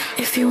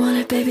If you want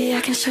it, baby,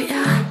 I can show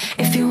ya.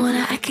 If you want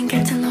it, I can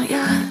get to know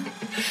ya.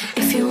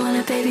 If you want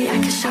it, baby, I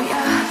can show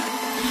ya.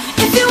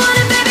 If you want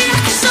it, baby,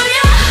 I can show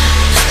ya.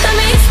 Let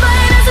me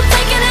explain as I'm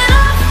taking it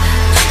off.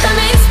 Let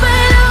me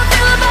explain how I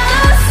feel about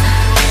us.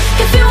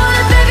 If you want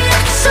it, baby,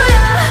 I can show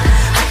ya.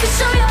 I can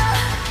show ya.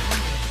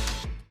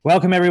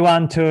 Welcome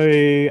everyone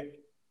to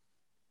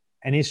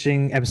an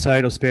interesting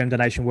episode of Sperm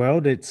Donation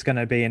World. It's going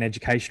to be an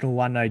educational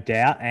one, no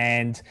doubt.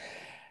 And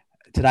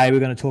today we're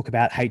going to talk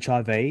about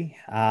HIV.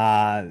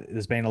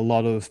 There's been a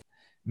lot of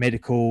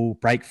medical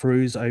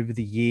breakthroughs over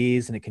the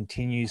years and it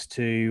continues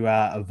to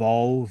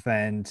evolve.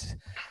 And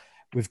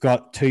we've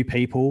got two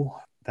people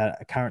that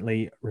are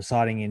currently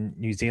residing in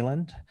New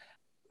Zealand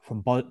from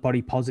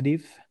Body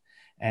Positive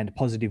and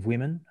Positive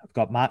Women. I've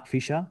got Mark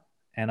Fisher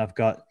and I've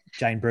got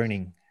Jane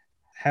Bruning.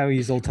 How are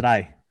you all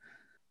today?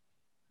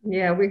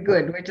 Yeah, we're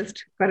good. We're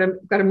just got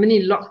a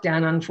mini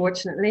lockdown,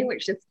 unfortunately,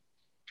 which is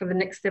for the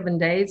next 7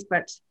 days.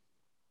 But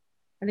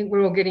I think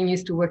we're all getting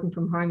used to working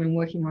from home and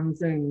working on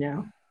Zoom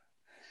now.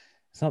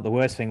 It's not the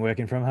worst thing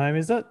working from home,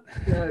 is it?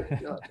 No,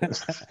 not. I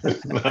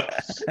don't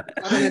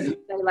know,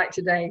 day like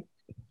today.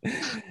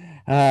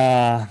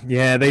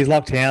 Yeah, these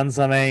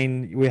lockdowns. I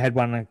mean, we had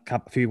one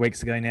a few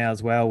weeks ago now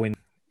as well in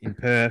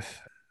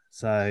Perth.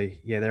 So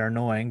yeah, they're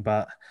annoying,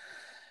 but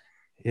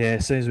yeah,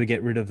 as soon as we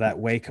get rid of that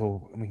week,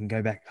 or we can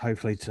go back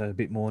hopefully to a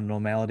bit more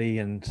normality.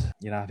 And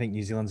I think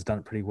New Zealand's done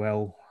it pretty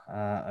well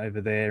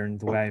over there in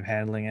the way of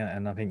handling it,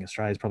 and I think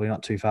Australia's probably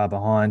not too far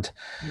behind,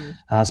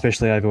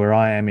 especially over where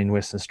I am in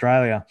Western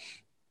Australia.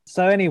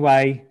 So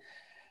anyway,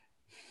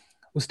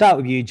 we'll start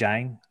with you,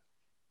 Jane.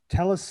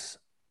 Tell us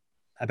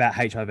about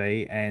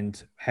HIV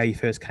and how you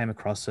first came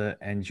across it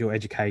and your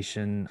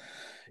education,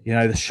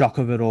 the shock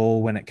of it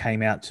all when it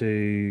came out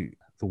to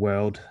the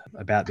world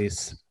about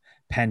this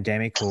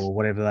pandemic or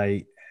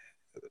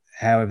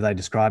however they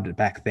described it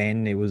back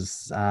then. It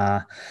was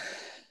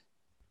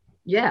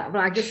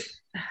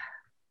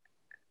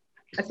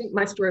I think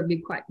my story would be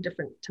quite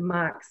different to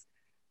Mark's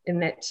in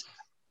that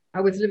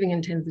I was living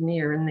in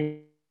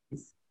Tanzania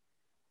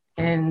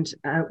and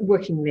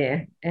working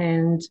there,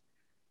 and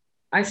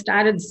I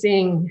started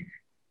seeing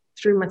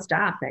through my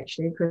staff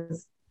actually,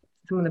 because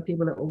some of the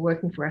people that were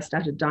working for us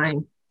started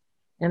dying,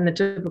 and the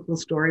typical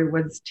story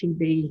was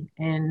TB,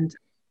 and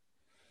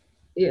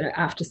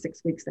after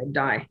 6 weeks they'd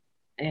die,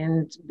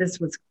 and this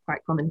was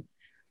quite common.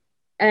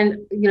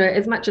 And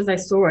as much as I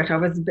saw it, I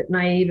was a bit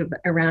naive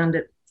around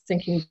it,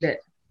 thinking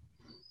that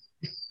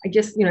I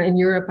guess in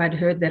Europe I'd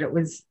heard that it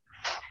was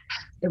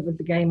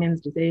the gay men's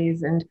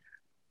disease, and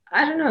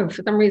I don't know,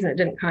 for some reason it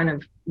didn't kind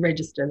of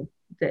register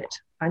that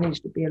I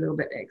needed to be a little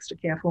bit extra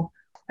careful,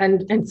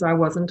 and so I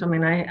wasn't. I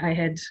mean, I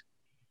had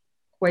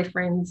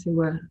boyfriends who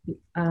were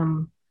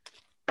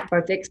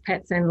both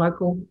expats and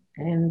local,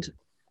 and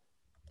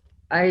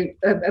a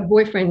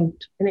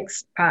boyfriend, an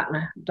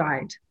ex-partner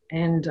died,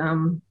 and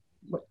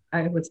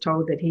I was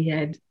told that he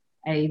had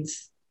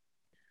AIDS.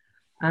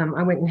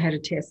 I went and had a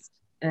test,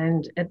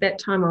 and at that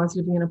time I was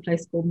living in a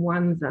place called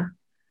Mwanza,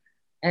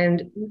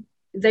 and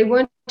they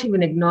weren't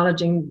even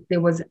acknowledging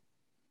there was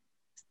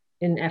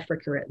in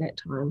Africa at that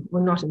time,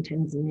 well, not in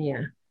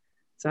Tanzania.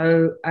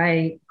 So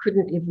I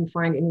couldn't even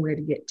find anywhere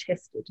to get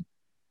tested.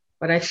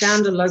 But I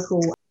found a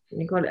local,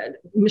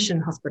 mission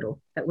hospital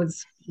that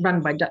was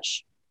run by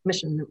Dutch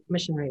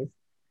missionaries,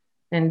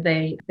 and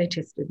they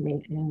tested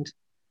me and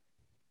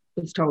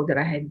was told that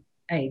I had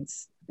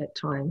AIDS at that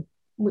time,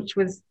 which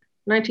was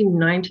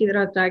 1990 that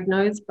I was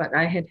diagnosed, but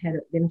I had had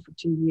it then for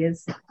 2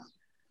 years.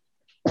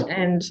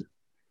 And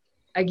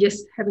I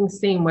guess having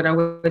seen what I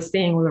was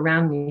seeing all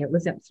around me, it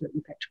was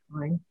absolutely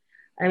petrifying.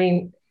 I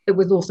mean, it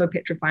was also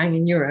petrifying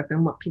in Europe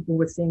and what people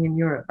were seeing in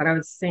Europe, but I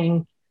was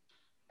seeing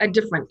a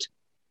different,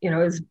 it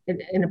was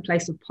in a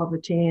place of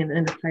poverty and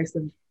in a place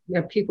of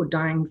people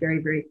dying very,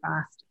 very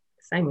fast,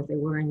 same as they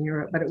were in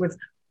Europe, but it was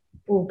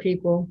all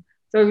people.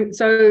 So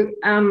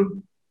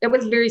it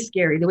was very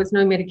scary. There was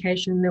no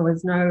medication. There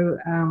was no,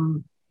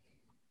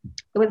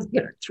 it was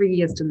 3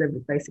 years to live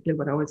is basically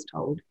what I was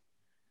told.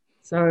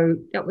 So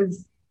that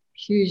was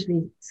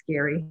hugely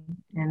scary.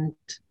 And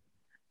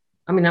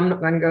I mean, I'm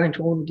not going to go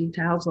into all the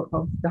details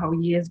of the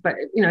whole years, but,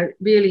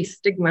 really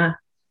stigma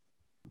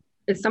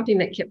is something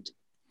that kept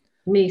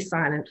me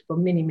silent for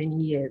many,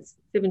 many years,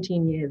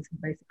 17 years,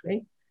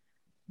 basically.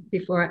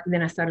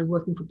 Then I started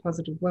working for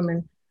Positive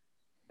Women.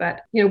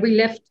 But, we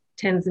left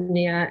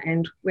Tanzania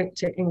and went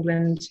to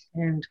England,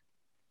 and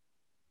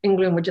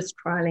England were just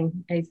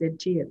trialing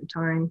AZT at the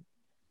time.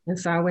 And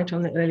so I went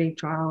on the early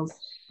trials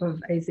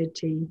of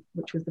AZT,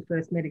 which was the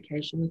first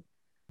medication.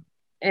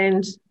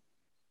 And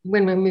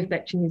when we moved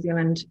back to New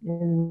Zealand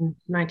in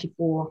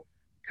 94,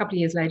 a couple of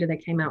years later, they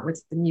came out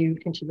with the new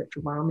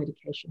antiretroviral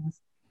medications.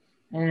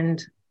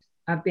 And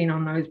I've been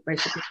on those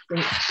basically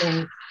since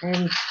then,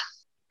 and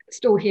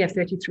still here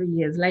 33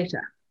 years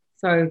later.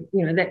 So,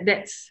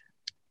 that's,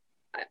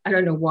 I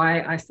don't know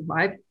why I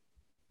survived.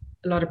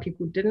 A lot of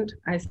people didn't.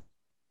 I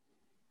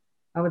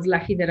was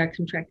lucky that I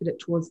contracted it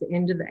towards the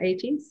end of the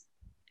 80s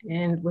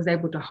and was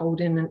able to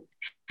hold in and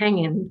hang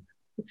in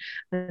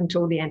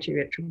until the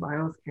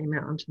antiretrovirals came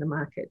out onto the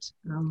market,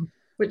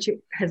 which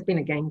has been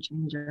a game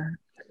changer.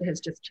 It has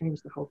just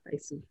changed the whole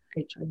face of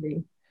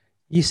HIV.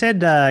 You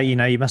said,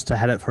 you must have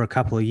had it for a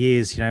couple of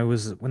years.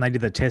 Was when they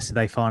did the test, did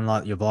they find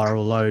like your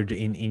viral load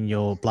in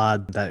your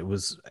blood that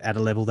was at a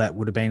level that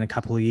would have been a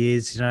couple of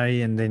years,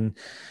 and then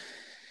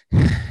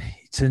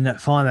to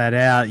find that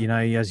out,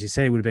 as you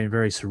said, it would have been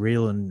very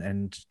surreal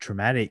and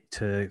traumatic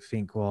to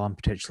think, well, I'm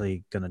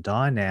potentially going to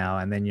die now.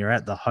 And then you're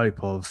at the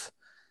hope of,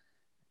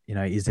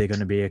 is there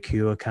going to be a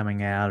cure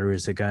coming out, or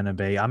is there going to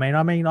be, I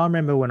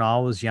remember when I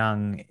was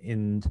young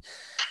in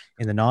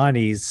the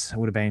 90s, it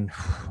would have been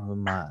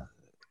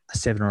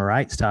 7 or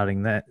 8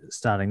 starting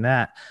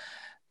that.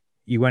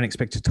 You weren't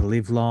expected to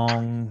live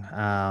long.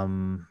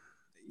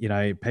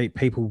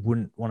 People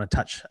wouldn't want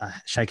to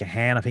shake a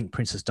hand. I think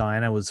Princess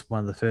Diana was one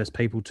of the first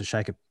people to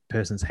shake a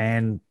person's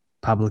hand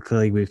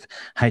publicly with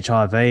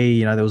HIV.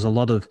 There was a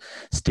lot of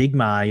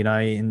stigma,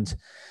 and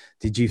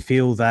did you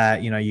feel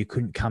that, you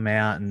couldn't come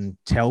out and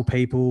tell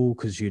people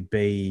because you'd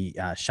be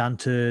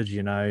shunted?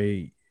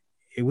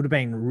 It would have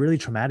been really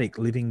traumatic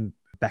living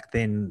back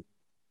then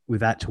with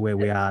that to where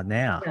we are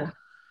now. Yeah.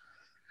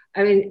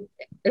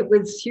 It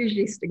was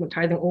hugely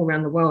stigmatizing all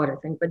around the world, I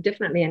think, but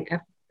definitely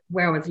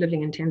where I was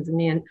living in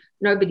Tanzania, and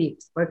nobody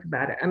spoke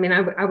about it.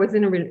 I was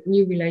in a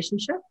new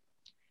relationship,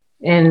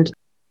 and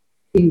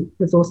he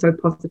was also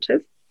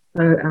positive.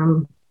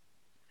 So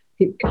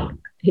he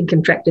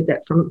contracted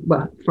that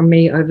from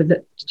me over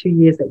the 2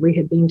 years that we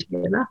had been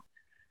together.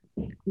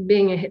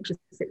 Being a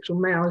heterosexual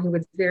male, he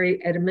was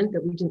very adamant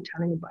that we didn't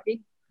tell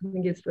anybody. I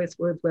think his first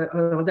words were,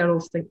 "Oh, they'll all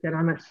think that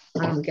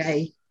I'm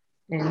gay,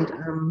 and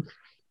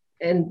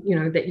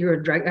that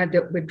you're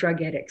that we're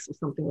drug addicts or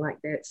something like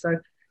that." So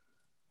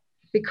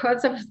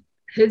because of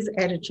his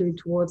attitude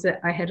towards it,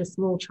 I had a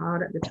small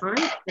child at the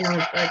time, and I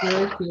was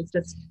diagnosed. He was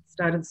just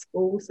started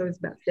school, so he was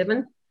about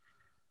 7.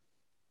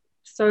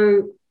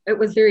 So it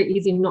was very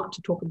easy not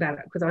to talk about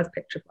it because I was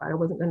petrified. I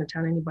wasn't going to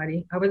tell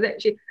anybody.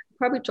 It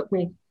probably took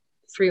me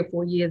 3 or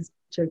 4 years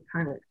to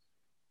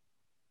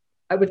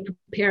I was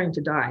preparing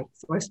to die.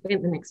 So I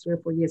spent the next 3 or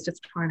 4 years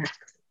just trying to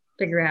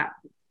figure out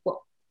what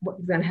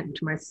was going to happen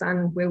to my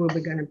son, where were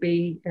we going to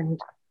be. And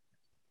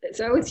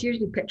so it was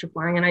hugely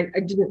petrifying. And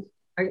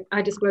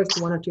I disclosed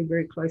to 1 or 2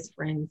 very close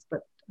friends,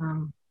 but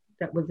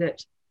that was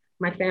it.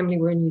 My family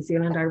were in New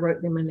Zealand. I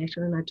wrote them a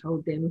letter and I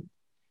told them.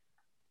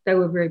 They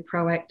were very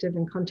proactive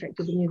and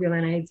contacted the New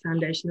Zealand AIDS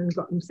Foundation and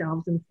got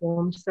themselves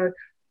informed. So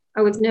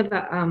I was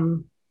never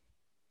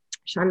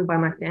shunned by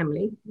my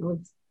family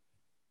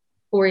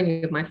or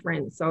any of my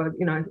friends. So,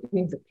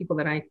 these are people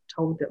that I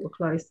told that were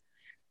close.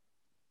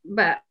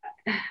 But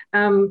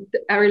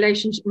my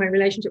relationship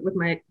with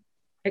my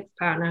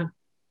ex-partner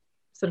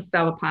sort of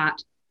fell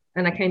apart,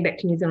 and I came back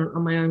to New Zealand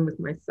on my own with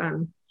my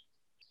son.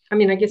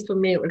 I guess for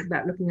me, it was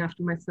about looking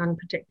after my son,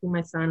 protecting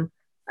my son.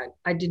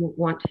 I didn't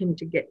want him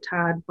to get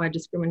tarred by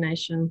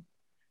discrimination,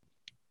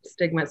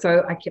 stigma.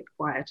 So I kept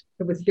quiet.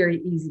 It was very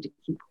easy to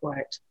keep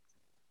quiet.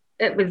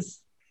 It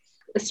was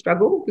a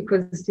struggle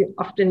because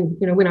often,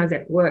 when I was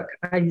at work,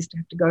 I used to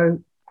have to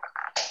go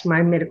to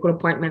my medical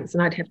appointments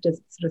and I'd have to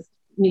sort of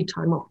need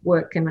time off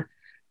work. And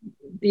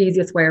the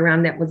easiest way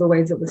around that was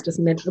always, it was just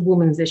a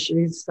woman's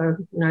issues. So,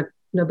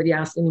 nobody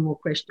asked any more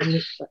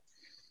questions. But,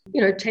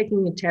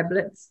 taking the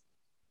tablets,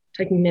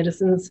 taking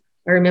medicines.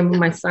 I remember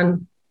my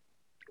son,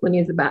 when he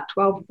was about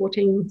 12,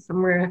 14,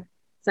 somewhere,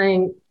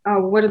 saying,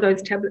 "Oh, what are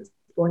those tablets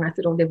for?" And I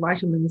said, "Oh, they're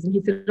vitamins." And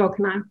he said, "Oh,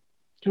 can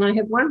I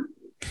have one?"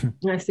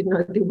 And I said,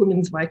 "No, they're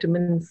women's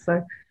vitamins."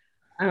 So,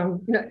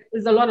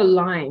 there's a lot of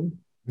lying.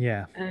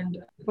 Yeah. And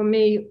for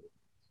me,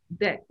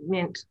 that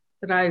meant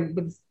that I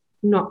was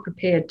not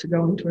prepared to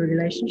go into a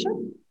relationship.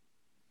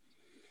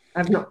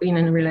 I've not been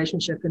in a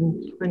relationship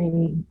in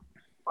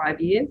 25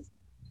 years.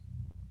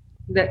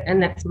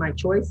 That's my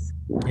choice.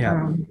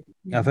 Yeah.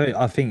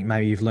 I think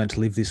maybe you've learned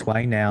to live this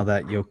way now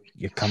that you're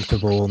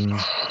comfortable, and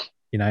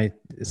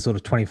it's sort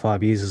of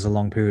 25 years is a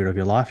long period of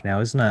your life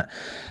now, isn't it?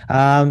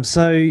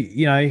 So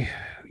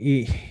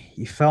you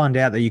find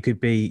out that you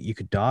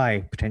could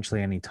die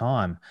potentially any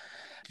time.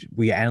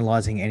 Were you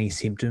analyzing any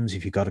symptoms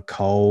if you got a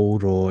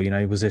cold, or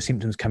was there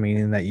symptoms coming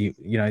in that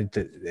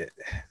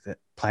that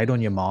played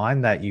on your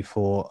mind that you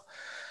thought,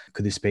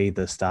 could this be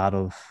the start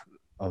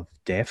of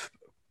death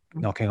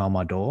knocking on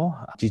my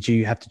door? Did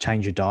you have to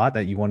change your diet,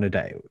 that you wanted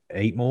to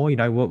eat more?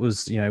 What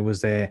was,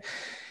 was there,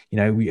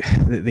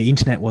 the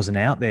internet wasn't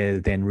out there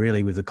then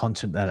really with the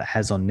content that it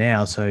has on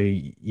now. So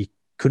you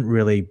couldn't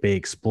really be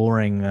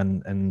exploring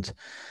and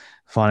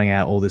finding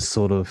out all this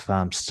sort of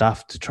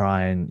stuff to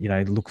try and,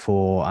 look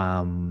for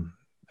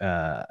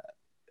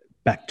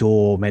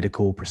backdoor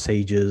medical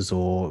procedures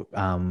or,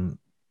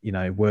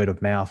 word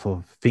of mouth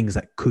of things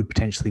that could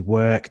potentially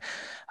work.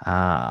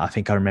 I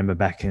think I remember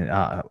back in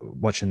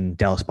watching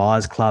Dallas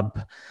Buyers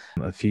Club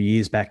a few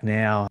years back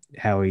now,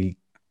 how he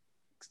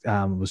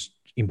was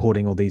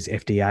importing all these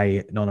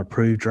FDA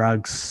non-approved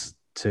drugs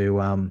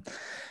to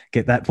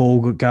get that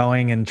ball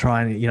going and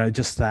try and,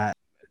 just that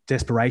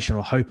desperation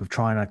or hope of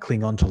trying to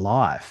cling on to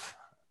life.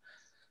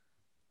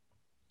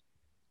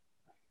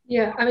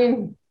 Yeah, I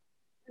mean,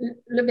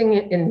 living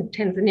in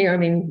Tanzania, I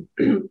mean,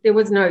 there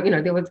was no,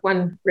 there was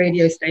one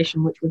radio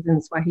station which was in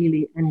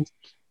Swahili and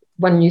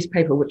one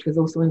newspaper which was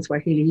also in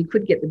Swahili. You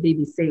could get the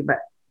BBC, but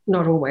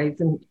not always.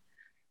 And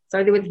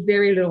so there was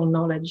very little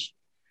knowledge.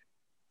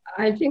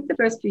 I think the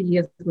first few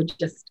years were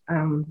just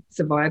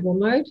survival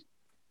mode.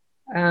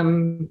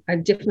 I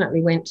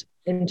definitely went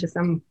into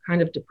some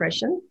kind of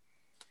depression.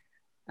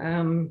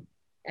 And,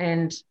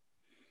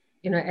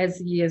 as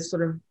the years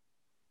sort of,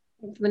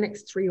 for the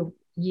next 3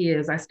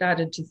 years, I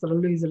started to sort of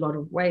lose a lot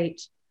of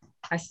weight.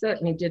 I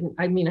certainly didn't,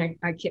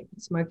 I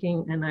kept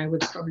smoking and I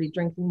was probably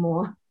drinking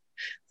more.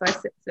 So I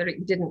certainly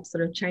didn't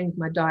sort of change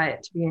my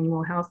diet to be any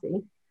more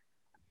healthy.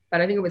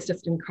 But I think it was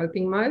just in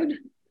coping mode.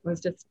 I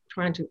was just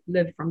trying to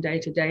live from day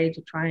to day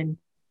to try and,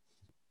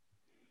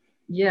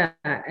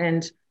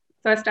 and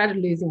so I started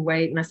losing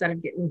weight and I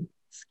started getting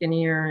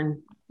skinnier.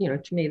 And,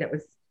 to me, that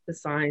was the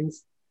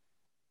signs.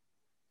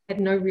 I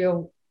had no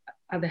real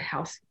other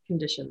health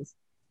conditions.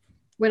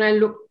 When I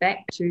look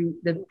back to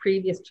the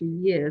previous 2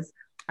 years,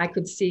 I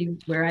could see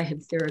where I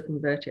had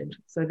seroconverted.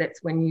 So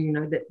that's when you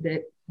know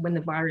that when the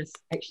virus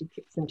actually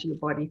kicks into your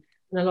body.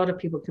 And a lot of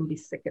people can be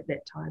sick at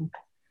that time.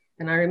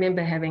 And I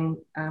remember having,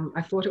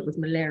 I thought it was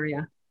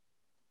malaria.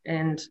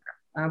 And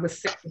I was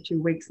sick for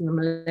 2 weeks and the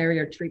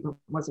malaria treatment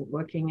wasn't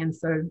working. And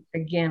so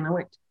again,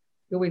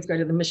 you always go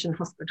to the mission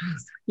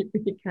hospitals when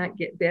you can't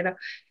get better.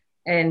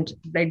 And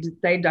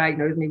they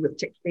diagnosed me with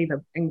tick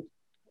fever and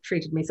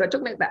treated me. So it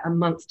took me about a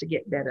month to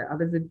get better. I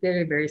was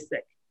very, very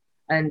sick.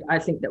 And I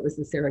think that was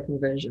the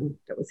seroconversion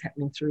that was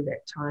happening through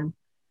that time.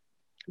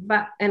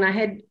 And I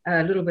had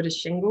a little bit of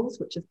shingles,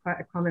 which is quite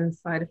a common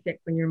side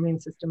effect when your immune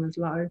system is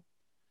low.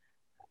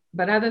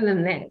 But other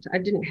than that, I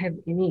didn't have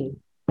any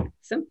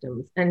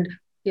symptoms. And,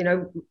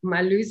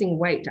 my losing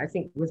weight, I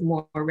think, was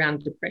more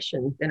around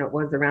depression than it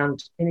was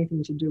around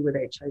anything to do with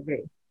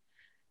HIV.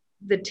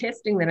 The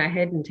testing that I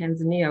had in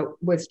Tanzania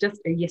was just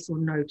a yes or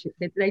no.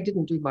 They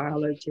didn't do viral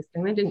load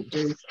testing. They didn't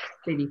do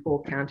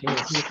CD4 counting or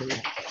anything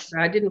like that. So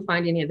I didn't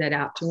find any of that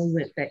out till we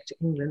went back to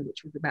England,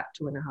 which was about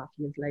 2.5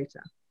 years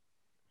later.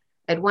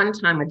 At one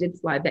time, I did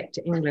fly back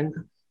to England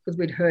because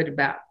we'd heard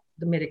about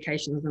the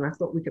medications and I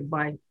thought we could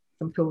buy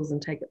some pills and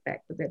take it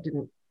back, but that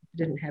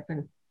didn't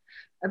happen.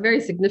 A very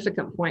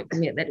significant point for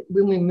me that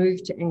when we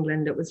moved to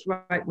England, it was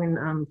right when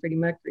Freddie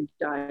Mercury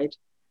died.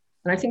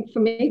 And I think for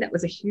me, that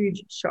was a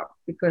huge shock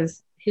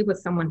because he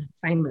was someone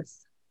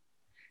famous,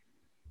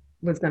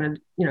 was going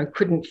to,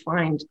 couldn't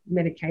find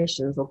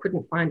medications or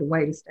couldn't find a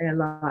way to stay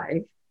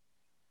alive.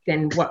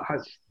 Then what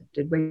hope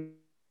did we?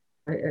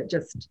 It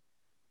just,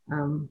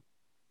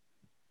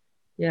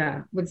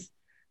 was.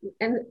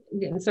 And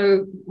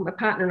so my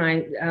partner and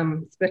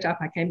I split up.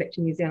 I came back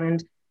to New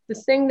Zealand. The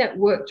thing that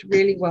worked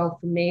really well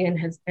for me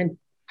and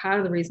part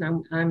of the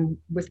reason I'm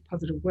with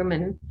Positive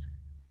Women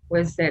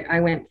was that I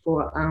went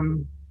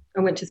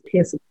to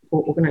peer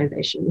support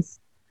organisations,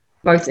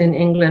 both in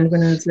England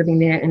when I was living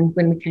there and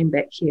when we came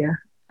back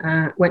here.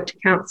 Went to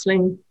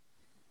counselling,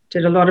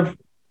 did a lot of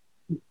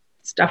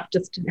stuff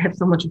just to have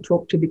someone to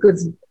talk to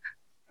because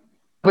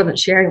I wasn't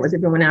sharing it with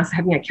everyone else.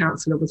 Having a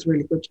counsellor was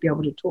really good to be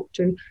able to talk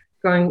to.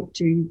 Going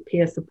to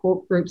peer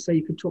support groups so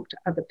you could talk to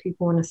other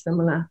people in a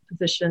similar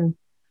position.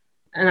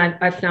 And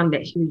I found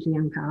that hugely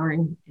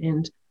empowering.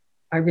 And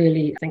I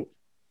really think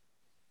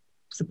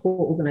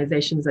support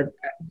organisations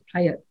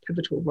play a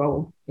pivotal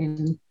role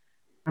in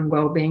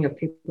well-being of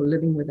people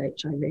living with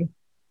HIV,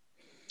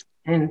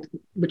 and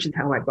which is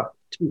how I got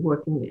to be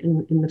working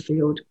in the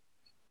field.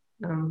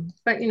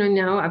 But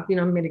now I've been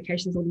on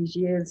medications all these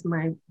years.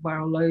 My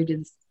viral load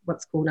is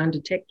what's called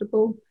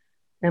undetectable,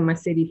 and my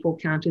CD4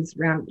 count is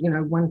around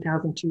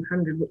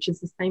 1,200, which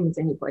is the same as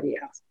anybody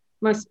else.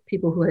 Most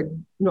people who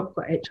had not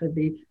got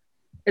HIV,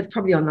 it's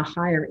probably on the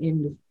higher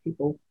end of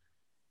people.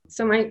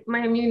 So my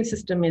immune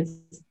system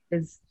is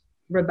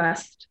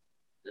robust.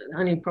 The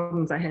only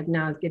problems I have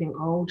now is getting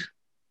old,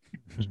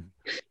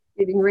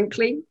 getting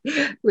wrinkly,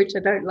 which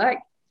I don't like.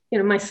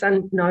 My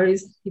son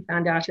knows. He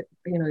found out at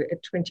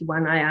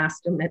 21. I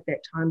asked him at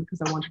that time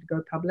because I wanted to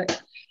go public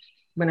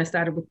when I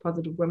started with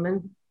Positive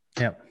Women.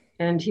 Yeah.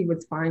 And he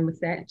was fine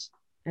with that.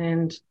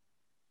 And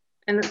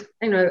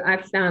I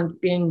found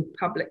being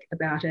public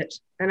about it.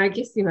 And I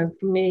guess, for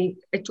me,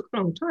 it took a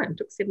long time. It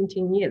took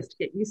 17 years to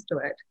get used to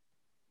it.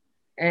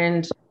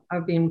 And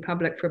I've been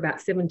public for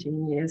about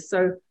 17 years.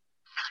 So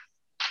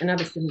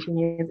another 17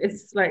 years.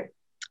 It's like,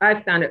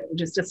 I found it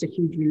just a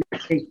huge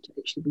relief to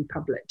actually be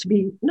public. To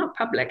be not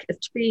public,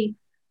 it's to be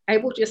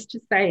able just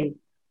to say,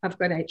 I've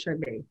got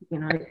HIV.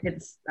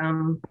 It's,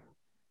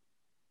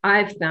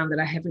 I've found that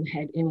I haven't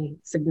had any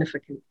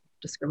significant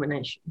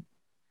discrimination.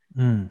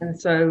 And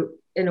so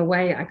in a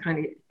way,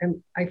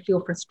 I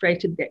feel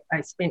frustrated that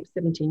I spent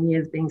 17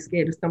 years being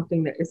scared of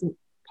something that isn't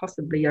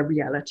possibly a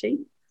reality.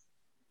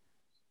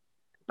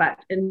 But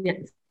and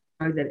yet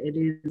I know that it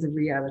is a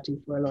reality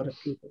for a lot of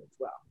people as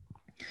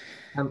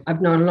well.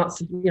 I've known lots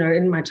of,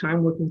 in my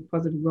time working with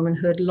Positive Women,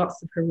 heard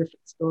lots of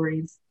horrific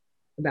stories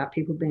about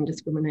people being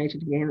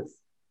discriminated against.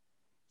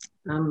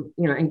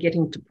 and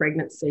getting to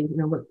pregnancy,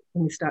 when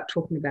we start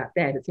talking about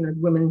that, it's,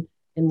 women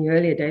in the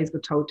earlier days were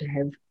told to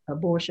have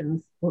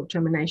abortions or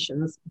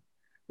terminations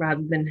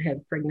rather than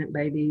have pregnant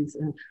babies,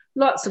 and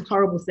lots of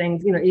horrible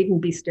things, even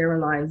be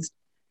sterilized,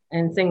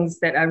 and things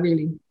that are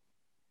really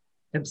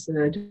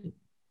absurd.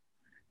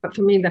 But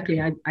for me, luckily,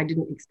 I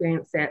didn't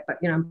experience that. But,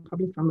 I'm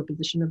probably from a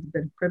position of a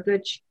bit of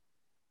privilege,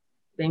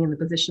 being in the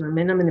position I'm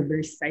in. I'm in a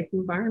very safe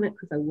environment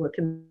because I work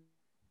in,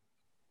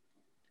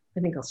 I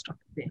think I'll stop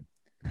it there.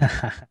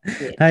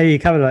 Yeah. No, you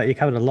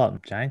covered a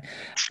lot, Jane.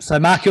 So,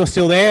 Mark, you're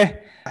still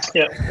there?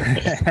 Yeah.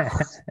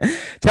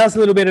 Tell us a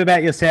little bit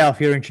about yourself,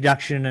 your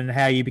introduction, and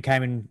how you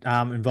became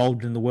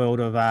involved in the world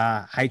of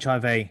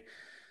HIV.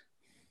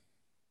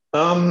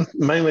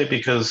 Mainly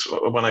because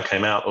when I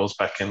came out, it was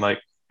back in like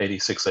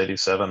 86,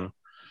 87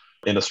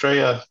 in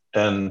Australia.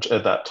 And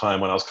at that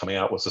time when I was coming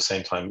out was the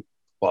same time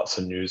lots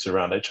of news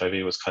around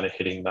HIV was kind of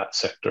hitting that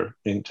sector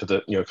into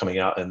the, coming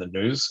out in the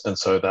news. And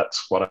so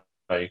that's what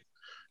I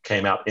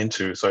came out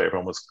into. So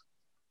everyone was,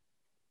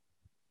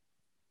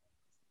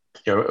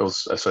 it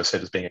was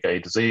associated as being a gay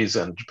disease,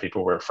 and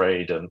people were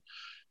afraid, and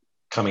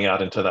coming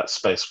out into that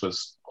space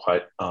was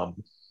quite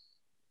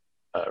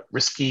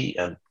risky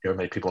and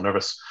made people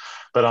nervous.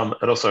 But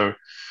it also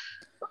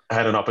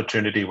had an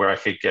opportunity where I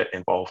could get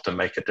involved and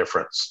make a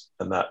difference.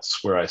 And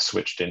that's where I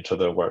switched into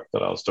the work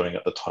that I was doing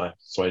at the time.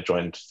 So I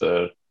joined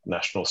the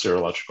National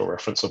Serological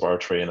Reference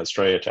Laboratory in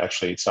Australia to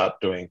actually start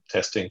doing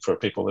testing for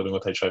people living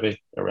with HIV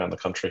around the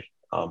country.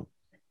 And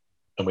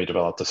we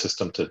developed a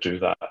system to do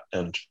that.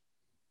 And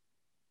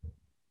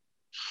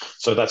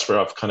so that's where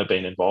I've kind of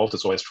been involved,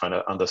 is always trying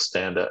to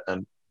understand it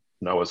and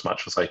know as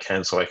much as I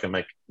can so I can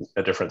make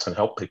a difference and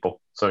help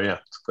people. So yeah,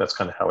 that's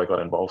kind of how I got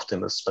involved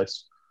in this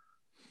space.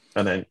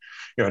 And then,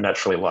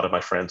 naturally, a lot of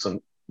my friends and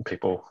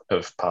people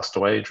have passed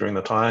away during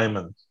the time.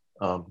 And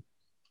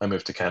I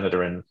moved to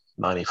Canada in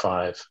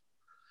 95.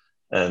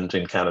 And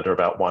in Canada,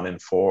 about 1 in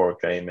 4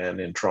 gay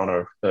men in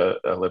Toronto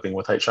are living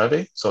with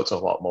HIV. So it's a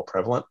lot more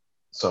prevalent.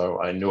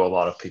 So I knew a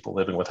lot of people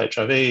living with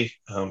HIV.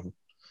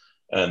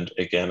 And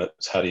again,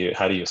 it's how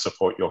do you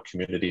support your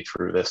community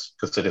through this?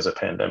 Because it is a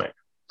pandemic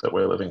that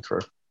we're living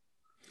through.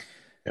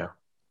 Yeah.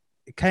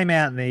 It came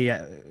out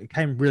it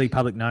came really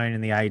public known in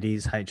the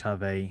 80s,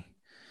 HIV.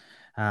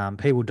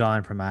 People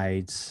dying from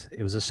AIDS.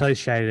 It was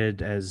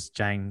associated, as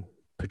Jane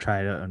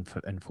portrayed it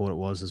and thought it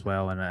was as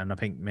well. And I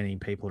think many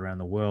people around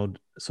the world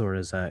saw it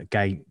as a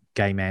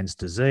gay man's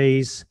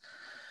disease.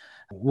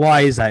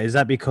 Why is that? Is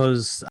that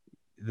because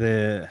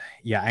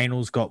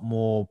anal's got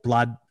more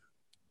blood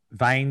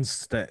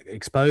veins that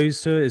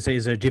exposed to it?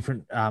 Is there a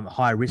different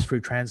high risk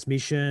through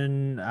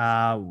transmission?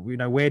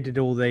 Where did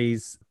all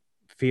these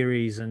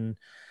theories and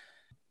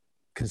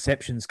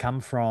conceptions come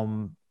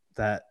from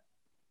that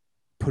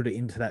put it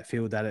into that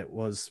field that it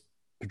was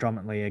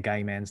predominantly a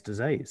gay man's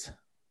disease?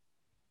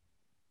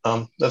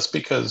 That's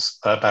because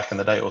back in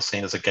the day it was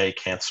seen as a gay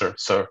cancer.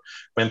 So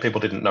when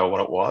people didn't know what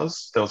it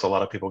was, there was a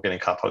lot of people getting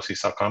Kaposi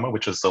sarcoma,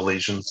 which is the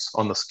lesions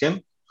on the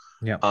skin.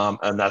 Yeah.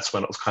 And that's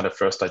when it was kind of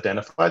first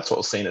identified. So it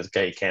was seen as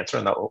gay cancer,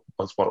 and that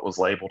was what it was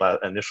labeled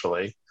at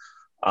initially.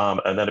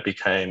 And then it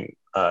became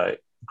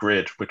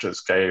GRID, which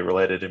is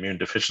gay-related immune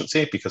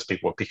deficiency, because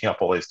people were picking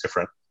up all these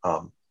different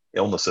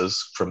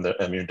illnesses from the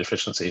immune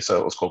deficiency. So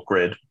it was called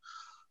GRID.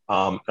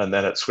 And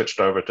then it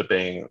switched over to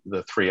being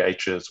the 3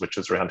 H's, which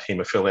is around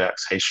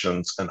hemophiliacs,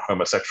 Haitians, and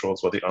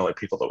homosexuals were the only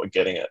people that were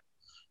getting it.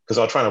 Because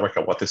I was trying to work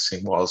out what this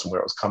thing was and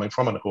where it was coming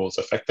from and who it was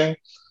affecting.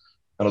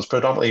 And it was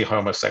predominantly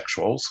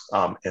homosexuals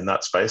in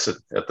that space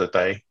at the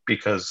day,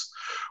 because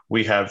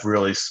we have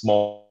really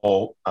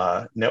small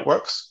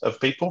networks of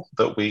people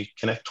that we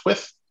connect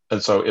with.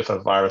 And so if a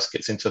virus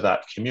gets into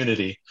that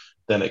community,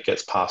 then it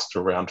gets passed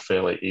around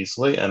fairly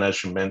easily. And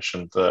as you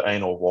mentioned, the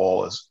anal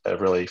wall is a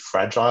really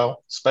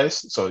fragile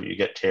space. So you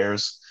get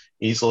tears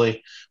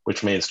easily,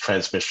 which means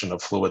transmission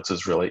of fluids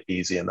is really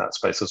easy in that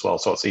space as well.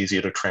 So it's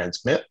easier to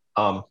transmit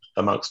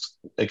amongst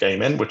gay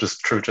men, which is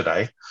true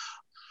today.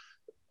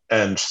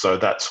 And so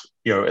that's,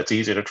 it's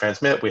easier to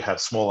transmit. We have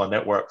smaller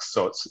networks,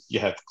 so you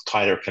have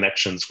tighter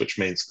connections, which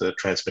means the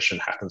transmission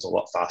happens a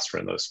lot faster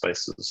in those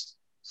spaces.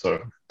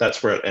 So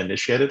that's where it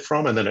initiated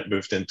from. And then it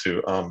moved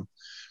into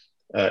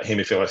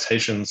hemophiliacs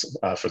Haitians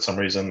for some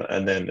reason,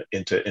 and then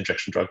into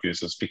injection drug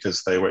users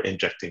because they were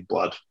injecting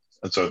blood.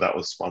 And so that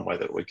was one way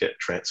that it would get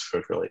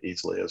transferred really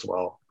easily as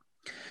well.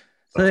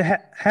 So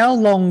how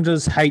long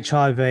does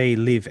HIV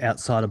live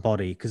outside a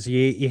body? Because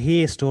you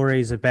hear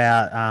stories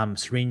about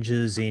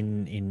syringes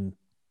in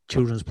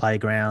children's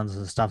playgrounds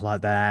and stuff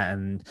like that,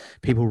 and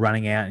people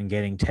running out and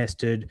getting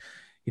tested.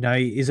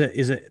 Is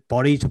it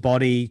body to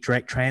body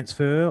direct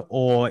transfer,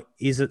 or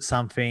is it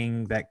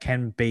something that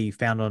can be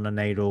found on a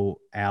needle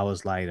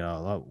hours later?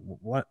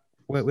 Like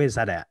where's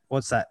that at?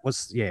 What's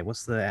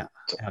the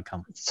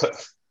outcome?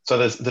 So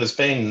there's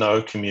been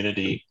no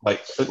community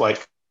like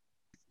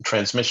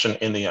transmission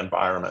in the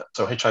environment.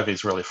 So HIV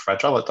is really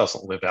fragile. It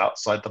doesn't live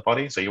outside the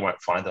body, so you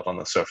won't find it on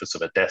the surface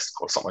of a desk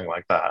or something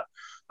like that.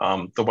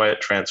 The way it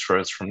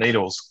transfers from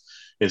needles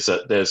is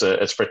that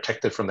it's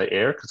protected from the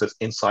air because it's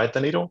inside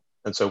the needle.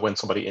 And so when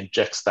somebody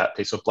injects that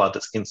piece of blood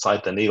that's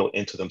inside the needle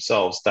into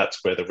themselves,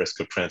 that's where the risk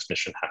of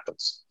transmission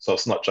happens. So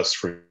it's not just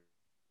through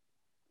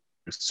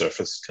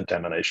surface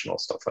contamination or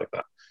stuff like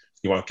that.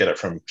 You won't get it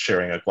from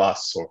sharing a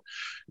glass or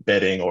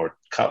bedding or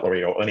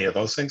cutlery or any of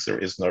those things. There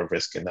is no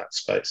risk in that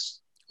space.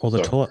 Or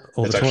the toilet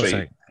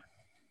seat.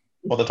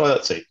 Or the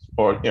toilet seat,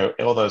 or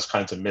all those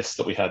kinds of myths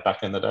that we had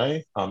back in the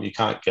day. You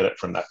can't get it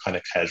from that kind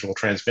of casual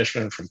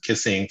transmission, from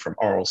kissing, from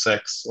oral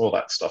sex. All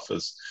that stuff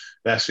is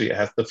actually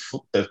has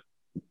the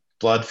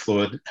blood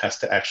fluid has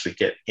to actually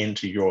get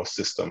into your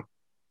system,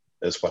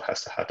 is what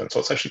has to happen. So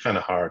it's actually kind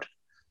of hard.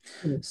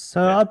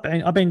 So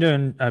yeah. I've been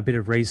doing a bit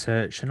of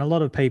research, and a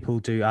lot of people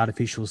do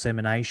artificial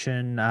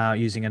insemination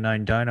using a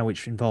known donor,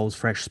 which involves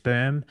fresh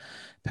sperm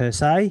per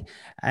se.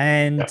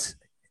 And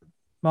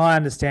my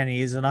understanding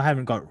is, and I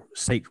haven't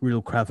seek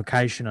real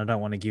clarification, I don't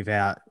want to give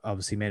out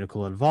obviously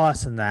medical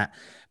advice and that,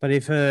 but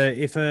if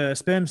a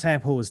sperm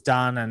sample was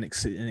done and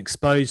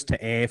exposed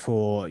to air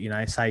for,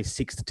 say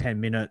 6 to 10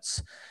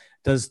 minutes,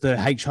 can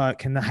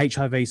the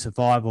HIV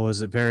survive, or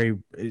is it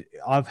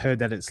I've heard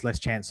that it's less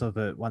chance of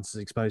it once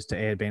it's exposed to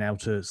air being able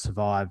to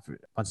survive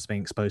once it's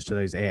been exposed to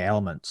those air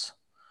elements?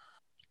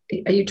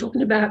 Are you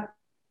talking about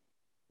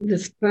the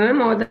sperm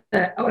or the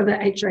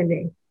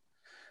HIV?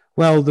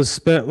 Well,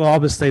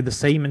 obviously the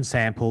semen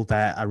sample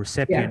that a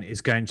recipient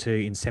is going to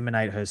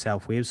inseminate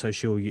herself with. So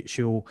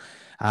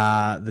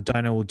the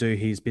donor will do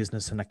his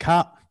business in a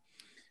cup.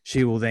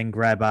 She will then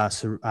grab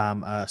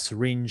a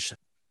syringe,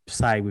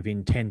 say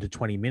within 10 to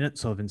 20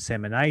 minutes of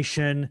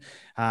insemination,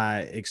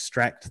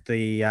 extract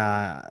the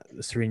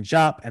syringe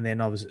up, and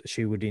then obviously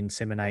she would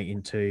inseminate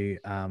into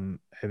her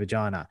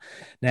vagina.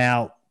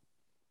 Now,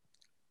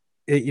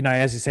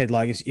 as you said,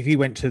 like if you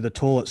went to the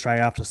toilet straight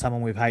after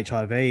someone with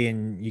HIV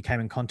and you came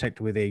in contact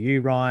with their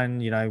urine,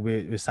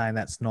 we're saying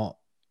that's not,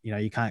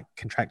 you can't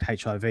contract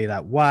HIV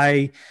that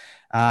way.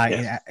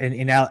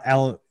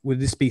 Would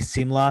this be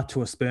similar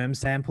to a sperm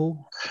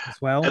sample as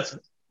well?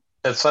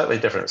 It's slightly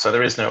different. So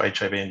there is no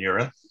HIV in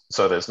urine,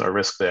 so there's no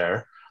risk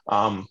there.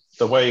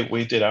 The way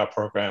we did our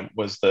program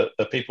was that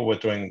the people were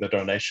doing the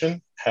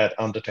donation had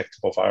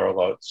undetectable viral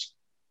loads.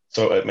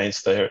 So it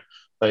means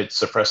they'd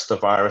suppress the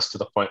virus to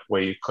the point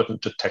where you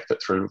couldn't detect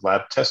it through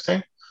lab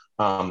testing.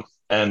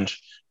 And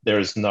there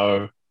is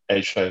no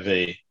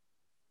HIV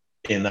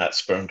in that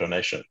sperm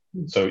donation.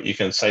 So you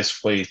can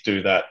safely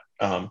do that,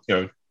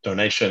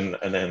 donation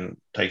and then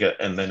take it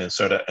and then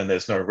insert it, and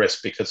there's no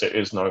risk because there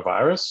is no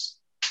virus.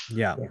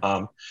 Yeah.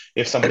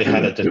 If somebody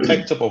had a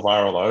detectable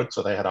viral load,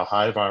 so they had a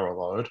high viral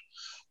load,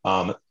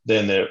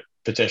 then there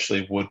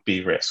potentially would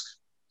be risk.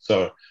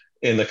 So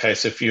in the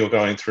case, if you're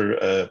going through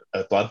a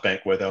blood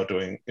bank where they're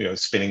doing,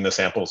 spinning the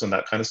samples and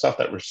that kind of stuff,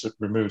 that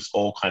removes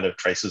all kind of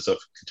traces of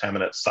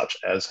contaminants such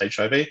as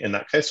HIV in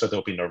that case. So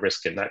there'll be no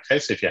risk in that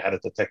case if you had a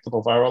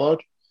detectable viral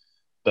load.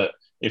 But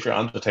if you're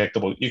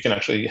undetectable, you can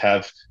actually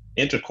have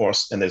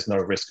intercourse and there's no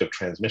risk of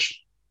transmission.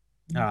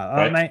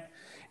 Right? Mate,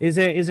 is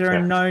there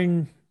a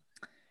known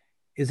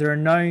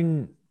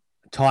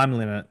time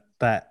limit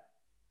that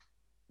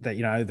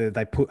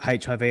they put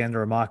HIV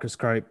under a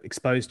microscope,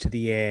 exposed to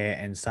the air,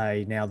 and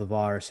say now the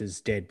virus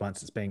is dead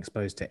once it's been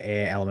exposed to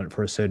air element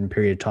for a certain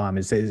period of time?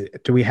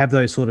 Do we have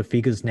those sort of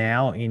figures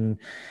now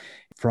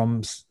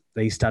from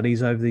these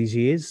studies over these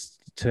years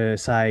to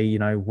say,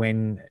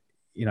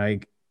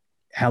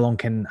 how long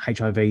can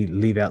HIV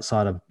live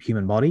outside of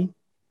human body?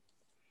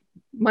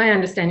 My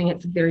understanding,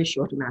 it's a very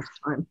short amount of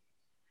time.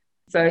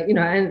 So,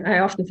 and I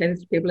often say this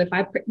to people, if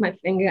I prick my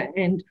finger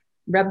and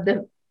rub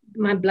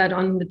my blood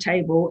on the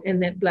table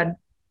and that blood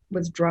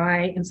was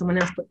dry and someone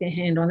else put their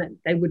hand on it,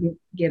 they wouldn't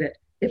get it.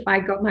 If I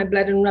got my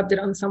blood and rubbed it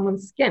on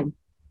someone's skin,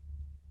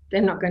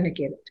 they're not going to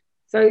get it.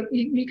 So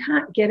you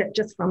can't get it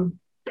just from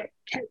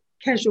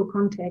casual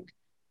contact.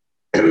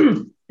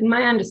 And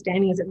my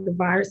understanding is that the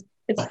virus,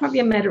 it's probably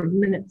a matter of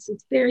minutes.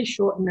 It's a very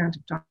short amount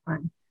of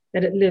time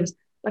that it lives.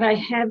 But I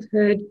have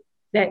heard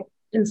that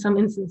in some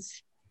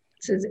instances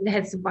it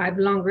has survived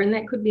longer, and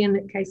that could be in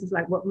the cases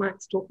like what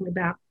Mike's talking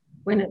about,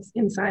 when it's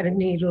inside a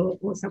needle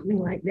or something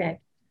like that.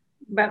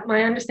 But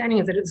my understanding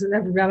is that it's a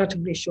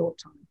relatively short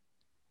time.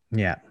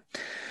 Yeah.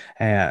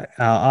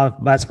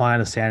 That's my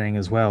understanding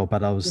as well.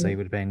 But obviously it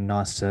would have been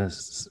nice to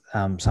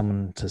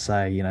someone to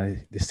say,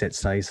 this set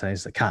study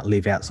says it can't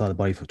live outside the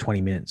body for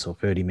 20 minutes or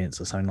 30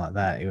 minutes or something like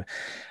that.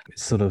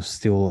 It's sort of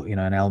still, an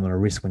element of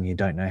risk when you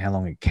don't know how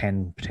long it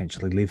can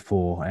potentially live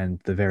for and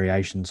the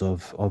variations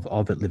of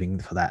it living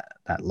for that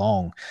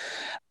long.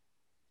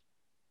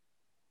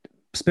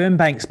 Sperm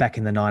banks back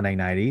in the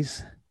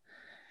 1980s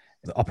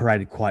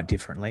operated quite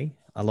differently.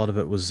 A lot of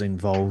it was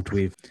involved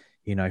with,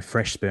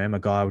 fresh sperm. A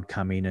guy would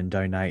come in and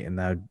donate and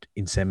they would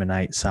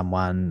inseminate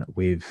someone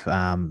with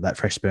that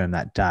fresh sperm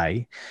that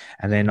day.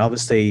 And then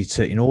obviously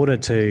in order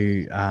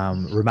to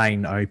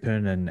remain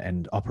open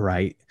and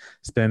operate,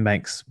 sperm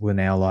banks were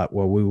now like,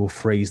 well, we will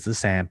freeze the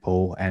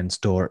sample and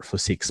store it for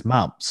 6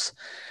 months.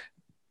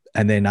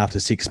 And then after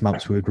 6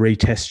 months, we would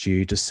retest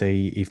you to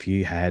see if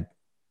you had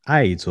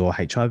AIDS or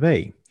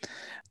HIV.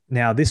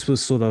 Now, this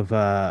was sort of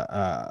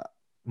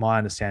my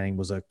understanding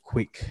was a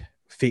quick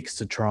fix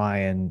to try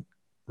and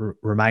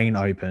remain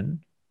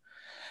open,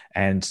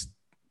 and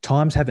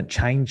times haven't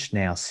changed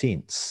now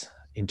since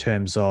in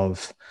terms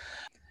of,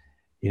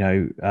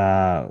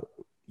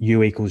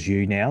 U equals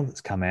U now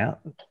that's come out.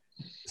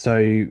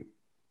 So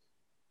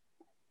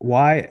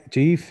why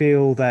do you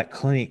feel that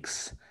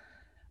clinics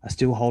are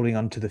still holding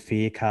on to the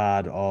fear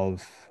card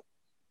of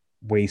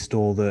we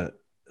store the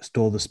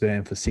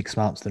sperm for 6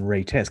 months then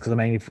retest? Because I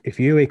mean, if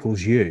U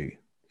equals U,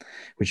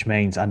 which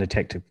means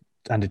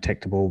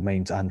undetectable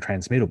means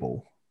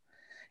untransmittable,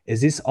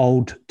 is this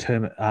old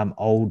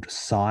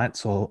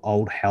science or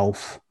old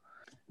health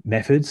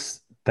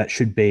methods that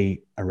should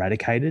be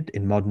eradicated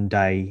in modern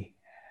day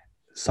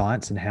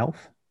science and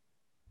health?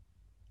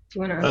 Do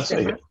you want to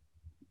answer that?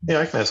 Yeah,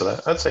 I can answer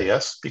that. I'd say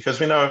yes, because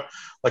we know,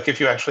 like, if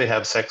you actually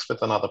have sex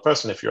with another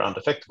person, if you're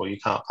undetectable, you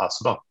can't pass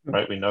it on,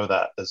 right? We know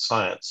that as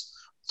science.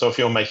 So if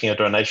you're making a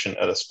donation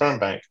at a sperm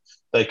bank,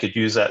 they could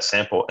use that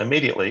sample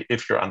immediately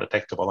if you're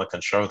undetectable and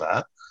can show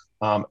that,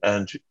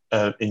 and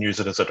use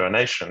it as a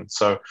donation.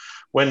 So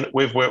when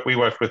we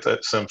worked with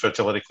some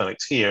fertility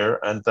clinics here,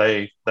 and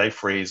they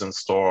freeze and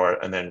store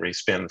and then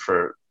respin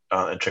for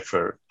and check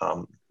for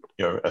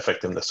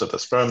effectiveness of the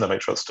sperm. They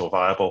make sure it's still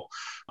viable,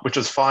 which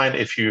is fine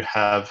if you're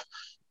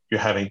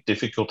having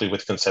difficulty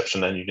with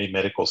conception and you need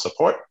medical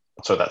support.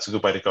 So that's a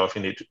good way to go if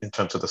you need in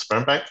terms of the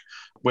sperm bank.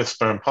 With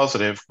sperm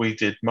positive, we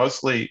did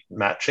mostly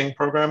matching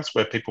programs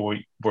where people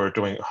were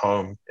doing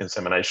home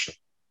insemination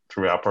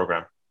through our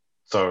program.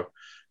 So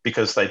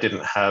because they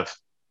didn't have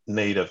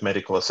need of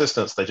medical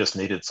assistance, they just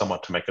needed someone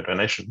to make a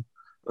donation.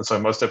 And so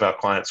most of our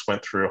clients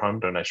went through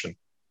home donation,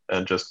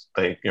 and just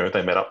they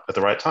met up at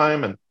the right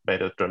time and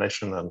made a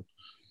donation, and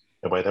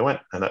away they went.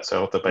 And that's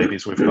how the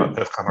babies we've got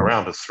have come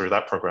around, is through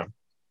that program.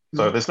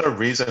 So there's no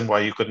reason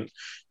why you couldn't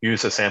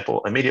use a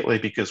sample immediately,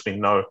 because we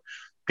know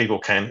people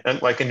can.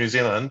 And like in New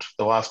Zealand,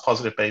 the last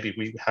positive baby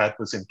we had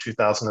was in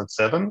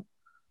 2007.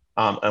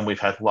 And we've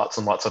had lots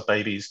and lots of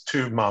babies,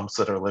 2 mums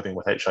that are living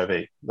with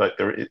HIV. Like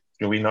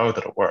we know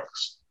that it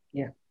works.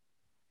 Yeah.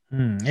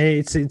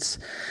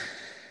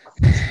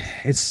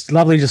 It's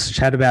lovely just to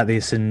chat about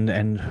this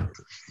and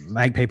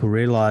make people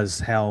realize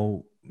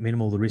how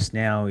minimal the risk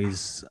now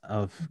is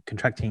of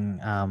contracting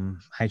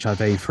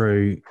HIV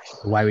through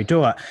the way we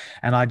do it.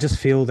 And I just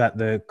feel that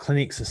the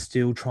clinics are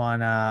still trying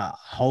to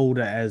hold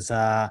it as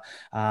a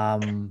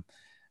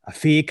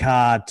fear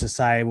card to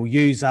say, well,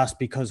 use us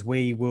because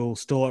we will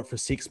store it for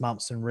 6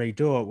 months and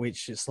redo it,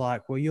 which is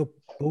like, well, you're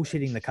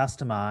bullshitting the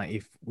customer.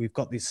 If we've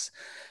got this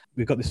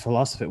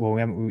philosophy, well,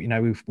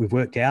 we've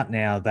worked out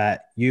now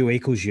that U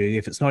equals U.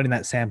 If it's not in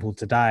that sample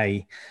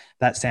today,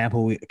 that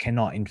sample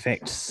cannot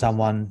infect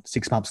someone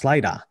 6 months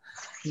later.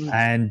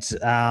 And,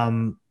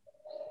 to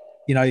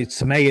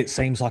me, it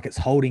seems like it's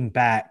holding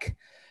back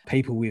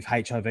people with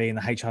HIV in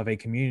the HIV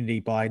community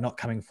by not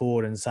coming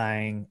forward and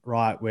saying,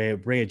 right, we're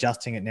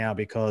readjusting it now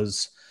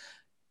because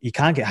you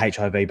can't get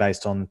HIV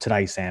based on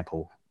today's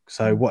sample.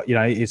 So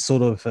it's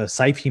sort of a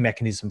safety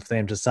mechanism for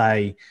them to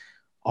say,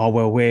 oh,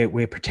 well,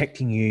 we're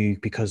protecting you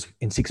because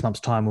in 6 months'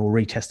 time we'll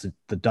retest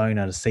the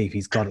donor to see if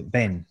he's got it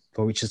then,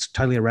 which is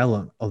totally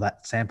irrelevant of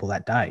that sample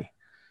that day.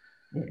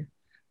 Yeah.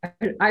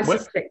 I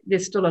suspect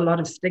there's still a lot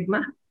of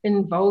stigma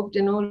involved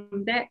in all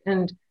of that,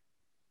 and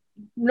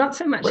not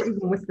so much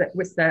even with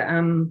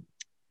the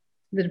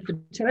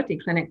fertility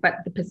clinic, but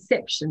the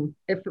perception.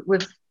 If it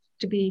was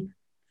to be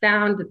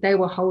found that they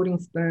were holding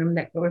sperm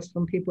that was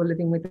from people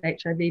living with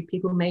HIV,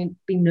 people may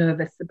be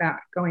nervous about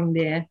going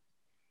there,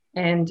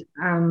 and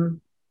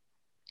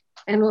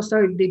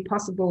also the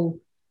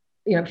possible,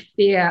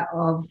 fear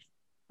of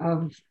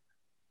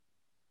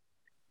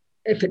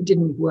if it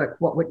didn't work,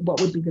 what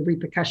would be the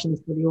repercussions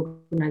for the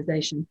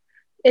organisation.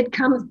 It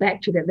comes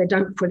back to that they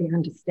don't fully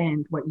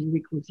understand what U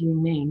equals U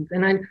means.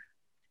 And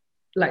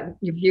like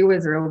your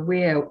viewers are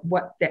aware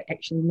what that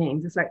actually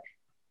means. It's like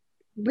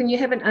when you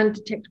have an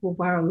undetectable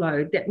viral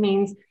load, that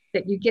means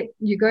that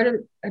you go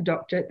to a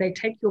doctor, they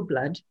take your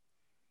blood,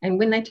 and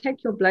when they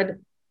take your blood,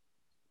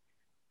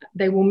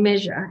 they will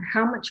measure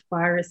how much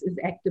virus is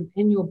active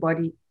in your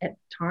body at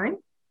the time.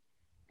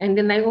 And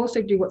then they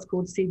also do what's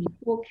called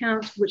CD4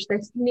 count, which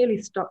they've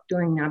nearly stopped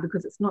doing now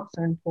because it's not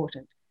so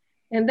important.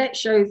 And that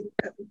shows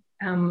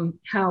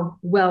how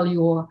well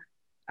your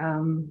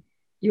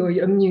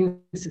immune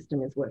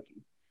system is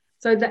working.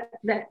 So that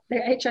the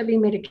HIV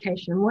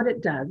medication, what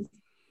it does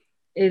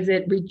is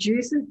it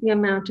reduces the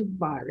amount of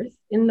virus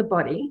in the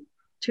body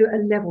to a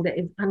level that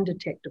is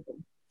undetectable.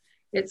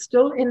 It's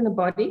still in the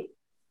body,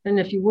 and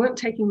if you weren't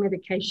taking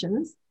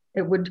medications,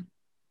 it would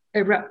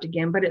erupt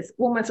again, but it's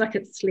almost like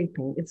it's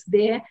sleeping. It's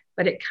there,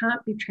 but it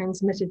can't be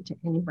transmitted to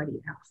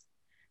anybody else.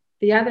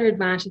 The other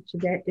advantage to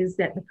that is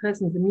that the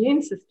person's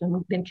immune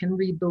system then can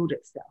rebuild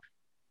itself.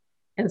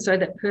 And so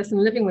that person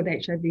living with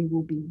HIV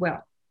will be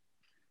well.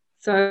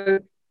 So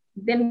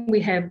then we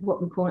have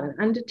what we call an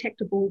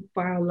undetectable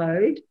viral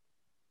load,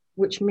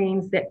 which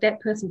means that that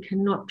person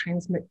cannot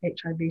transmit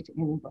HIV to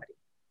anybody.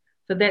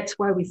 So that's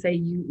why we say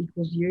U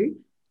equals U.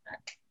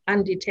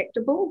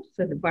 Undetectable,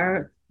 so the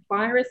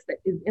virus that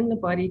is in the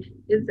body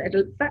is at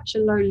such a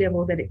low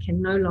level that it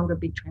can no longer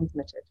be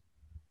transmitted.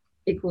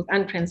 Equals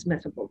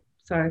untransmittable.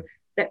 So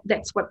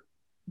that's what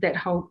that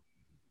whole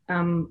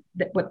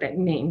what that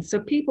means. So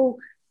people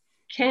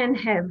can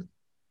have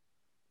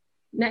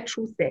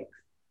natural sex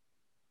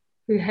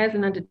who has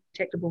an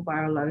undetectable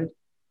viral load,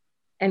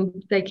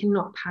 and they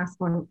cannot pass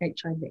on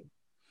HIV.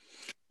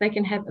 They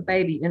can have a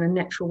baby in a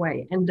natural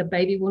way, and the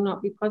baby will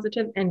not be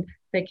positive, and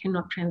they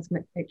cannot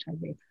transmit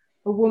HIV.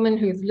 A woman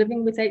who's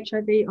living with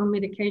HIV on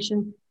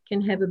medication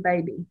can have a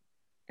baby,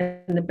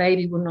 and the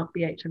baby will not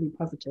be HIV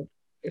positive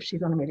if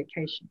she's on a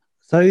medication.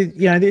 So,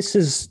 this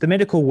is the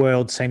medical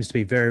world seems to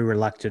be very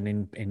reluctant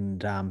in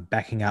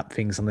backing up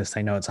things unless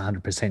they know it's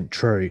 100%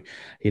 true.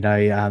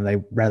 They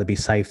rather be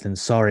safe than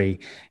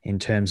sorry in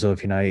terms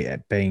of,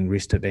 being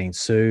risked at being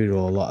sued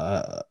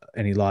or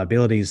any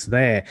liabilities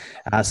there.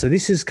 So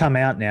this has come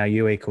out now,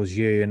 U equals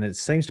U, and it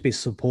seems to be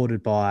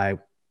supported by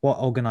what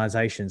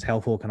organizations,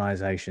 health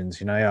organizations,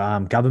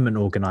 government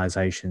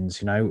organizations,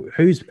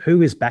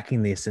 who is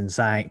backing this and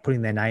saying,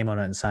 putting their name on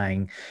it and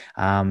saying,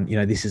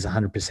 this is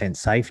 100%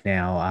 safe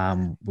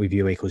now with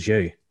U equals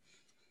U?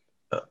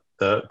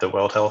 The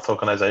World Health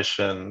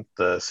Organization,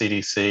 the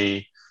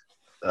CDC,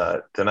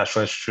 the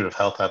National Institute of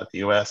Health out of the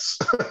US,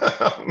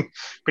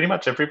 pretty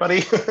much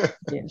everybody.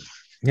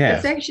 Yeah.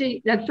 It's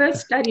actually the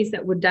first studies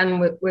that were done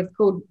were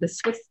called the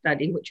Swiss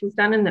study, which was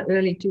done in the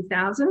early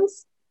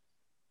 2000s.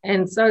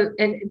 And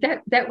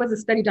that was a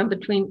study done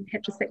between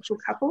heterosexual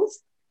couples,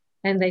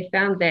 and they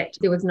found that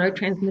there was no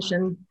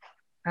transmission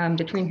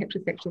between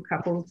heterosexual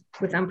couples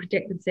with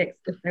unprotected sex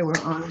if they were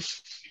on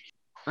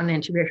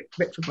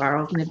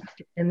antiretrovirals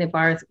and their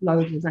virus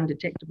load was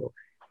undetectable.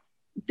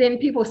 Then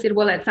people said,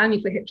 well, that's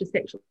only for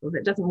heterosexuals.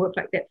 It doesn't work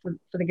like that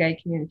for the gay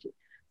community.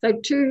 So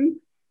 2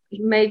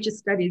 major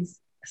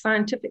studies,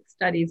 scientific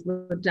studies,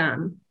 were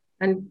done,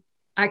 and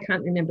I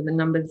can't remember the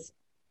numbers.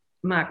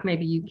 Mark,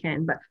 maybe you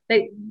can, but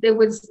there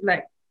was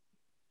like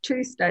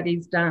 2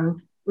 studies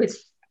done with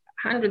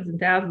hundreds and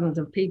thousands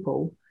of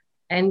people,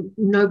 and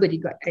nobody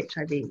got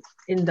HIV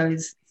in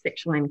those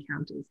sexual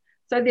encounters.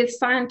 So there's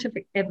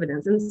scientific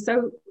evidence. And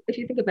so if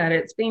you think about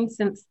it,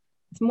 it's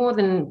more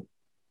than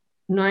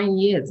 9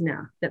 years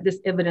now that this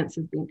evidence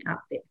has been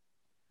out there.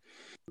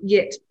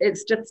 Yet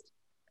it's just,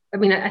 I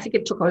think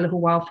it took a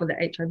little while for the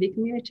HIV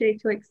community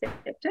to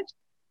accept it.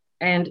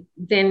 And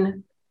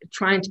then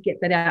trying to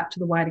get that out to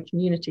the wider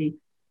community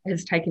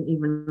has taken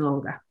even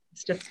longer.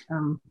 It's just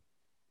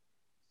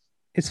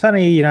it's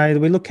funny,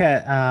 we look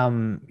at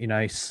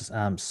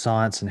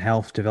science and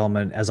health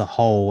development as a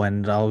whole,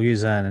 and I'll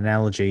use an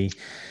analogy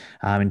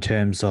in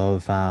terms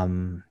of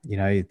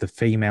the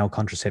female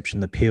contraception,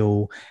 the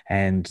pill,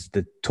 and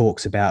the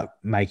talks about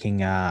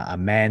making a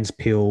man's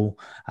pill.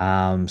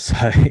 And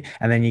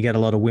then you get a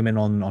lot of women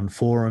on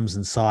forums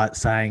and sites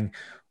saying,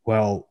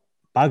 well,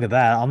 bugger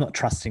that, I'm not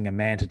trusting a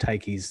man to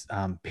take his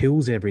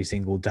pills every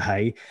single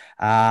day.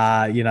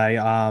 I'm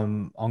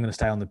going to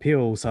stay on the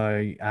pill.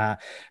 So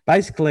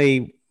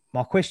basically,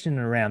 my question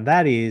around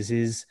that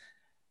is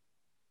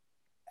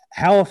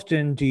how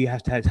often do you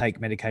have to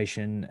take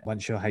medication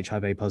once you're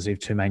HIV positive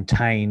to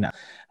maintain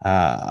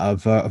a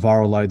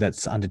viral load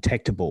that's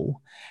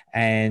undetectable?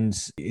 And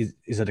is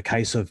it a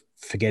case of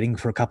forgetting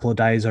for a couple of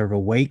days over a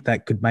week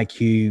that could make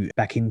you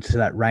back into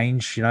that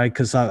range?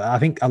 Because I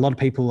think a lot of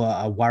people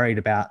are worried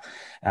about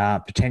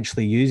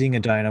potentially using a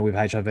donor with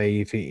HIV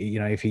if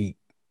he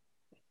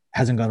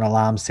hasn't got an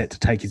alarm set to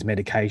take his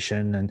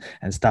medication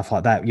and stuff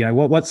like that.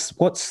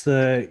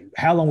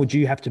 How long would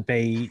you have to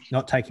be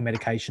not taking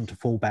medication to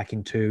fall back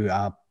into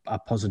a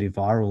positive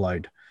viral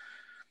load?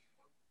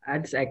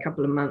 I'd say a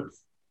couple of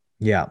months.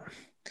 Yeah.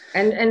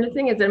 And the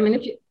thing is,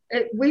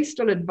 we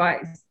still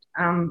advise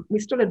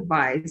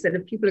that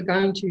if people are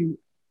going to,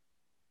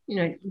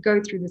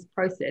 go through this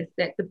process,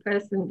 that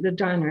the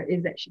donor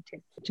is actually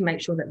tested to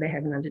make sure that they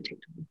have an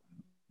undetectable.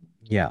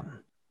 Yeah.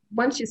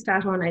 Once you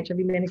start on HIV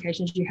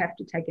medications, you have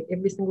to take it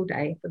every single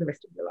day for the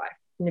rest of your life.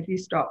 And if you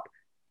stop,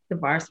 the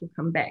virus will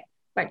come back.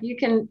 But you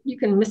can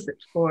miss it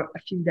for a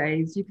few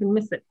days. You can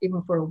miss it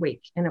even for a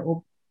week, and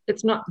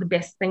it's not the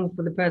best thing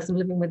for the person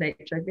living with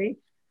HIV,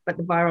 but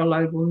the viral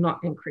load will not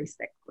increase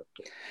that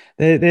quickly.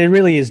 There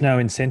really is no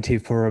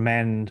incentive for a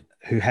man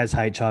who has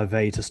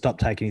HIV to stop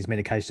taking his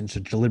medication to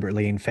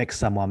deliberately infect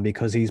someone,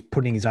 because he's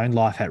putting his own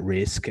life at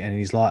risk and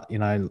his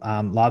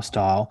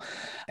lifestyle.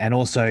 And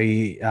also,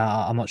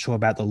 I'm not sure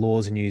about the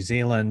laws in New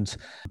Zealand,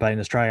 but in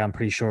Australia, I'm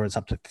pretty sure it's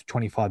up to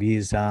 25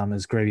 years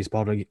as grievous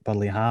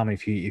bodily harm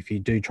if you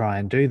do try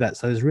and do that.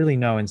 So there's really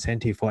no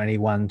incentive for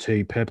anyone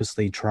to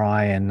purposely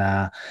try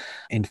and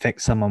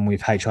infect someone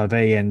with HIV.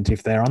 And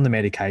if they're on the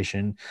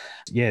medication,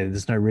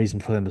 there's no reason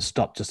for them to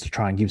stop just to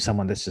try and give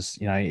someone that's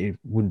just, it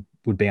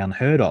would be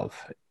unheard of.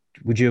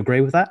 Would you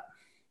agree with that?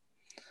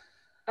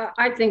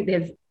 I think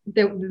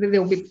there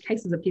will be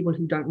cases of people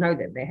who don't know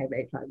that they have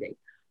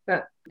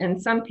HIV, and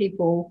some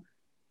people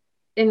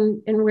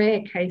in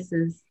rare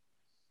cases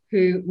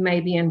who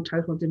may be in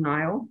total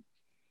denial,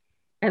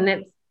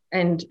 and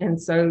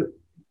so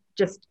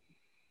just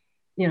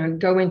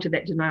go into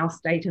that denial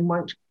state and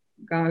won't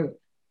go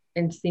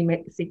and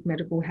seek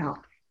medical help.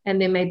 And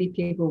there may be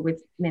people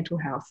with mental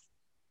health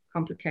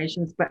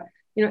complications, but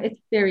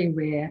it's very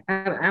rare.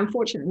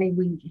 Unfortunately,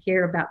 we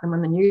hear about them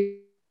on the news,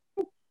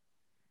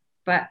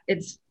 but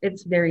it's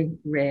very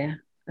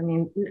rare. I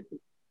mean,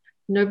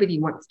 nobody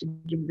wants to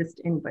give this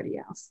to anybody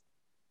else.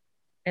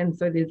 And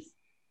so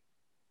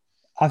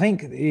I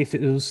think if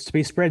it was to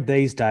be spread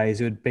these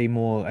days, it would be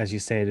more, as you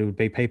said, it would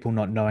be people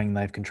not knowing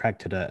they've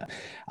contracted it.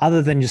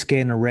 Other than just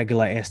getting a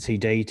regular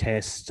STD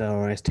test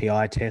or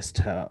STI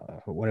test,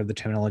 whatever the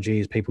terminology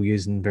is people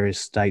use in various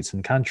states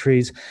and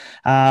countries,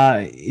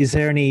 is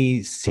there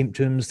any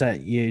symptoms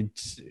that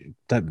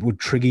would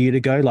trigger you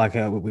to go, like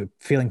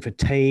feeling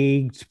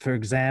fatigued, for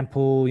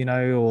example,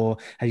 or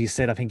as you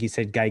said, I think you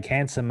said gay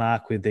cancer,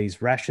 Mark, with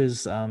these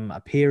rashes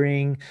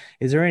appearing.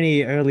 Is there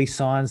any early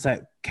signs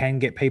that can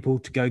get people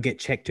to go get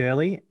checked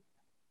early?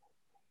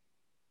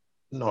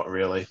 Not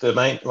really. The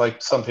main,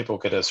 like some people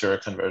get a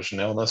seroconversion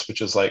illness, which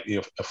is like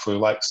a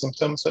flu-like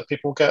symptoms that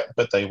people get,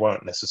 but they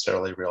won't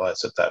necessarily realize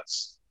that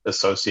that's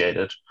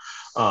associated.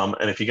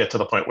 And if you get to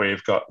the point where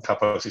you've got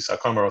Kaposi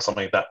sarcoma or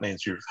something, that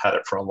means you've had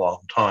it for a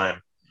long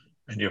time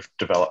and you've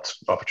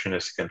developed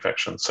opportunistic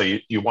infections. So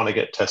you want to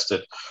get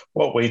tested.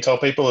 What we tell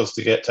people is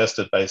to get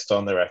tested based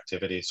on their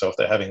activity. So if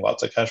they're having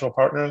lots of casual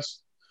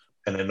partners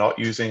and they're not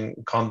using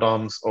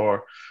condoms,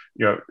 or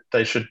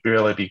they should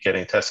really be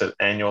getting tested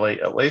annually.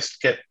 At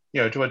least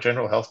do a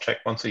general health check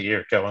once a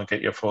year. Go and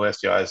get your full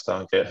STIs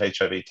done, get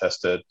HIV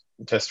tested,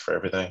 test for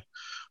everything.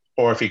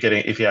 Or if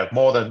you have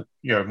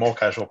more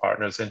casual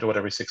partners, then do it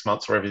every 6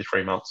 months or every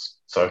 3 months.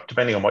 So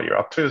depending on what you're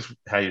up to is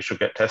how you should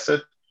get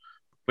tested.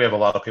 We have a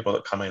lot of people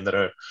that come in that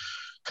are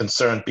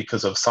concerned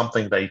because of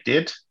something they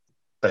did.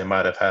 They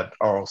might have had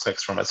oral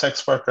sex from a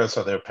sex worker,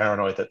 so they're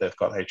paranoid that they've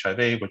got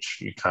HIV, which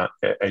you can't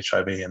get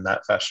HIV in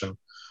that fashion.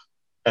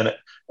 And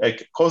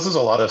it causes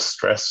a lot of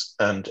stress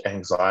and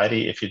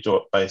anxiety if you do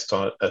it based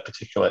on a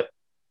particular,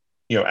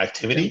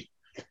 activity.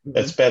 Mm-hmm.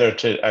 It's better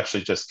to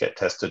actually just get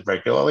tested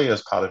regularly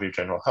as part of your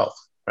general health,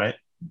 right?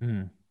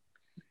 Mm.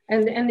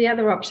 And the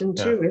other option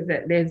too is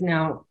that there's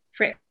now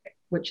PrEP,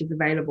 which is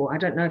available. I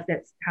don't know if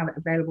that's how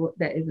available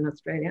that is in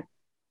Australia,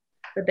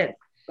 but that's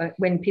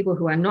when people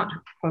who are not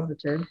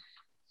positive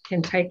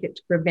can take it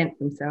to prevent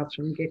themselves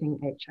from getting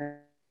HIV.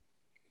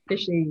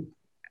 Especially,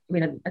 I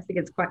think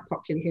it's quite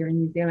popular here in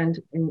New Zealand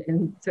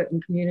in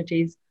certain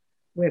communities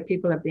where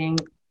people are being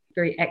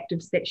very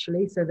active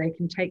sexually, so they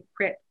can take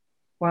PrEP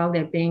while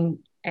they're being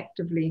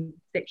actively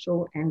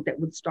sexual, and that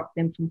would stop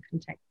them from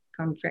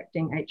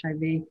contracting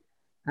HIV.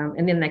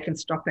 And then they can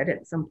stop it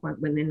at some point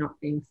when they're not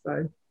being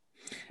so.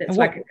 It's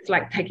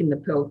like taking the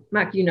pill.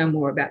 Mark, you know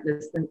more about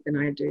this than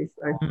I do.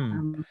 So,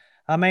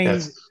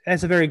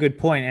 That's a very good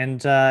point.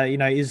 And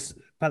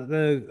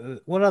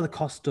what are the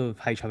cost of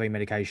HIV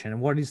medication,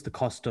 and what is the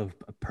cost of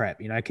PrEP?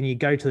 Can you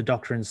go to the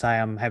doctor and say,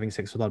 I'm having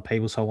sex with a lot of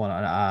people, so I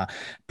want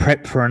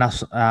PrEP for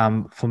enough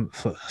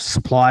for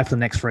supply for the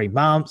next 3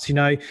 months?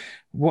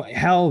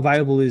 How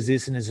available is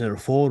this, and is it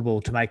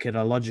affordable to make it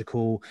a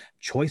logical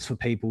choice for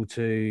people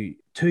to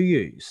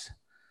use?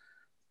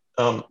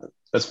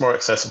 It's more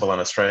accessible in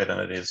Australia than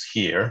it is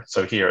here.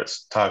 So here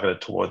it's targeted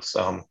towards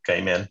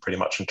gay men pretty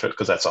much,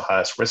 because that's the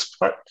highest risk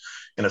part.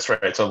 In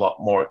Australia, it's a lot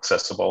more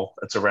accessible.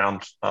 It's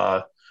around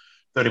 $30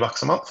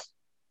 a month.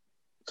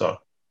 So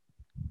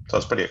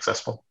it's pretty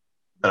accessible,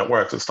 and it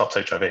works. It stops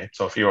HIV.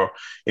 So if you're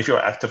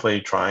actively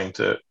trying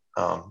to,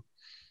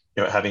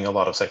 having a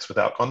lot of sex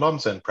without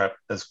condoms, then PrEP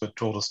is a good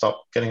tool to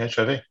stop getting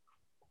HIV.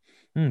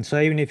 So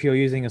even if you're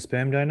using a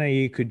sperm donor,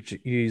 you could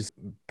use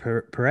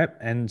PrEP,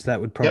 and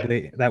that would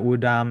probably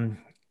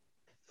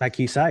make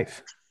you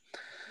safe.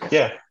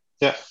 Yeah.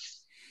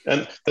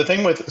 And the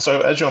thing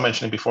as you were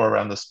mentioning before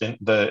around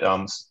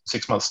the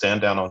 6 month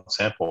stand down on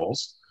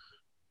samples,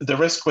 the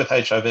risk with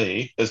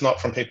HIV is not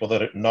from people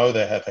that know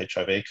they have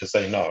HIV, because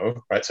they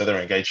know, right? So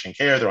they're engaged in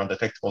care, they're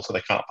undetectable, so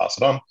they can't pass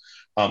it on.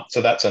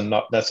 So that's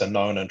a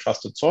known and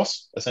trusted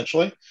source,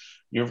 essentially.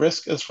 Your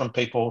risk is from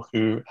people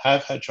who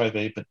have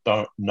HIV but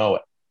don't know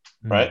it,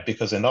 right?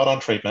 Because they're not on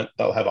treatment,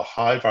 they'll have a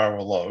high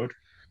viral load.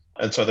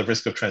 And so the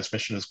risk of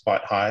transmission is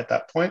quite high at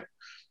that point.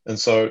 And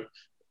so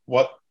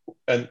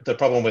the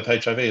problem with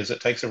HIV is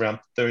it takes around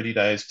 30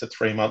 days to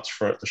 3 months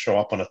for it to show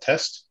up on a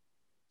test.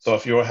 So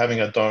if you're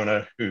having a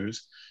donor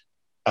who's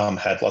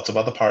had lots of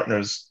other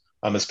partners,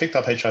 has picked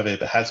up HIV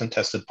but hasn't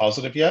tested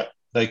positive yet,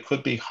 they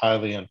could be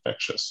highly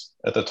infectious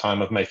at the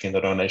time of making the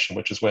donation,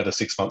 which is where the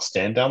 6 month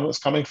stand down was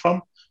coming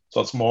from. So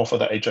it's more for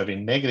the HIV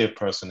negative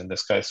person in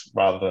this case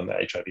rather than the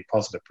HIV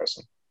positive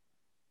person.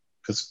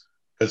 Because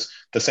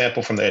the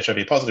sample from the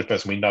HIV positive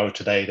person, we know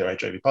today they're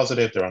HIV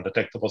positive, they're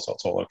undetectable, so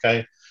it's all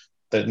okay.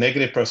 The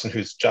negative person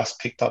who's just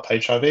picked up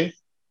HIV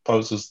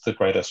poses the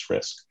greatest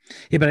risk.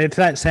 Yeah, but if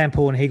that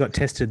sample and he got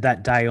tested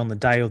that day on the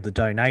day of the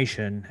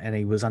donation and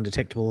he was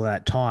undetectable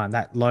at that time,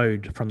 that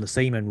load from the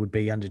semen would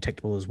be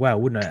undetectable as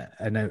well, wouldn't it?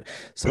 And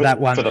so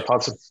that one for the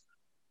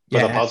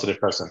positive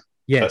person.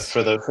 Yes.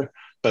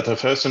 But the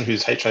person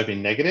who's HIV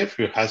negative,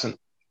 who hasn't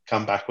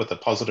come back with a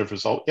positive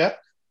result yet,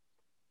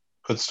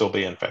 could still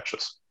be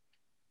infectious.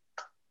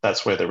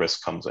 That's where the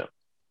risk comes in.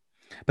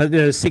 But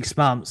the 6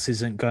 months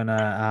isn't going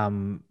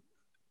to,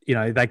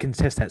 they can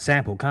test that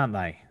sample, can't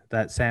they?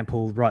 That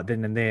sample right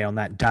then and there on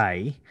that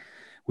day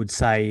would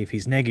say if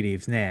he's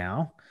negative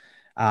now,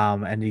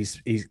 and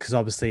he's because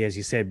obviously, as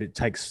you said, it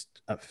takes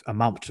a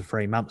month to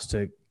 3 months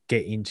to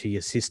get into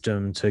your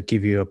system to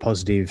give you a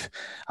positive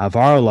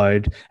viral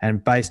load.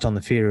 And based on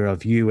the theory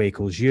of U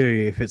equals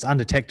U, if it's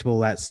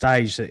undetectable at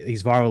stage that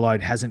his viral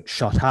load hasn't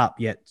shot up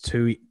yet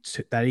to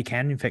that he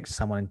can infect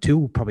someone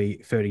until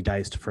probably 30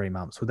 days to 3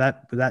 months.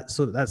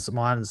 That's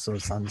my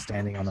sort of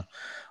understanding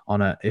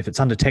on a if it's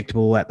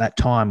undetectable at that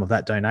time of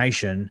that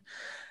donation.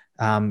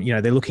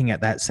 They're looking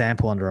at that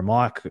sample under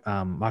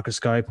a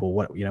microscope or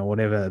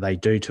whatever they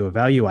do to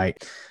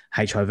evaluate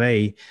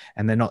HIV,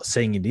 and they're not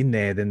seeing it in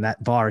there, then that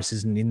virus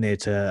isn't in there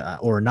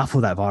or enough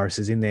of that virus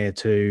is in there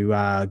to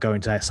go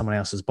into someone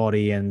else's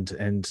body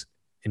and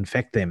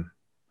infect them.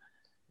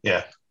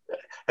 Yeah.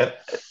 And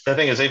the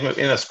thing is, even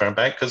in a sperm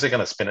bank, because they're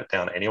going to spin it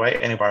down anyway,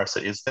 any virus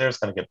that is there is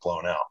going to get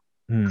blown out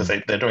because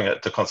they're doing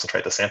it to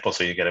concentrate the sample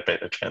so you get a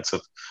better chance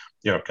of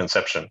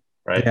conception,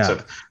 right? Yeah. So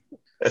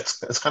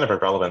it's kind of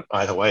irrelevant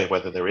either way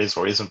whether there is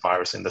or isn't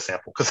virus in the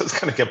sample because it's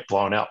going to get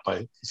blown out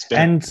by spin.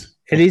 And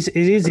it is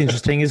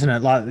interesting, isn't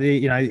it? Like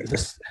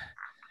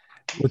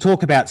we'll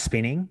talk about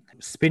spinning.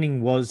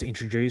 Spinning was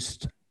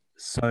introduced,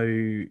 so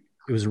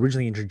it was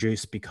originally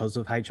introduced because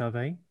of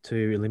HIV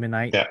to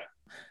eliminate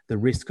the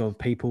risk of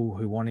people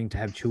who wanting to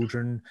have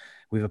children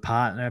with a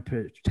partner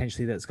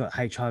potentially that's got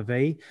HIV,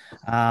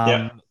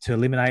 to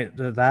eliminate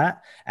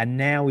that. And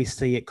now we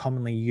see it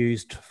commonly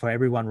used for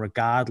everyone,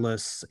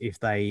 regardless if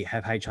they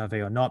have HIV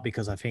or not,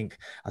 because I think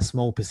a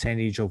small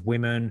percentage of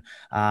women,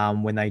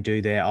 when they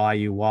do their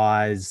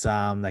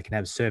IUIs, they can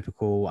have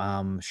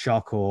cervical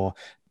shock or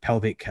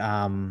pelvic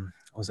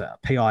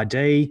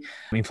PID,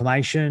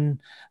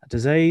 inflammation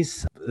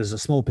disease. There's a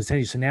small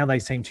percentage, so now they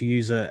seem to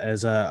use it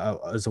as a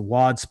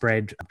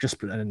widespread,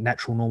 just a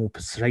natural, normal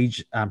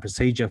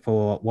procedure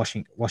for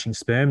washing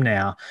sperm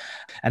now,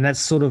 and that's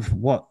sort of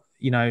what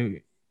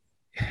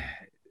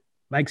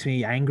makes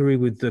me angry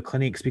with the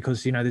clinics,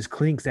 because there's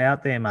clinics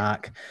out there,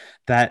 Mark,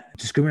 that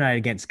discriminate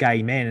against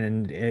gay men,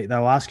 and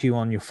they'll ask you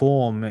on your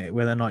form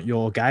whether or not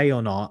you're gay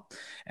or not.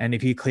 And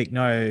if you click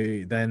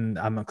no, then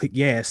click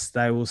yes,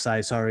 they will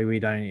say, sorry, we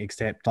don't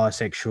accept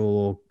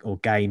bisexual or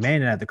gay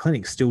men at the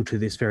clinic still to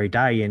this very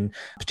day, and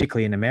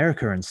particularly in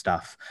America and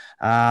stuff.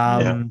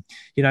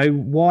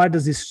 Why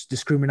does this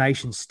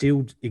discrimination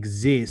still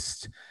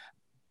exist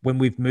when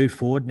we've moved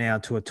forward now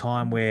to a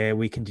time where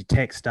we can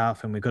detect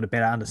stuff and we've got a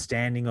better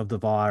understanding of the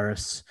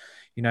virus?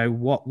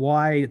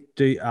 Why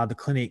are the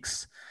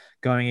clinics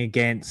going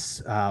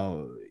against,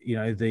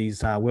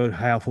 these World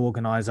Health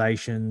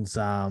Organizations,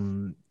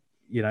 and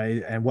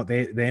what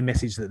their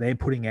message that they're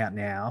putting out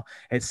now?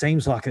 It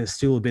seems like there's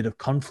still a bit of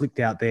conflict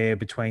out there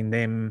between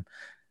them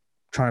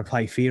trying to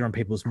play fear on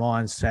people's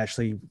minds to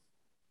actually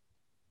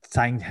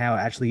saying how it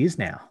actually is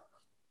now.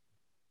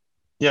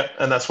 Yeah,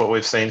 and that's what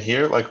we've seen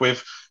here. Like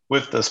with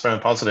the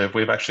sperm positive,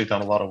 we've actually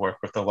done a lot of work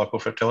with the local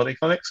fertility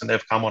clinics, and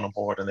they've come on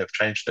board and they've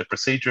changed their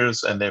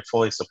procedures, and they're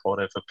fully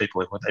supportive of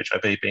people with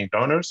HIV being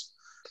donors.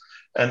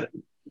 And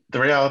the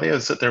reality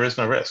is that there is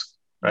no risk,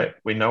 right?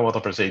 We know all the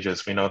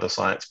procedures, we know the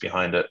science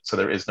behind it, so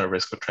there is no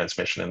risk of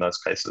transmission in those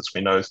cases.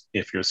 We know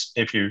if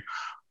you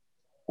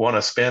want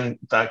to spin,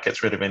 that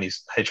gets rid of any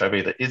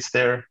HIV that is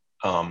there,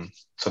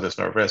 so there's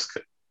no risk.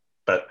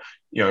 But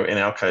in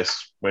our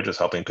case, we're just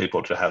helping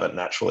people to have it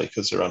naturally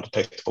because they're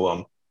undetectable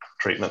on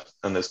treatment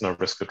and there's no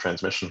risk of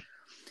transmission.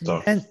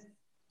 So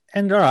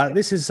and all right,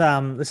 this is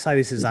let's say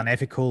this is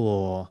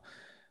unethical,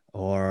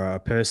 or a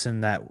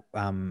person that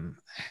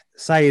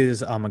say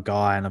I'm a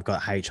guy and I've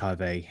got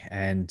HIV,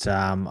 and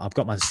I've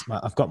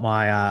got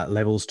my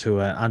levels to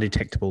an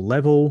undetectable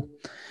level.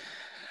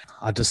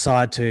 I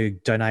decide to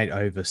donate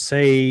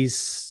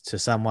overseas to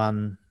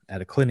someone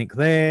at a clinic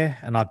there,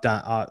 and I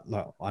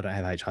don't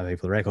have HIV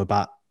for the record,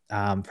 but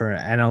for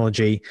an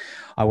analogy,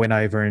 I went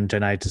over and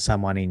donated to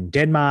someone in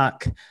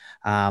Denmark.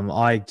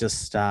 I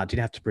just didn't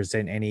have to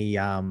present any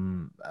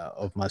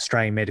of my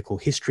Australian medical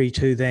history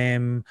to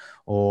them,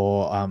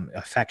 or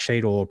a fact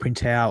sheet or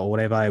printout or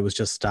whatever. It was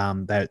just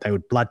they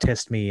would blood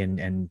test me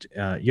and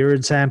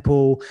urine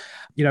sample.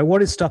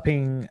 What is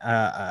stopping?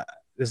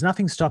 There's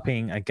nothing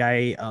stopping a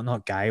gay,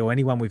 not gay, or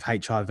anyone with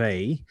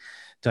HIV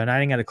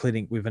donating at a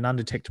clinic with an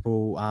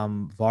undetectable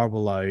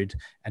viral load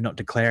and not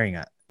declaring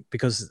it,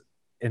 because.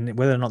 And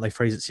whether or not they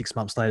freeze it 6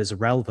 months later is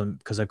irrelevant,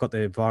 because they've got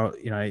their viral,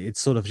 it's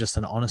sort of just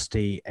an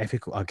an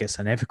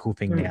ethical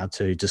thing now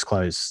to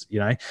disclose.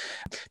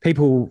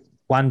 People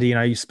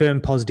wonder,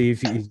 sperm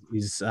positive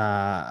is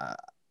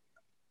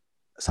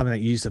something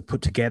that you used to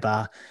put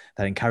together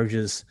that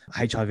encourages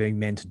HIV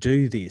men to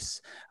do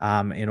this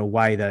in a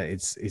way that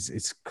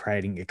it's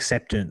creating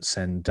acceptance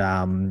and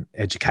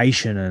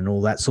education and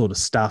all that sort of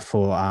stuff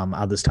for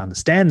others to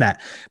understand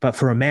that. But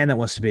for a man that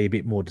wants to be a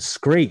bit more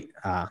discreet,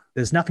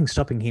 there's nothing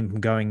stopping him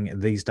from going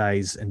these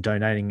days and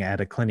donating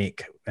at a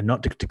clinic and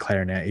not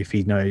declaring it if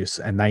he knows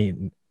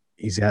and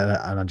he's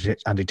at an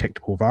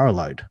undetectable viral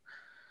load.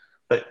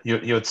 but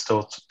you would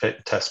still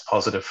test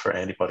positive for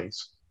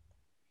antibodies.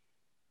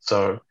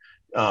 So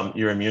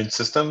your immune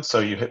system, so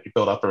you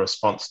build up a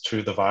response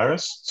to the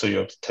virus, so you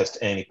have to test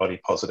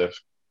antibody positive,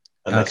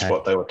 and that's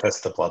what they would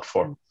test the blood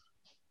for.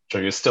 So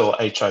you're still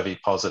HIV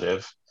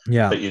positive,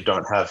 but you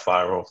don't have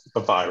a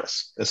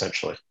virus,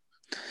 essentially.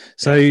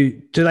 So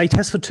do they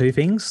test for two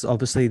things?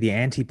 Obviously the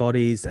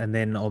antibodies, and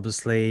then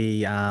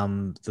obviously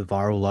the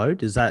viral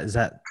load. Is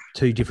that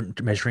two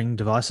different measuring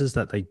devices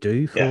that they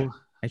do for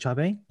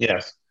HIV?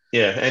 Yes.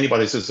 Yeah,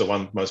 antibodies is the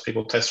one most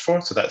people test for,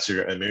 so that's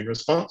your immune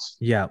response.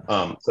 Yeah.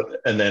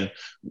 And then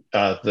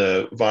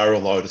the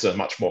viral load is a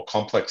much more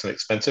complex and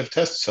expensive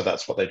test, so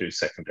that's what they do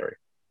secondary.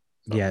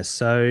 Yeah.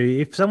 So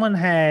if someone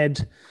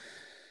had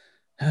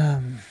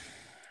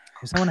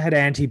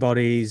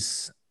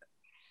antibodies,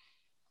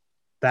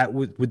 that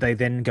would they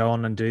then go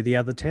on and do the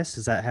other tests?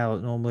 Is that how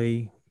it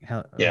normally?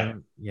 Yeah.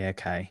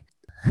 Okay.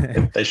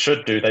 They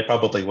should do. They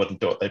probably wouldn't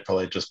do it. They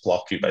probably just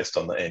block you based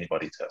on the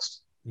antibody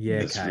test.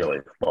 Yeah. Is really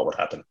what would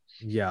happen.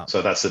 Yeah.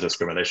 So that's the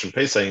discrimination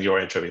piece, saying you're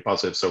HIV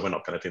positive, so we're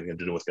not going to have anything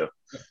to do with you,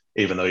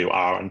 even though you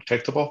are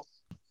undetectable.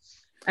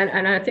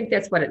 And I think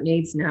that's what it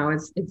needs now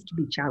is to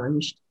be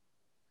challenged.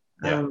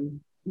 Yeah.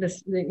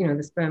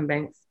 The sperm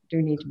banks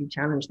do need to be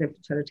challenged. Their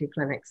fertility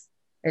clinics.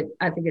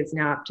 I think it's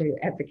now up to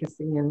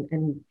advocacy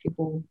and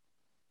people.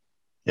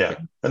 Yeah,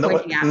 and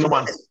the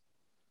ones.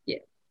 Yeah,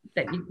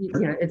 that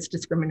it's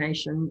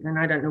discrimination, and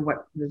I don't know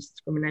what the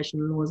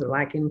discrimination laws are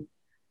like in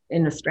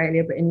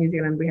Australia, but in New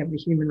Zealand we have the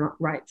human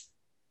rights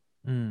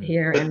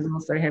here, and we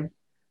also have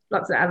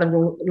lots of other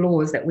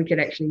laws that we could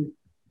actually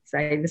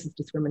say this is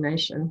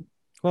discrimination.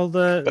 Well,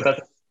 the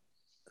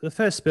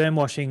first sperm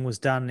washing was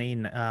done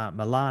in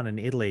Milan in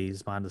Italy,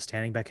 is my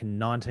understanding, back in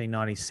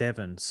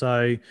 1997.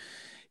 So,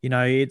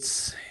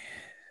 it's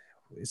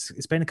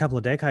been a couple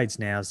of decades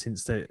now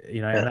since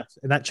and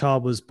that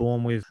child was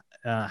born with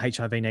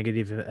HIV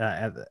negative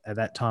at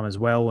that time as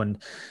well,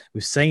 and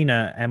we've seen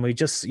it, and we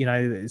just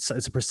it's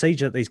a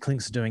procedure that these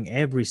clinics are doing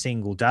every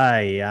single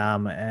day.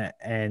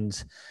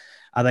 And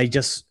are they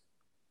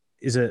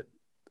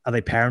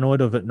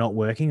paranoid of it not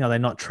working? Are they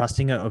not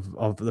trusting it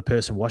of the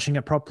person washing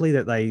it properly?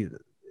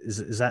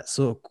 Is that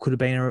sort of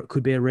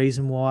could be a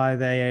reason why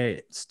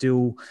they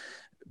still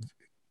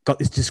got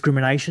this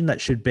discrimination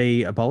that should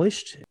be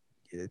abolished?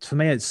 For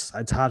me, it's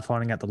hard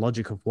finding out the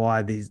logic of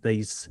why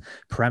these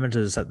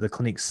parameters that the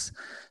clinics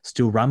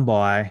still run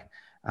by.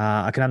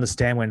 I can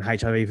understand when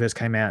HIV first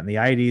came out in the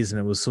 80s, and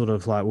it was sort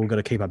of like, we've got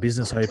to keep our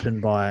business open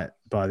by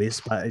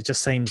this, but it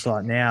just seems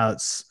like now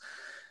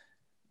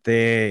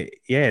they're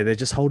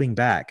just holding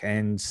back.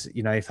 And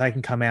if they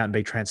can come out and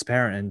be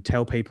transparent and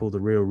tell people the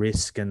real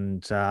risk,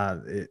 and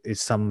if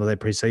some of their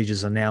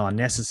procedures are now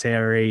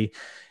unnecessary,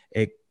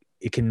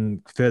 it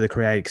can further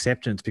create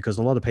acceptance, because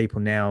a lot of people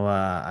now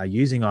are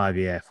using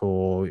IVF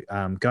or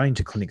going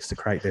to clinics to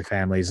create their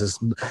families.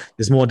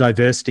 There's more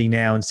diversity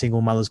now in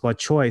single mothers by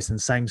choice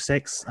and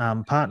same-sex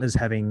partners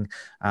having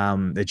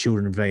their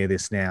children via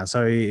this now.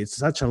 So it's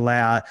such a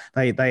loud,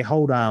 they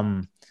hold,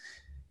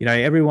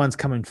 everyone's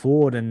coming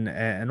forward,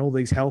 and all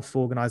these health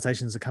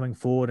organizations are coming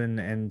forward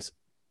and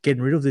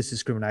getting rid of this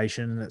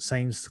discrimination. And it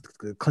seems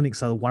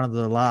clinics are one of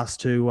the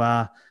last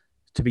to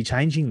be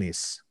changing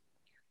this.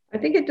 I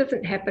think it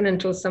doesn't happen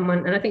until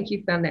someone, and I think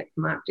you found that,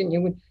 Mark, didn't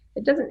you?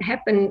 It doesn't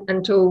happen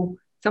until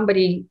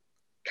somebody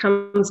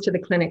comes to the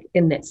clinic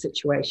in that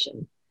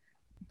situation.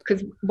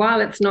 Because while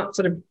it's not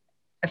sort of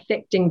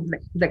affecting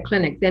the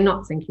clinic, they're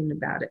not thinking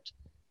about it.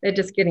 They're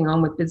just getting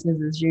on with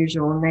business as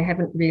usual, and they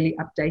haven't really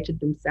updated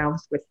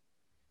themselves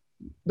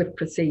with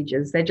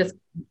procedures. They're just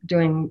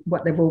doing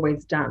what they've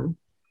always done.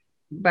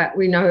 But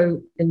we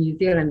know in New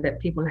Zealand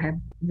that people have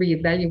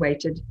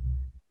reevaluated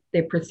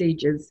their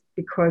procedures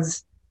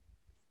because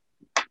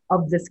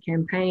of this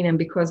campaign, and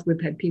because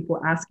we've had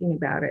people asking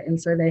about it, and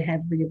so they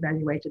have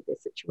reevaluated their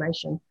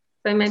situation.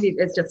 So maybe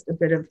it's just a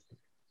bit of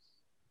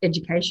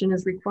education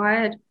is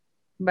required,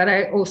 but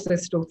I also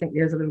still think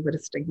there's a little bit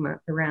of stigma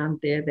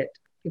around there that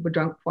people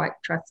don't quite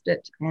trust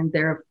it, and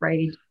they're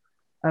afraid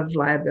of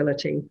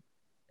liability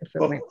if it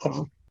went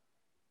wrong.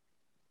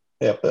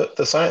 Yeah, but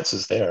the science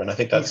is there, and I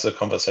think that's the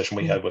conversation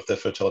we had with the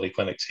fertility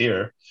clinics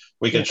here.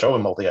 We can show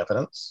them all the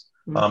evidence.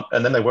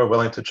 And then they were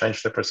willing to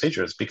change their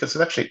procedures, because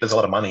there's a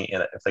lot of money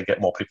in it if they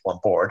get more people on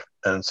board,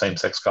 and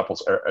same-sex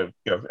couples are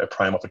a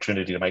prime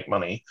opportunity to make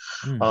money.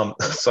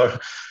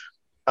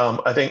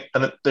 I think,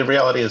 and the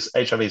reality is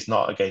HIV is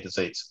not a gay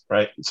disease,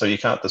 right? So you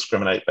can't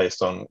discriminate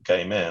based on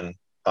gay men.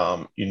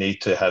 You need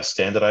to have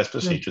standardized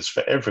procedures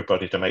for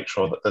everybody to make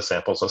sure that the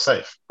samples are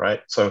safe, right?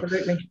 So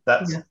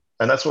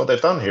and that's what they've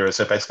done here, is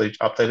they basically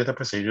updated the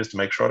procedures to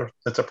make sure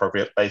it's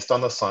appropriate based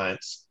on the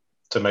science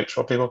to make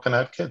sure people can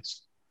have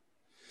kids.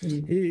 Do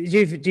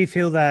you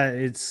feel that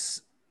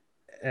it's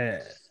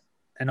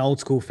an old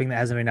school thing that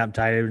hasn't been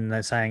updated, and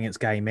they're saying it's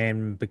gay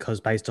men because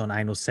based on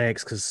anal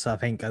sex? Because I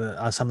think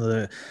some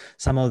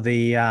of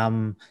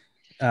the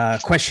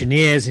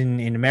questionnaires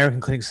in American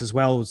clinics as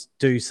well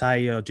do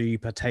say, or do you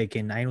partake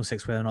in anal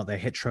sex, whether or not they're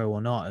hetero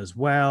or not as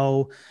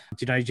well?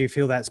 Do you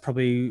feel that's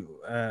probably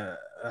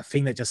a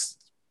thing that just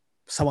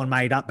someone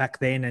made up back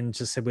then and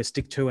just said we'll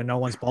stick to, and no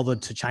one's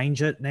bothered to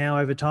change it now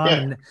over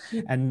time.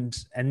 And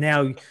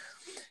now,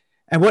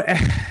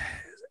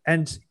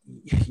 and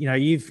you know,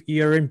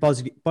 you're in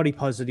body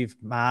positive,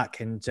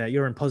 Mark, and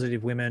you're in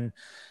Positive Women,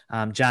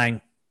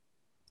 Jane,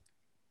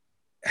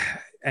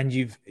 and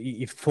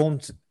you've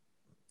formed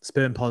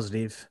Sperm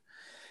Positive.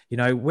 You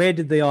know, where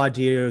did the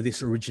idea of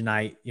this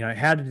originate? You know,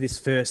 how did this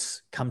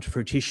first come to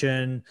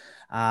fruition?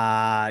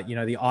 You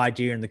know, the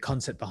idea and the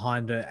concept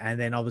behind it. And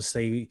then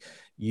obviously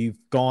you've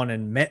gone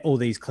and met all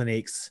these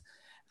clinics.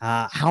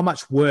 How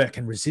much work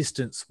and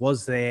resistance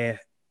was there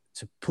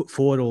to put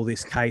forward all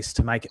this case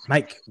to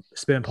make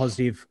Sperm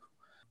Positive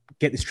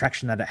get this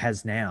traction that it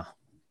has now?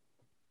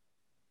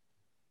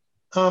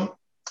 I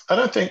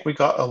don't think we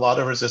got a lot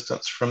of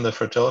resistance from the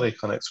fertility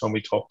clinics when we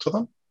talked to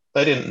them.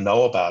 They didn't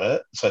know about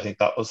it, so I think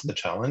that was the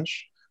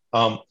challenge.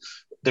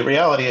 The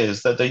reality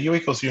is that the U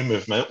equals U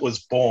movement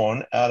was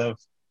born out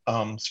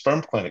of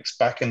sperm clinics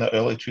back in the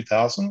early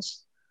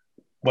 2000s.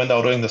 When they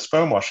were doing the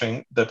sperm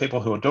washing, the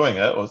people who were doing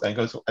it, I think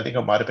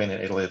it might have been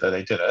in Italy that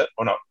they did it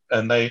or not,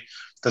 and they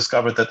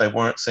discovered that they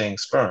weren't seeing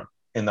sperm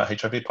in the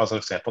HIV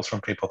positive samples from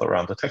people that were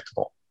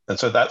undetectable. And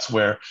so that's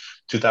where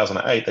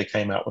 2008, they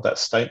came out with that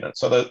statement.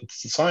 So the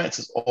science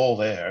is all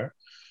there.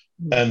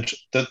 And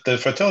the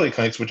fertility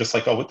clinics were just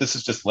like, oh, this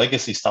is just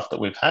legacy stuff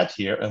that we've had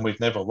here, and we've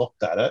never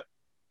looked at it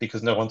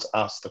because no one's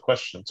asked the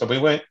question. So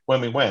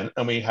when we went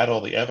and we had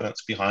all the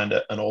evidence behind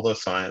it and all the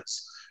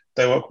science,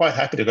 they were quite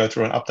happy to go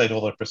through and update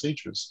all their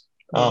procedures.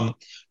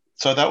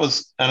 So that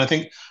was, and I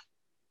think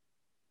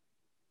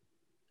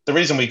the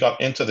reason we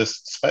got into this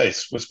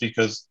space was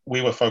because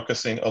we were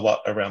focusing a lot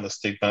around the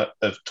stigma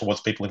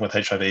towards people living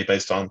with HIV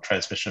based on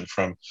transmission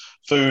from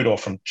food or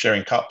from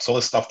sharing cups, all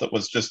this stuff that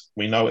was just,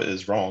 we know it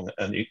is wrong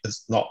and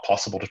it's not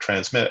possible to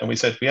transmit. And we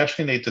said, we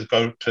actually need to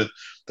go to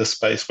the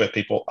space where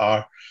people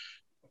are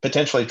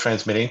potentially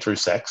transmitting through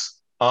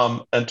sex,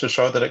 and to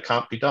show that it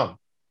can't be done.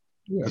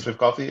 Because we've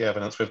got the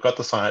evidence, we've got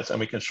the science, and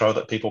we can show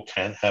that people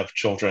can have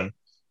children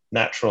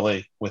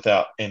naturally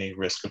without any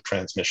risk of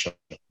transmission.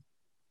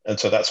 And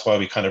so that's why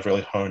we kind of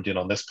really honed in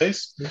on this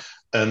piece.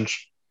 And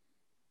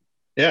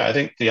yeah, I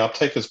think the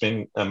uptake has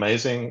been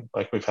amazing.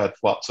 Like, we've had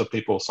lots of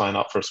people sign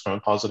up for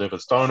Sperm Positive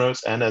as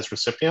donors and as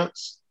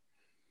recipients.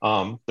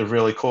 The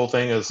really cool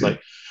thing is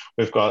like,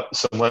 we've got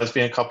some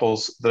lesbian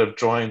couples that have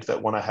joined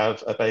that want to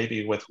have a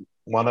baby with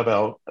one of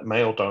our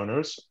male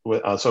donors.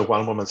 So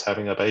one woman's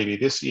having a baby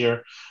this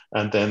year,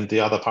 and then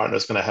the other partner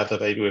is going to have the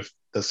baby with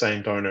the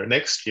same donor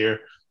next year,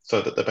 so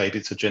that the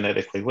babies are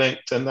genetically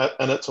linked, and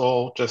it's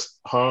all just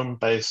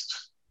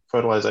home-based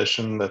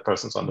fertilization. The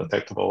person's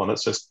undetectable, and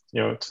it's just,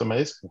 you know, it's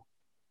amazing.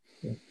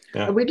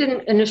 Yeah. We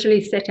didn't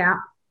initially set out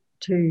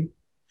to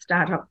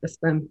start up the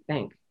sperm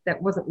bank.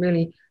 That wasn't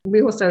really.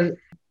 We also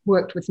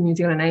worked with New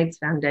Zealand AIDS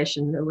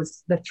Foundation. There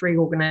was the three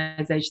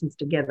organisations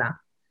together,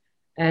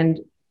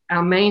 and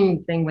our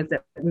main thing was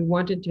that we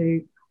wanted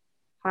to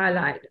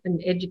highlight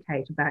and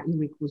educate about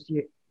U equals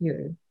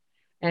U.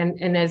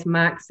 And as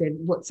Mark said,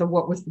 what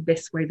was the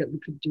best way that we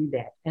could do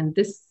that? And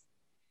this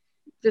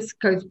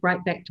goes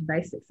right back to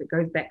basics. It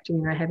goes back to,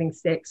 you know, having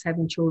sex,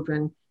 having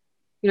children.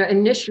 You know,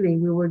 initially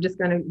we were just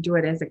going to do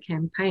it as a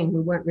campaign.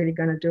 We weren't really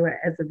going to do it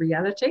as a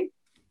reality.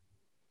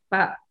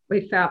 But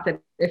we felt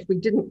that if we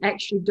didn't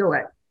actually do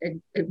it,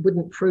 it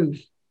wouldn't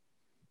prove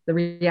the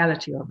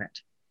reality of it.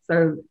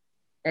 So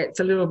it's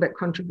a little bit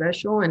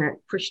controversial, and it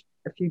pushed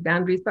a few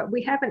boundaries. But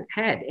we haven't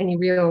had any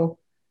real.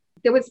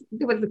 There was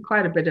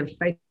quite a bit of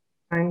faith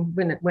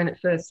when it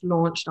first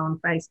launched on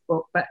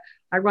Facebook, but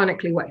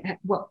ironically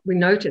what we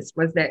noticed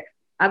was that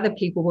other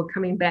people were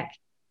coming back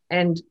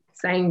and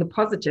saying the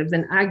positives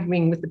and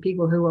arguing with the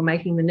people who were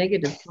making the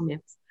negative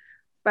comments.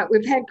 But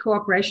we've had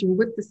cooperation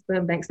with the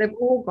sperm banks. They've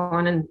all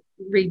gone and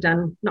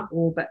redone, not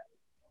all, but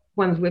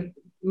ones with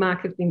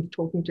Mark has been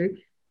talking to,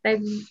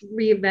 they've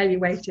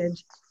reevaluated,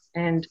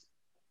 and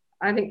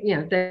I think, you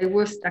know, they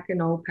were stuck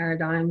in old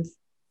paradigms,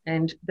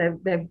 and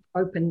they've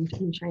opened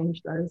and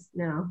changed those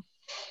now.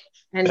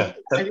 And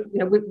you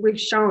know, we've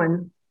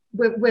shown,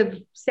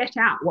 we've set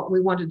out what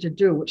we wanted to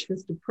do, which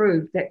was to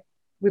prove that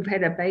we've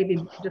had a baby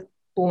just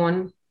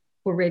born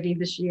already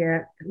this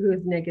year who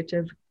is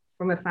negative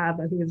from a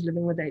father who is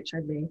living with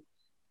HIV.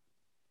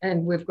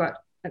 And we've got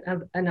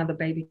another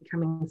baby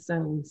coming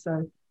soon.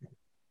 So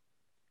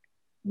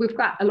we've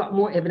got a lot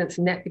more evidence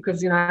than that,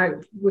 because, you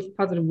know, with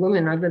Positive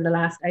Women over the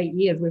last 8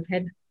 years, we've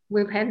had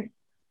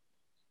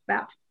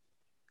about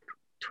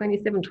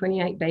 27,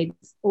 28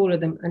 babies. All of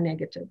them are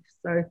negative.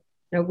 So,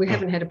 you know, we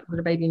haven't had a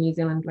positive baby in New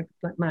Zealand, like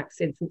Mark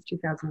said, since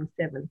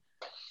 2007.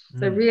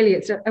 So really,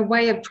 it's a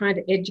way of trying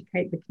to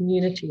educate the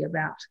community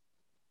about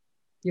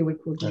U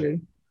equals U.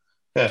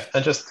 Yeah,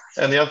 and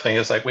the other thing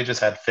is, like, we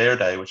just had Fair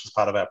Day, which is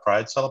part of our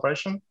Pride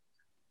celebration,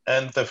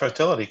 and the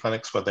fertility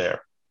clinics were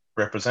there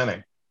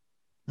representing.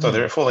 So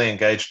they're fully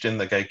engaged in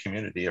the gay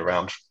community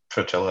around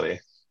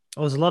fertility.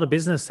 Well, there's a lot of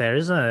business there,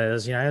 isn't it?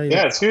 There's, Yeah,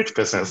 it's huge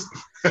business.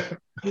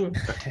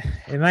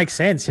 it makes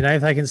sense,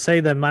 if they can see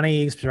the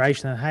money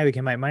inspiration and hey, we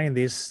can make money in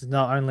this,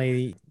 not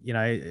only,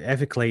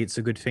 ethically it's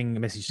a good thing, a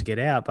message to get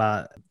out,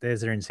 but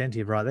there's their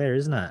incentive right there,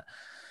 isn't it?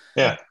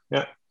 Yeah,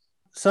 yeah.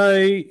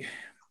 So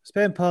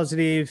Sperm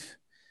Positive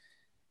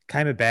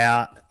came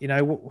about,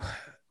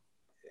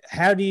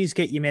 how do you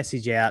get your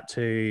message out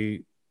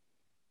to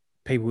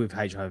people with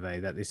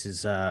HIV that this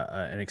is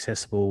an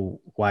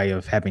accessible way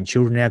of having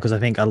children now? Because I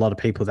think a lot of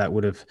people that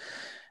would have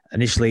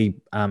initially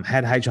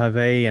had HIV,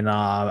 and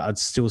I'd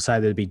still say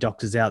there'd be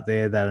doctors out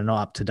there that are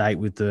not up to date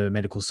with the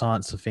medical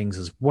science of things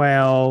as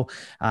well,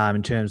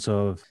 in terms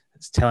of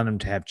telling them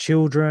to have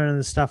children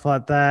and stuff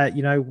like that.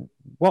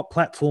 What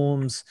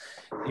platforms?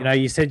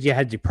 You said you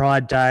had your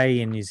Pride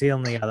Day in New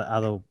Zealand the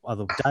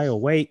other day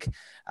or week.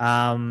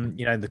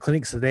 The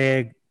clinics are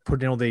there,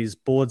 putting all these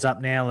boards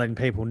up now, letting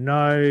people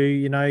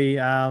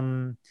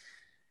know.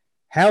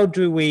 How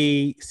do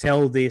we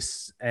sell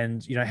this,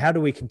 and how do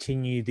we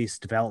continue this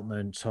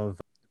development of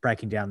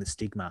breaking down the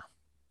stigma?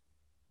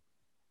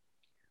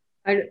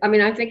 I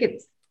think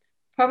it's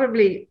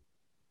probably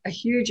a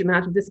huge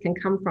amount of this can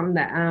come from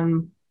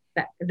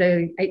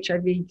the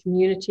HIV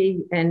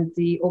community and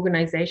the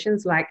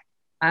organizations like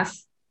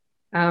us.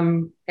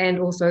 And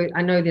also,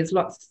 I know there's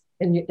lots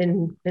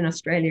in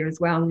Australia as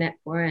well,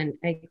 NAPWA and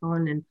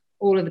ACON and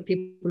all of the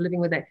people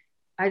living with it.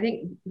 I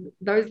think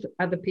those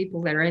are the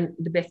people that are in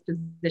the best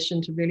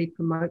position to really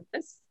promote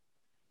this.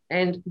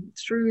 And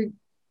through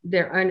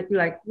their own,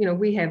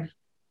 we have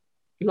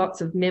lots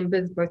of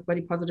members, both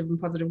body positive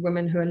and positive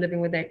women who are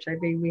living with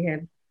HIV. We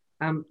have,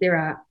 there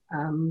are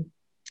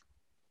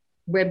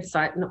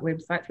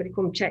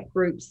chat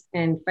groups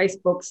and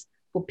Facebooks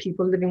for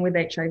people living with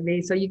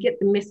HIV. So you get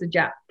the message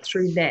out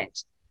through that.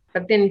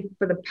 But then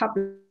for the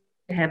public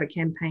to have a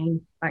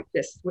campaign like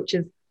this, which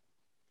is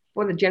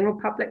for the general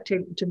public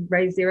to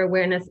raise their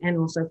awareness, and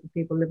also for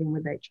people living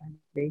with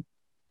HIV.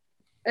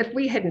 If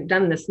we hadn't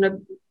done this,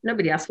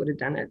 nobody else would have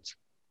done it.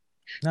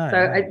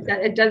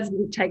 It does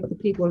take the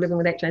people living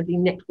with HIV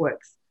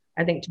networks,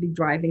 I think, to be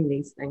driving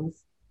these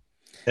things.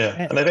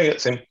 Yeah, and I think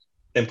it's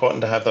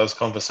important to have those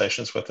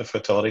conversations with the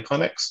fertility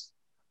clinics,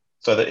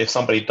 so that if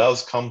somebody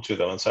does come to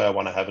them and say, I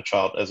want to have a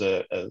child as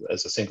a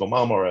single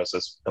mom or as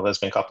a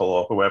lesbian couple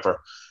or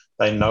whoever,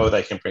 they know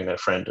they can bring their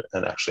friend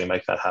and actually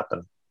make that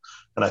happen.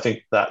 And I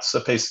think that's the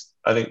piece.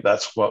 I think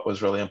that's what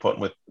was really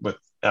important with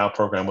our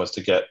program, was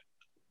to get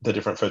the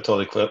different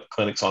fertility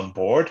clinics on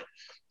board.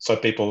 So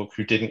people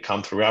who didn't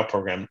come through our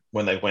program,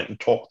 when they went and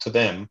talked to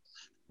them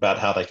about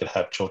how they could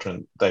have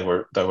children, they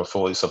were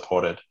fully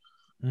supported.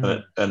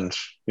 And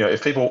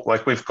if people,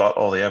 like, we've got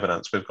all the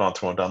evidence, we've gone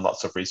through and done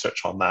lots of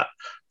research on that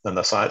and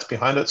the science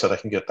behind it, so they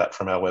can get that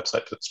from our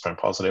website, Sperm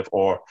Positive,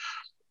 or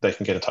they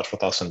can get in touch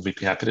with us and we'd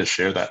be happy to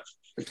share that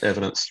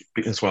evidence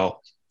as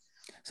well.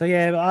 So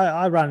yeah,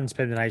 I run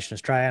Sperm Donation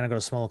Australia, and I've got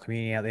a small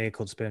community out there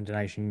called Sperm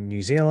Donation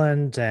New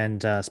Zealand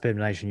and Sperm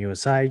Donation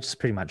USA, just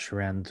pretty much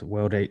around the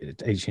world,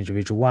 each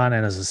individual one.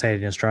 And as I said,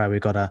 in Australia,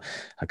 we've got a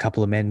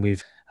couple of men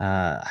with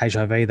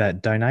HIV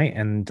that donate,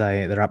 and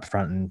they're up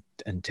front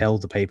and tell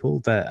the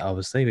people that,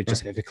 obviously, but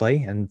just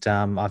ethically. And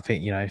I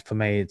think, for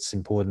me, it's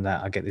important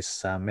that I get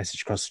this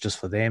message across just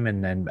for them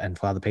and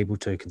for other people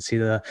to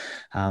consider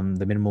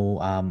the minimal,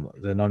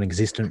 the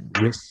non-existent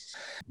risks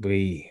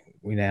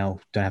we now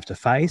don't have to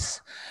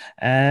face.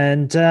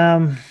 And,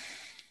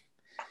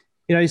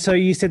 so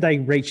you said they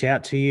reach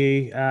out to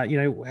you, how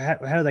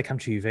do they come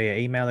to you? Via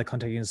email? They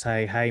contact you and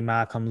say, hey,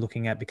 Mark, I'm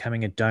looking at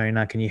becoming a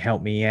donor. Can you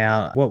help me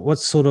out? What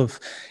sort of,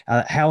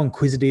 how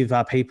inquisitive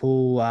are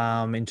people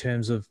in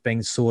terms of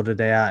being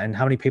sorted out, and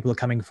how many people are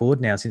coming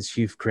forward now since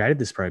you've created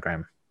this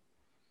program?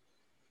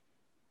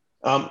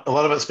 A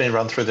lot of it's been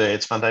run through the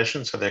AIDS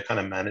Foundation, so they're kind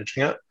of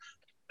managing it,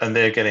 and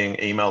they're getting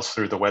emails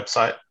through the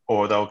website,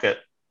 or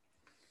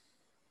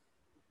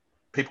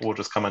people will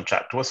just come and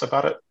chat to us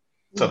about it.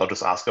 So they'll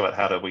just ask about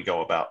how do we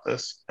go about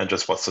this, and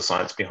just what's the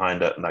science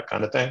behind it and that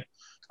kind of thing.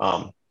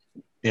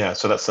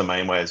 So that's the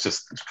main way, is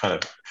just kind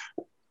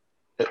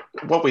of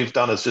what we've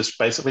done is just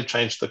basically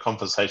change the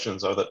conversation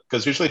so that,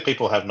 because usually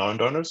people have known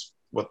donors,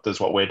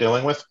 is what we're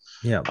dealing with.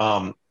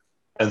 Yeah.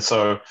 And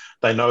so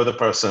they know the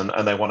person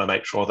and they want to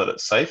make sure that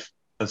it's safe.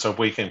 And so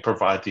we can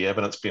provide the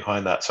evidence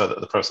behind that, so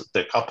that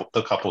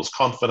the couple is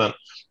confident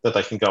that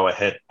they can go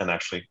ahead and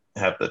actually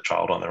have the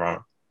child on their own.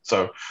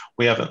 So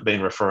we haven't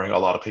been referring a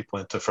lot of people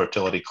into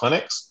fertility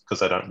clinics because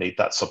they don't need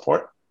that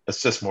support.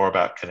 It's just more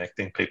about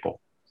connecting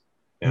people.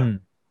 Yeah.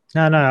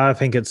 No, I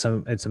think it's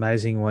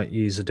amazing what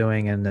you are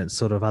doing, and that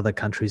sort of other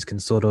countries can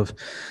sort of,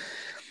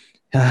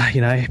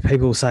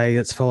 people say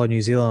let's follow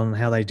New Zealand,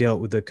 how they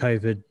dealt with the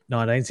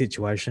COVID-19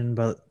 situation,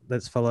 but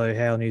let's follow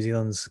how New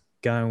Zealand's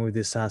going with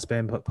this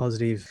Sperm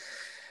Positive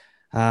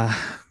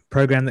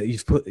program that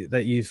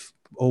you've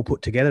all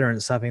put together, and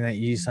it's something that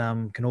you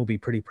can all be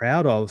pretty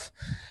proud of.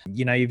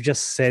 You've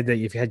just said that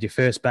you've had your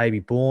first baby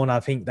born. I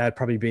think that'd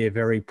probably be a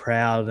very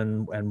proud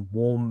and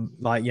warm,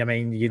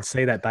 you'd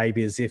see that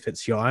baby as if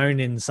it's your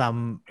own in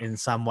some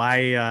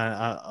way.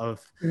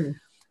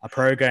 a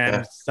program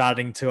Yeah.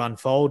 starting to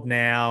unfold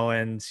now,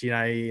 and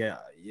it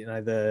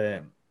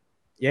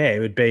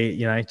would be,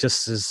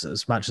 just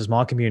as much as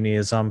my community,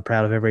 as I'm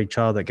proud of every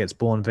child that gets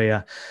born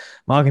via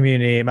my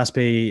community, it must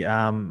be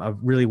a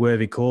really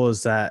worthy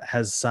cause that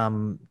has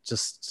some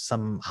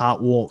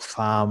heart warmth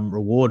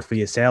reward for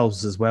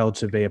yourselves as well,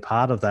 to be a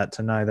part of that,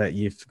 to know that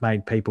you've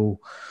made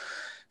people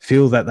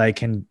feel that they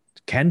can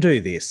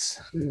do this.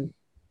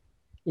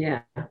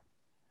 Yeah.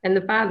 And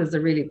the fathers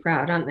are really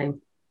proud, aren't they,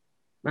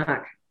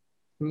 Mark?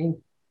 I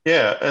mean,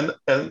 Yeah, and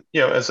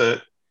as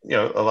a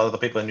lot of the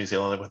people in New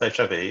Zealand with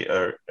HIV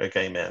are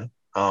gay men,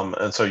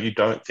 and so you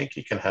don't think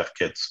you can have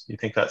kids. You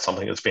think that's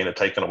something that's been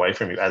taken away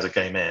from you as a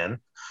gay man,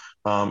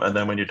 and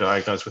then when you're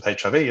diagnosed with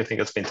HIV, you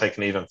think it's been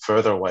taken even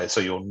further away,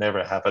 so you'll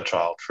never have a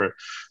child.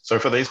 So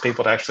for these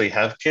people to actually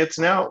have kids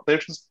now, they're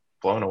just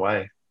blown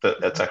away that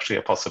that's actually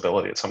a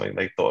possibility. It's something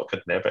they thought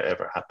could never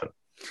ever happen.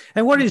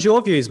 And what is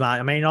your views, Mark?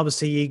 I mean,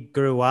 obviously you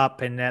grew up,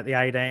 and at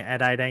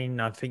 18,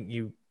 I think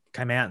you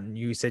came out and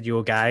you said you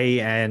were gay.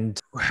 And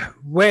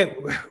where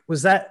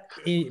was that,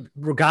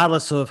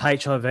 regardless of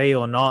HIV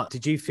or not?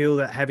 Did you feel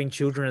that having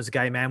children as a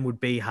gay man would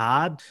be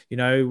hard?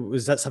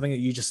 Was that something that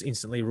you just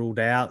instantly ruled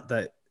out,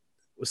 that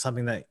was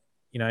something that,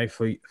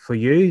 for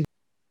you?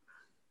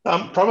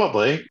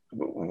 Probably,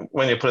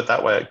 when you put it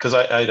that way, because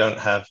I don't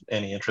have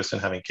any interest in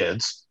having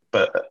kids,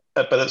 but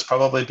it's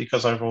probably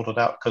because I ruled it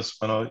out, because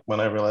when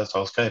I realized I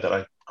was gay, that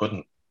I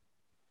couldn't,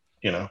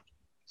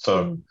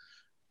 so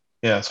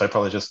yeah, so I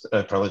probably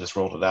just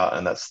ruled it out,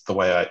 and that's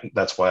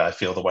why I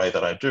feel the way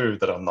that I do,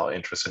 that I'm not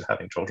interested in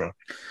having children.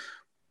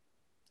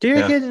 Do you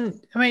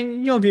reckon, I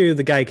mean, your view of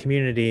the gay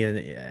community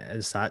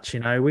as such,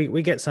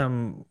 we get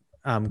some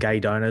gay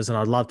donors, and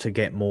I'd love to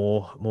get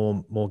more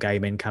gay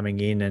men coming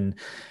in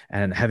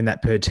and having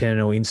that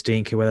paternal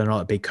instinct, whether or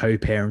not it be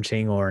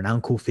co-parenting or an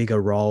uncle figure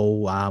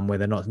role, where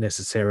they're not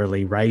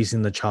necessarily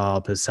raising the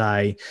child per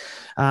se.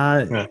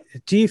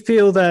 Do you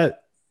feel that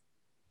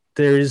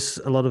there is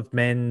a lot of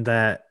men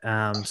that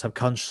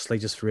subconsciously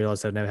just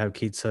realize they'll never have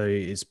kids, so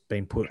it's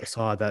been put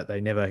aside that they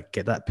never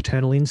get that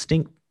paternal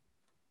instinct,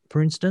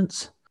 for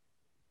instance?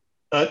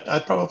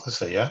 I'd probably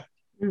say yeah.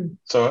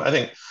 So I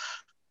think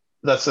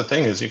that's the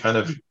thing, is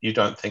you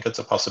don't think it's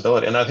a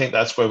possibility. And I think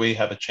that's where we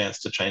have a chance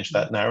to change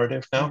that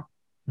narrative now,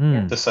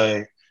 to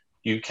say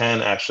you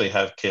can actually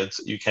have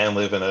kids, you can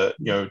live in a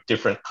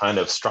different kind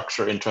of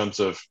structure in terms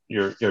of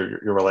your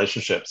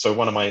relationship. So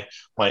one of my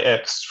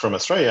ex from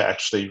Australia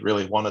actually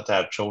really wanted to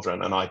have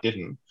children, and I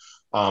didn't.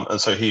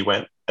 And so he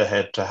went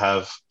ahead to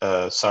have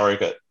a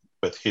surrogate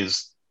with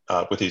his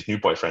new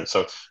boyfriend.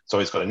 So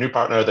he's got a new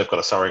partner, they've got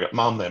a surrogate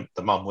mom,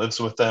 the mom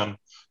lives with them.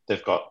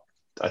 They've got,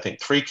 I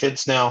think, 3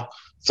 kids now.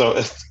 So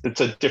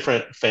it's a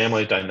different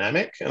family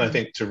dynamic. And I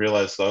think to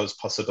realize those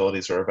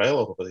possibilities are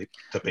available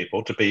to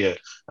people, to be an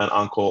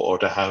uncle or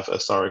to have a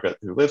surrogate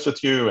who lives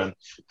with you and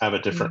have a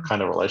different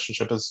kind of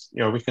relationship, is,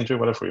 we can do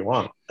whatever we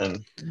want.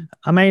 And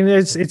I mean,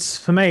 it's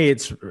for me,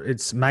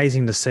 it's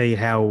amazing to see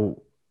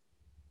how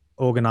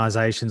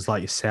organizations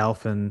like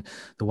yourself and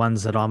the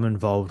ones that I'm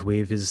involved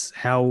with, is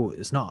how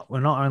we're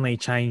not only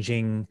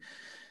changing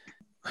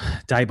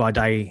day by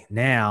day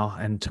now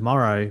and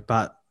tomorrow,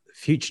 but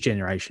future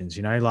generations,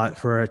 like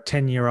for a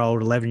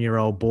 10-year-old,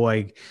 11-year-old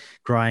boy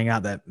growing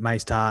up that may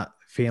start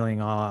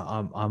feeling,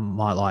 I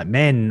might like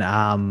men,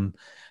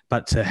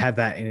 but to have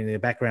that in the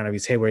background of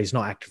his head, where he's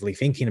not actively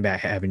thinking about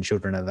having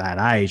children at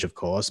that age, of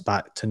course,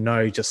 but to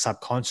know just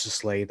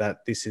subconsciously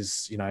that this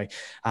is,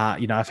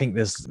 I think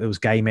there was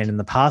gay men in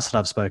the past that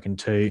I've spoken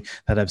to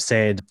that have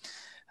said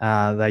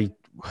they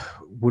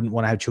wouldn't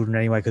want to have children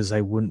anyway because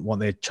they wouldn't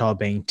want their child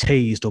being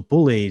teased or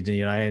bullied,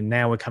 and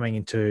now we're coming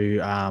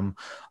into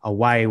a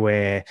way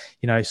where,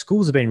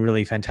 schools have been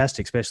really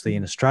fantastic, especially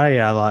in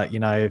Australia.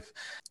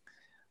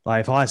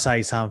 If I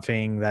say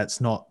something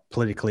that's not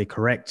politically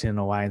correct in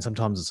a way, and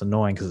sometimes it's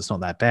annoying because it's not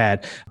that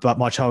bad, but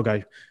my child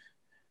go,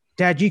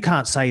 "Dad, you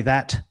can't say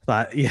that,"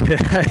 but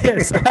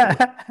yes.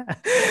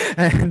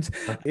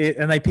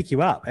 and they pick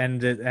you up,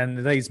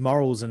 and these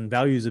morals and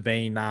values have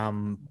been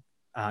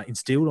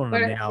instilled on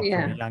them now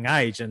from a young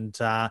age. And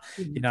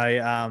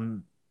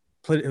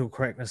political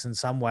correctness in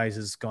some ways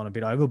has gone a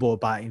bit overboard,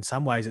 but in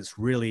some ways it's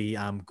really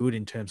good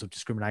in terms of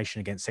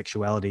discrimination against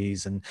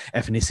sexualities and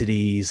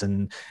ethnicities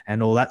and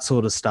all that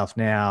sort of stuff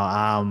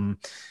now,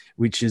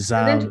 which is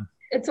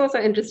it's also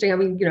interesting. I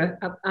mean,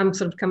 I'm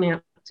sort of coming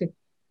up to,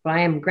 well, I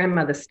am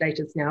grandmother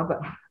status now, but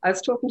I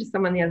was talking to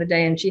someone the other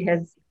day, and she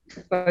has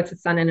both a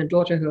son and a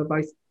daughter who are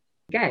both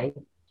gay.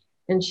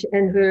 And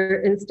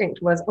her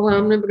instinct was, "Oh,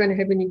 I'm never going to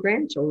have any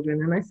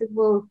grandchildren." And I said,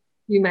 "Well,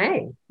 you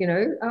may,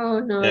 oh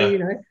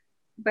no,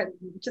 but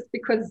just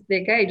because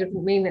they're gay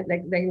doesn't mean that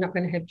they're not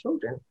going to have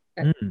children."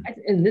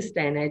 In this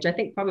day and age, I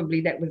think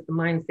probably that was the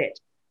mindset,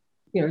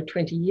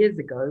 20 years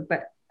ago,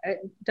 but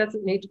it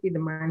doesn't need to be the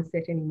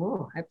mindset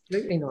anymore.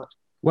 Absolutely not.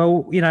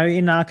 Well,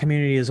 in our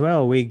community as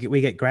well, we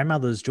get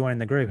grandmothers joining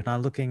the group, and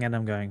I'm looking at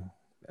them going,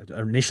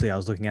 initially I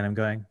was looking at them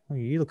going, well,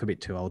 you look a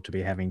bit too old to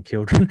be having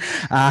children.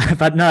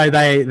 But no,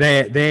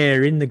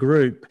 they're in the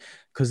group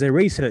because they're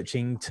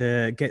researching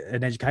to get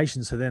an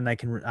education so then they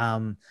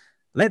can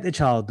let the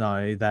child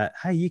know that,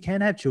 hey, you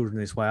can have children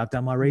this way. I've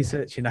done my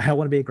research, I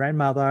want to be a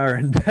grandmother,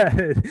 and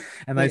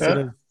and they sort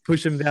of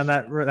push them down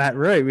that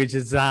route, which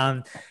is good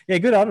on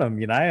them.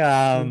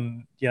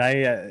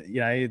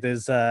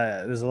 There's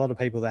a lot of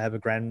people that have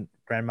a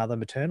grandmother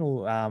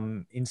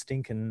maternal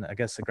instinct, and I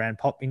guess a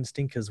grandpop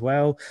instinct as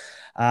well.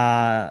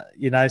 So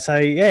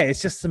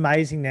it's just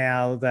amazing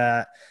now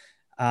that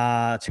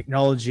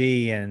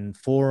technology and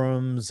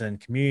forums and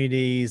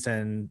communities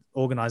and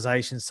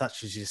organizations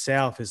such as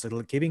yourself is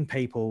giving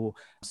people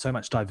so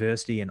much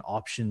diversity and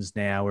options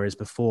now, whereas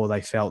before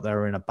they felt they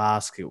were in a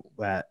basket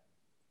that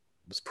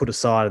was put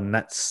aside and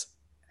that's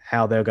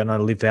how they're going to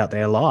live out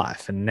their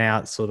life. And now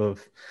it's sort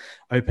of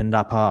opened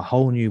up a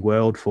whole new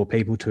world for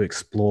people to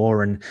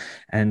explore and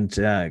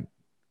at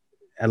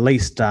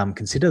least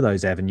consider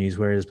those avenues,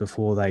 whereas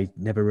before they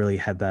never really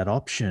had that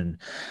option.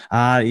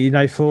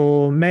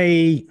 For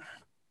me,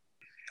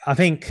 I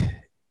think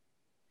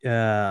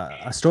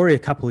a story a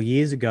couple of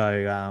years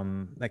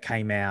ago that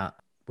came out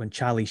when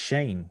Charlie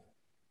Sheen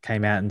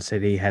came out and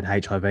said he had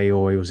HIV,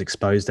 or he was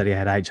exposed that he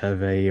had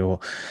HIV, or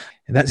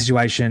in that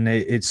situation,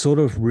 it sort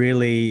of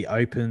really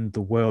opened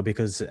the world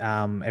because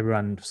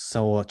everyone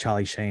saw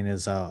Charlie Sheen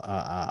as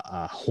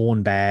a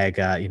hornbag,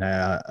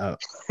 a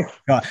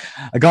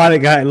guy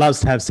that loves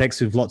to have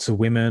sex with lots of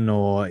women,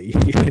 or all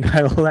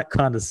that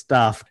kind of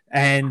stuff.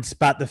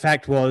 But the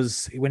fact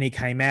was, when he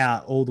came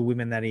out, all the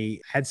women that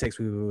he had sex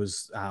with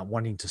was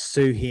wanting to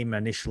sue him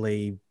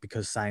initially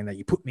because saying that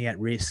you put me at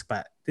risk.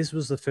 But this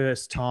was the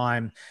first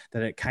time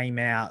that it came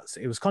out.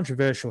 It was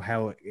controversial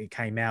how it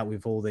came out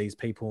with all these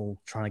people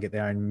trying to get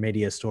their own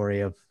media story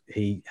of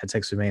he had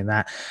sex with me and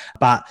that.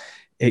 But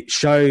it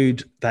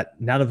showed that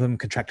none of them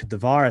contracted the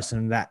virus,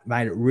 and that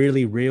made it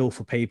really real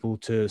for people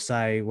to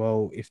say,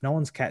 well, if no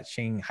one's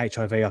catching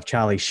HIV off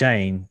Charlie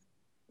Sheen,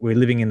 we're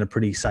living in a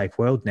pretty safe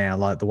world now,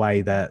 like the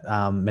way that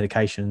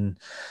medication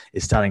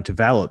is starting to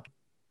develop.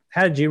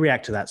 How did you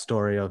react to that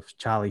story of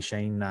Charlie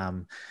Sheen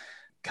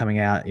coming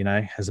out,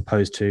 as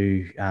opposed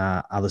to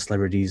other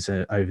celebrities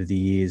over the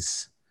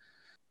years?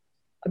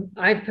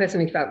 I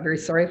personally felt very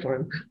sorry for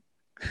him.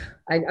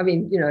 I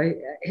mean,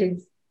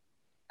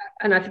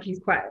 and I think he's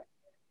quite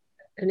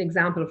an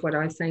example of what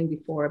I was saying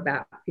before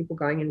about people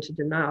going into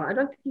denial. I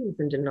don't think he was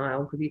in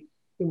denial because he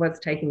was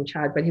taking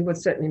charge, but he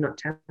was certainly not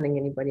telling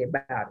anybody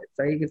about it.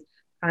 So he was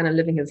kind of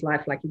living his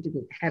life like he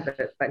didn't have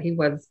it, but he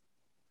was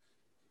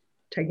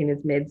taking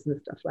his meds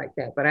and stuff like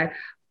that. But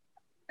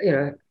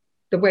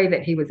the way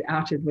that he was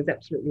outed was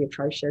absolutely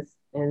atrocious.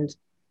 And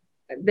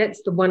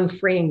that's the one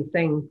freeing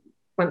thing.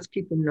 Once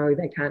people know,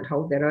 they can't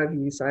hold that over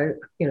you. So,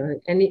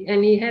 and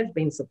he has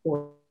been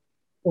supporting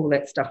all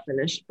that stuff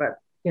finished, but,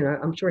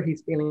 I'm sure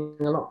he's feeling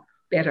a lot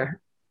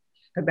better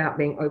about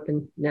being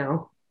open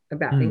now,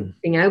 about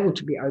being able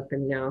to be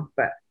open now.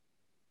 But,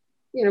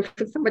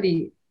 for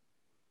somebody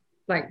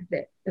like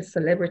that, a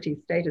celebrity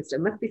status,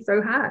 it must be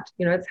so hard.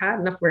 It's hard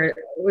enough for an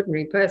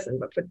ordinary person,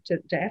 but to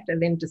have to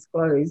then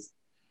disclose,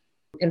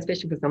 and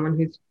especially for someone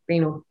who's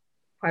been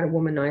quite a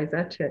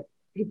womanizer,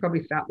 he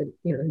probably felt that,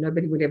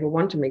 nobody would ever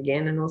want him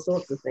again and all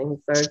sorts of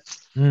things. So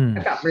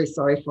I felt very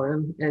sorry for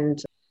him.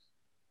 And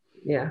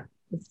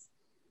it's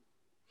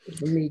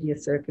a media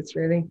circus,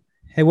 really.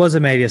 It was a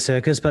media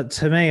circus, but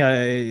to me,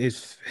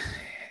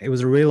 it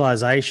was a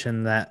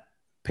realization that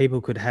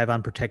people could have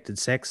unprotected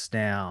sex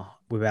now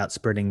without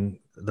spreading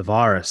the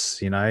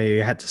virus. You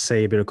had to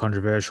see a bit of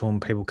controversial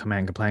and people come out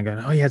and complain going,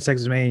 oh, you had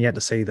sex with me. And you had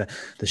to see the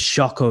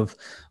shock of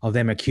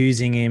them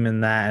accusing him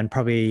and that, and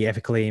probably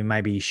ethically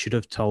maybe he should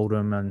have told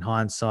him in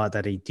hindsight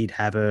that he did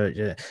have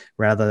it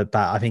but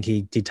I think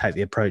he did take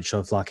the approach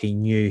of like he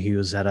knew he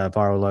was at a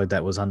viral load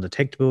that was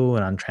undetectable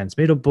and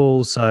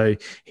untransmittable. So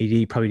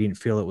he probably didn't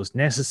feel it was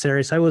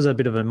necessary. So it was a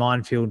bit of a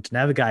minefield to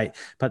navigate,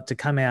 but to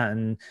come out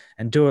and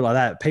do it like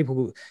that,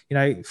 people,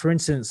 for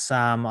instance,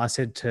 I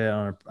said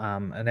to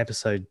an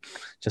episode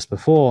just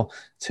before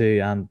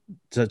to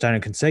donor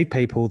conceive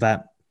people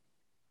that,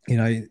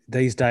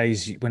 these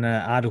days when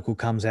an article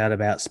comes out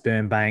about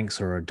sperm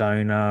banks or a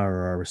donor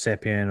or a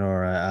recipient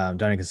or a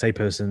donor conceive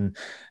person,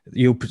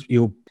 you'll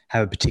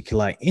have a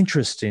particular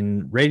interest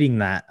in reading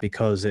that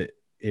because it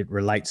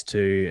relates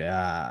to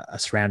a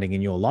surrounding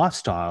in your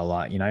lifestyle,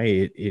 like,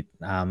 it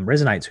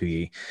resonates with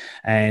you.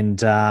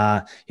 And,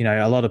 a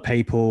lot of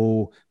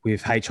people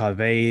with HIV,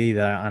 they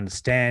don't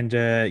understand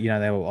it,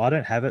 I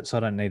don't have it, so I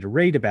don't need to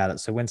read about it.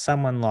 So when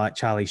someone like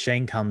Charlie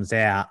Sheen comes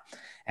out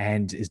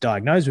and is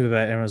diagnosed with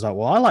it and was like,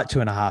 well, I like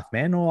 2.5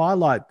 Men, or I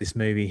like this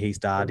movie he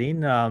starred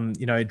in,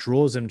 it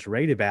draws them to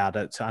read about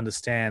it, to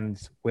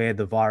understand where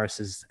the virus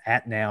is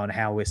at now and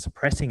how we're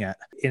suppressing it.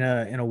 In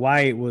a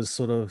way, it was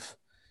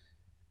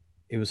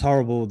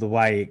horrible the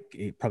way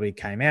it probably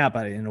came out,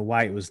 but in a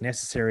way it was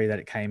necessary that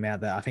it came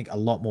out, that I think a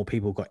lot more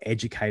people got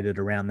educated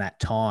around that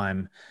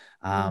time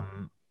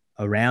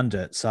around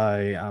it. So,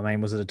 I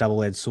mean, was it a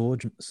double-edged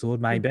sword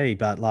maybe?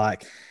 But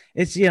like,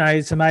 It's, you know,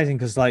 it's amazing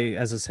because, like,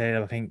 as I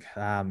said, I think,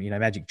 you know,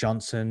 Magic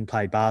Johnson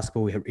played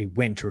basketball. He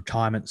went to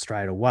retirement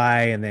straight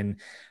away, and then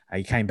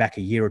he came back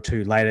a year or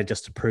two later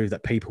just to prove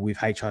that people with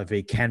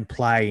HIV can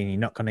play, and you're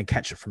not going to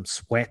catch it from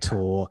sweat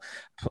or,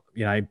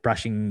 you know,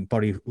 brushing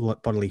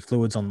bodily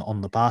fluids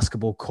on the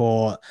basketball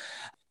court.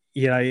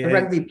 You know, A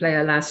rugby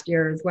player last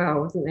year as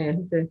well, wasn't there?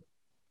 The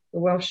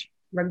Welsh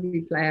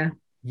rugby player.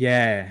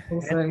 yeah.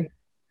 Also.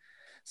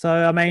 So,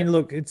 I mean,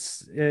 look,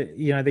 it's,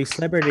 you know, these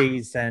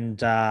celebrities and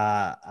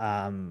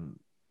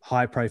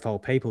high profile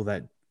people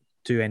that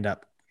do end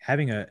up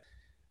having it.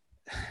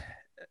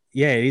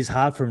 Yeah, it is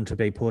hard for them to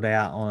be put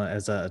out on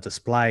as a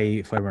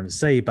display for everyone to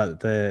see, but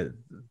the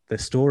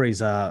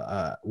stories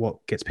are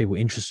what gets people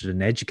interested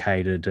and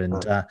educated,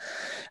 and yeah,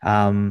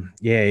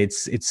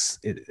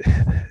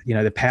 you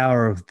know, the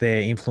power of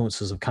their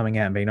influences of coming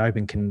out and being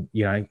open can,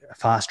 you know,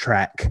 fast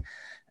track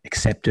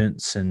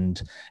acceptance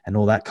and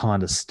all that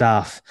kind of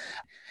stuff.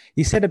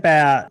 You said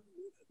about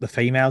the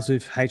females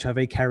with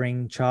HIV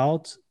carrying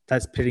child,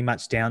 that's pretty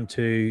much down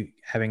to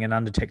having an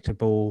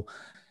undetectable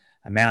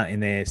amount in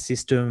their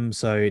system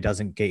so it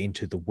doesn't get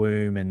into the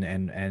womb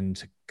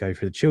and go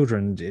for the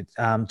children.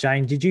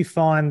 Jane, did you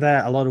find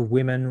that a lot of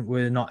women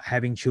were not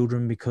having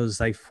children because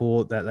they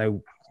thought that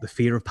the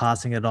fear of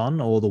passing it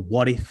on, or the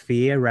what if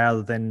fear,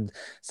 rather than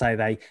say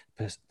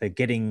they're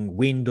getting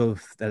wind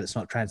of that it's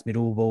not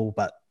transmittable,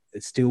 but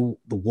it's still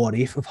the what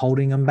if of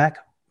holding them back,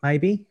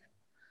 maybe?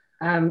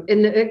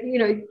 You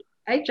know,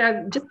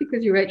 HIV, just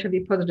because you're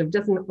HIV positive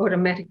doesn't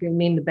automatically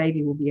mean the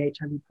baby will be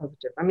HIV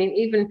positive. I mean,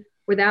 even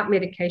without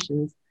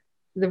medications,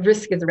 the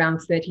risk is around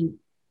 30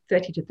 to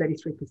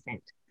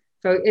 33%.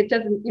 So it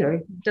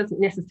doesn't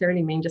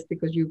necessarily mean just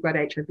because you've got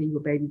HIV,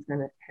 your baby's going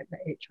to have the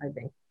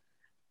HIV.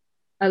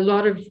 A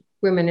lot of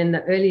women in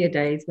the earlier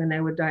days when they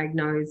were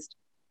diagnosed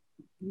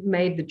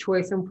made the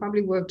choice and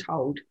probably were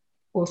told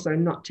also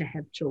not to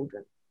have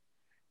children.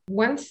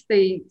 Once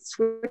the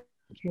switch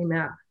came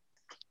out,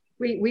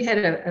 we had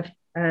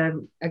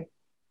an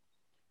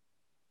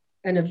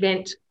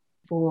event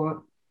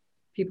for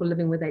people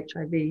living with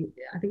HIV.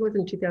 I think it was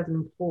in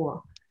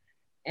 2004.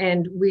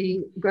 And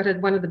we got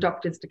one of the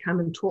doctors to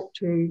come and talk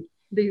to,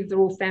 these are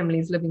all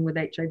families living with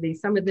HIV.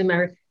 Some of them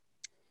are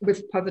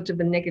with positive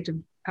and negative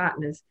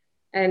partners,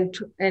 and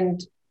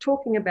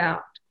talking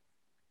about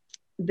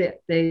the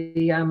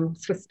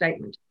Swiss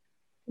statement.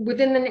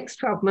 Within the next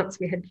 12 months,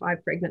 we had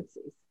 5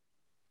 pregnancies,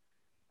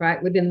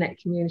 right, within that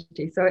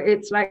community. So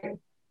it's like,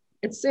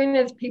 as soon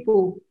as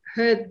people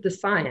heard the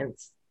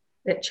science,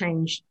 that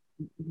changed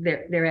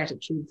their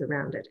attitudes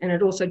around it. And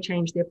it also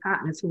changed their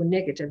partners who were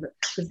negative,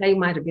 because they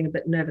might have been a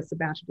bit nervous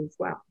about it as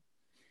well.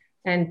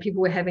 And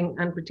people were having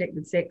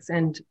unprotected sex.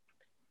 And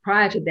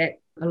prior to that,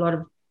 a lot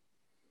of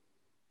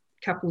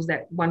couples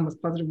that one was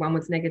positive, one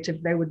was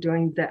negative, they were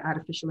doing the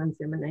artificial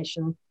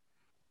insemination.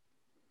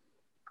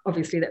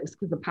 Obviously, that was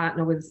because the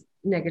partner was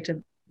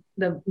negative,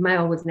 the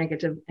male was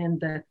negative, and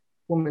the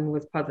woman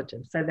was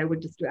positive. So they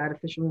would just do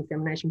artificial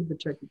insemination with the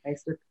turkey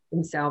baster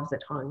themselves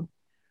at home.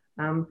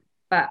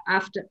 But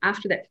after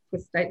that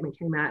statement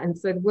came out, and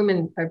so the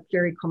women are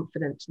very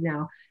confident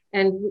now.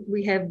 And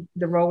we have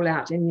the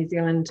rollout in New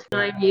Zealand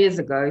 9 years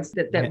ago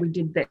that we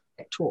did that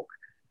talk.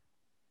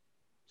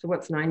 So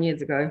what's 9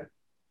 years ago?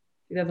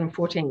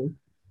 2014.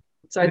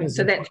 So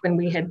that's when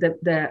we had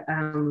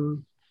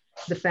the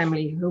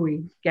family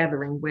Hui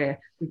gathering, where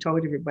we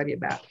told everybody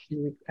about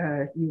you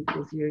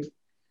equals you.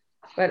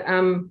 But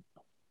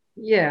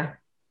yeah,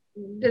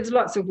 there's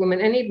lots of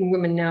women, and even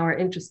women now are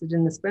interested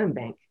in the sperm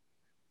bank.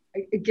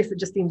 I guess it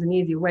just seems an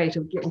easier way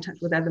to get in touch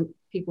with other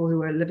people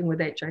who are living with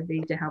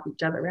HIV, to help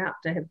each other out,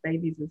 to have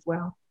babies as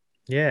well.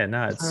 Yeah,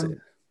 no,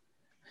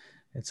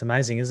 it's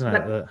amazing, isn't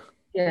it?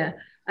 Yeah,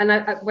 and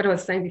what I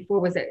was saying before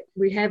was that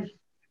we have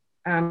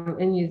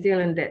in New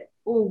Zealand that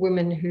all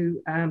women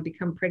who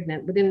become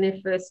pregnant, within their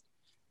first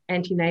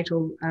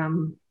antenatal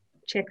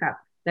checkup,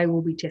 they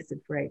will be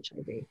tested for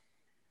HIV.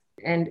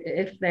 And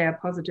if they are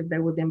positive, they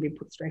will then be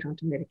put straight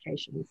onto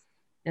medications.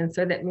 And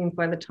so that means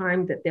by the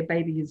time that their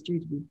baby is due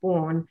to be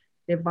born,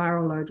 their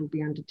viral load will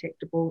be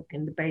undetectable,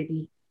 and the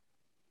baby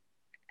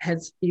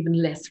has even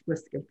less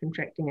risk of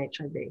contracting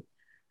HIV.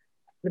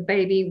 The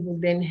baby will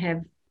then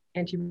have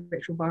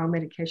antiretroviral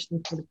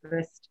medications for the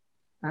first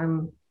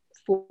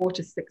 4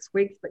 to 6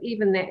 weeks, but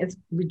even that is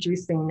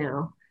reducing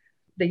now.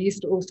 They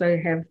used to also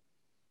have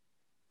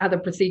other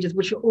procedures,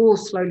 which are all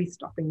slowly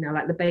stopping now.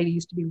 Like the baby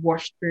used to be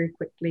washed very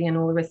quickly and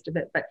all the rest of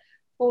it, but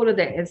all of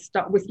that has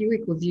stopped. With U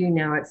equals U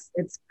now,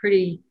 it's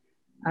pretty,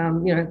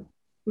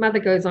 mother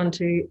goes on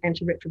to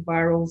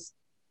antiretrovirals.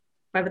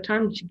 By the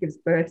time she gives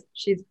birth,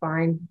 she's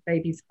fine,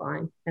 baby's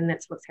fine. And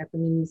that's what's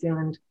happened in New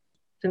Zealand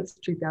since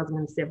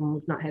 2007.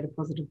 We've not had a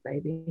positive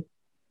baby.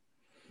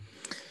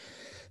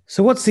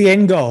 So what's the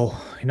end goal?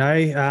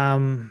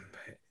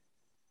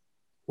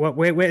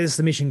 Where does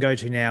the mission go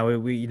to now?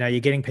 You're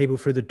getting people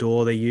through the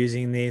door, they're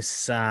using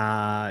this,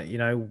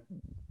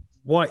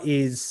 what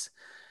is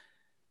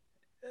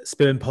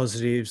Sperm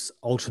Positive's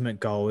ultimate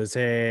goal? Is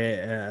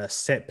there a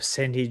set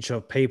percentage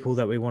of people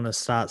that we want to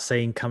start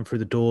seeing come through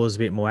the doors a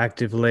bit more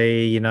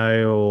actively,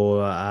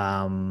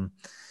 or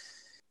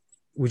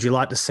would you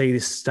like to see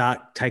this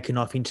start taking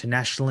off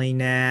internationally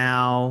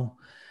now,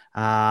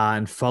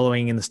 and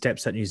following in the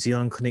steps that New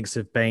Zealand clinics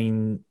have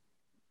been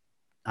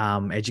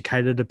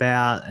educated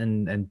about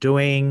and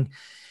doing?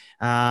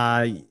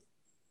 What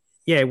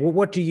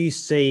do you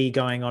see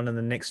going on in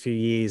the next few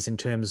years in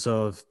terms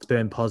of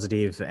Sperm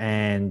Positive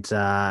and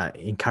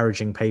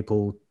encouraging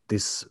people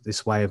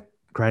this way of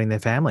creating their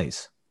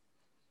families?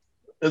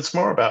 It's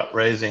more about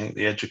raising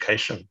the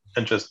education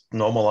and just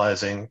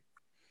normalizing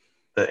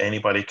that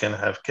anybody can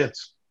have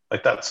kids.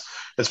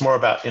 It's more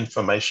about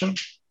information,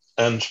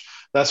 and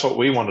that's what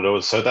we want to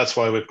do. So that's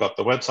why we've got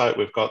the website,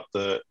 we've got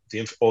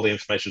all the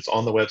information's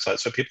on the website,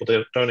 so people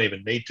don't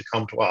even need to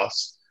come to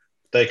us.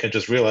 They can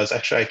just realize,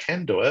 actually, I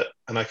can do it,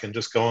 and I can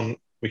just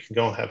we can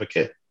go and have a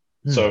kid.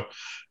 So,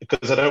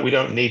 because we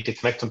don't need to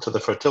connect them to the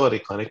fertility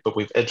clinic, but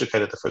we've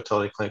educated the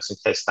fertility clinics in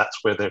case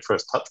that's where their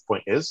first touch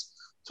point is.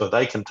 So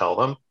they can tell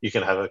them, you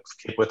can have a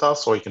kid with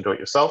us, or you can do it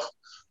yourself,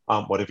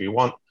 whatever you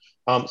want.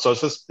 So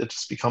it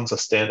just becomes a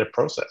standard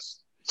process.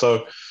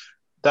 So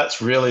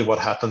that's really what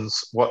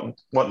happens.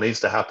 What needs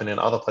to happen in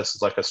other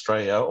places like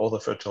Australia, all the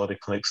fertility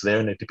clinics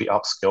there need to be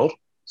upskilled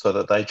so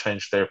that they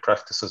change their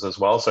practices as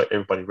well. So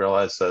everybody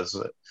realizes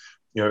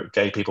that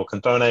gay people can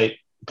donate,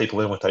 people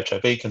living with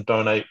HIV can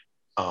donate,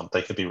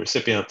 they can be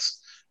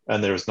recipients,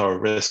 and there is no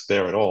risk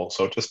there at all.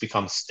 So it just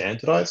becomes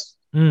standardized.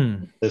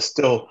 There's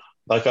still,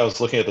 like, I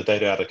was looking at the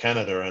data out of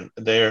Canada, and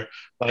their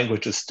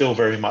language is still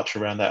very much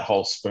around that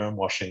whole sperm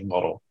washing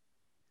model.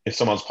 If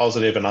someone's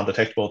positive and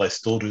undetectable, they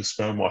still do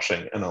sperm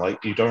washing, and they're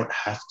like, you don't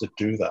have to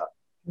do that.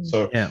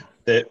 So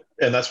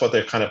and that's what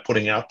they're kind of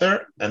putting out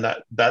there, and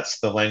that's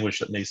the language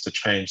that needs to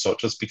change. So it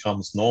just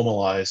becomes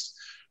normalized,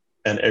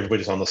 and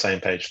everybody's on the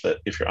same page that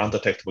if you're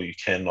undetectable, you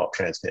cannot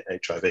transmit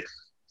HIV,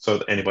 so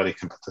that anybody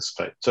can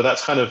participate. So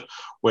that's kind of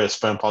where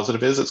Sperm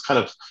Positive is. It's kind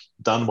of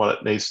done what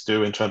it needs to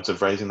do in terms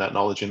of raising that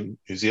knowledge in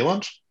New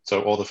Zealand.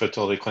 So all the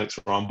fertility clinics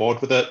are on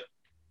board with it.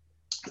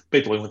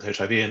 People living with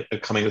HIV are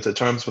coming to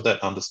terms with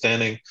that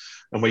understanding,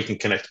 and we can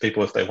connect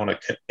people if they want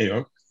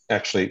to,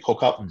 actually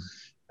hook up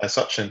as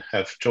such and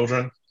have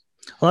children.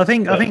 Well, I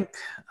think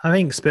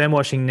sperm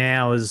washing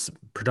now is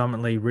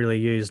predominantly really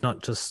used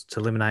not just to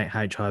eliminate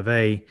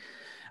HIV.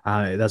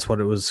 That's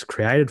what it was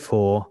created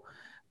for.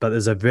 But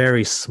there's a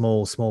very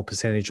small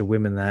percentage of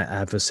women that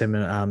have a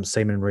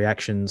semen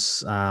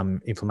reactions,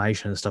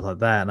 inflammation and stuff like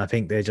that. And I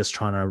think they're just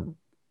trying to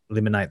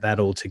eliminate that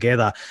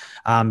altogether,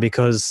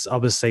 because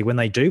obviously when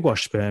they do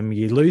wash sperm,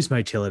 you lose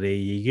motility,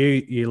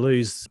 you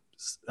lose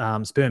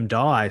sperm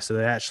die. So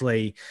they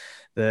actually,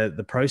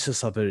 the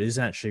process of it is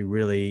actually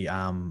really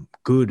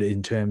good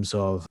in terms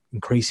of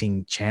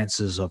increasing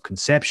chances of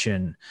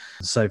conception.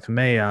 So for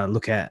me, I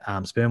look at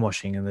sperm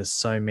washing, and there's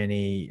so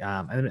many,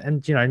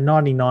 and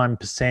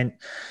 99%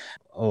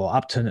 or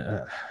up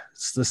to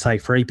let's say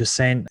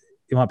 3%.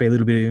 It might be a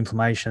little bit of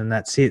inflammation and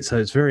that's it. So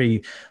it's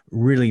really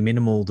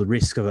minimal, the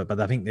risk of it. But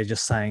I think they're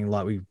just saying,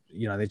 like,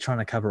 they're trying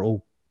to cover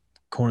all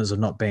corners of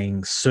not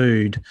being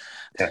sued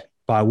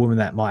by a woman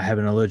that might have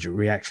an allergic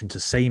reaction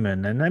to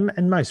semen.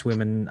 And most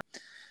women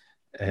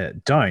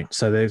don't.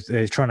 So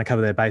they're trying to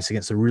cover their base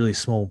against a really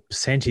small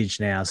percentage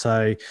now.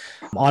 So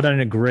I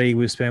don't agree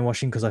with sperm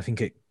washing, because I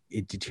think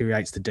it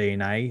deteriorates the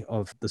DNA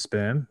of the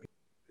sperm.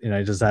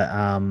 Does that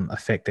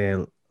affect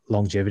their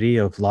longevity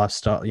of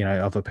lifestyle,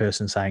 of a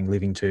person saying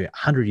living to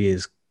 100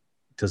 years?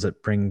 Does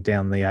it bring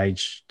down the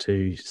age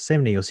to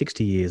 70 or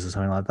 60 years or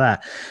something like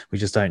that? We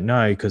just don't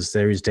know, because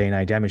there is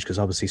DNA damage, because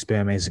obviously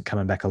sperm isn't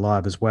coming back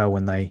alive as well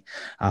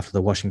after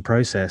the washing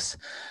process.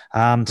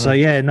 It's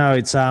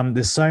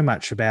there's so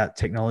much about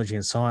technology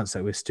and science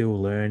that we're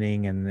still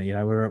learning, and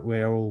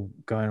we're all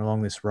going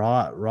along this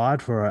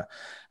ride for it.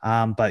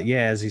 But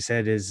yeah, as you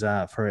said, is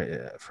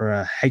for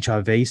a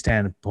HIV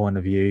standpoint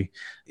of view,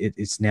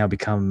 it's now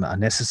become a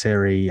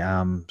necessary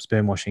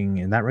sperm washing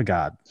in that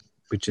regard,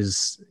 which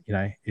is,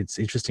 it's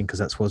interesting because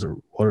that's what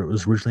it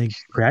was originally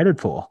created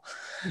for.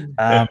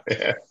 How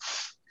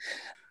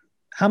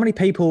many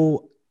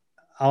people,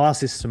 I'll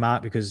ask this to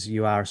Mark because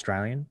you are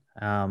Australian.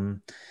 How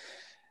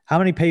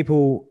many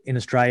people in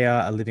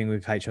Australia are living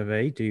with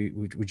HIV?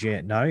 Would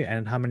you know?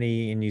 And how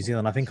many in New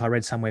Zealand? I think I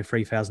read somewhere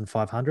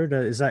 3,500.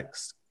 Is that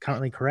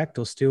currently correct,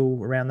 or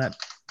still around that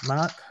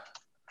mark?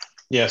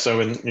 Yeah,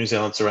 so in New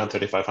Zealand, it's around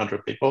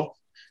 3,500 people.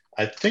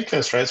 I think in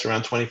Australia, it's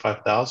around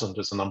 25,000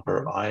 is the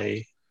number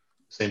I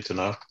seem to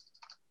know. I'm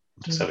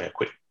just having a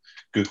quick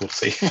Google to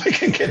see if I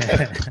can get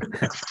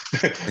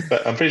that.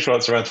 But I'm pretty sure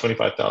it's around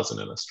 25,000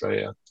 in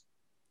Australia.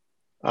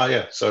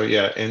 So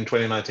in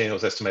 2019, it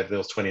was estimated there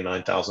was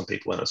 29,000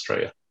 people in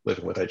Australia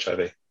living with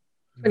HIV.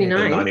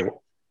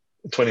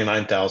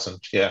 29,000,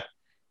 yeah.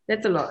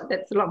 That's a lot.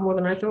 That's a lot more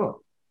than I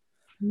thought.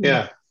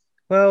 Yeah.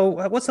 Well,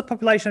 what's the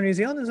population of New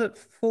Zealand? Is it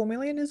 4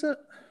 million, is it?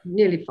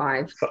 Nearly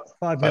 5.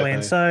 5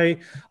 million. So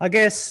I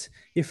guess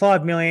you're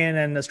 5 million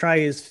and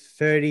Australia's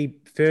 30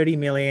 30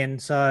 million.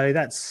 So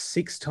that's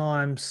 6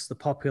 times the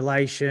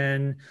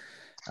population.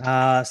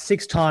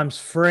 6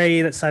 times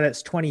 3, let's say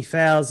that's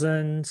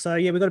 20,000. So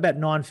yeah, we've got about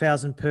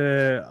 9,000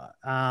 per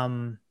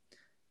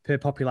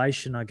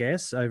population, I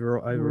guess,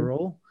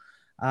 overall.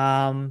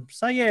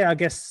 So yeah, I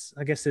guess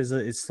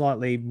it's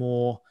slightly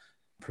more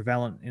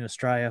prevalent in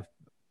Australia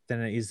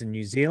than it is in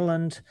New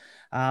Zealand.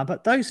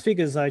 But those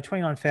figures, though,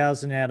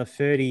 29,000 out of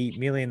 30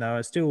 million, though,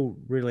 are still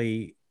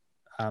really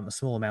a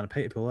small amount of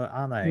people,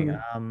 aren't they?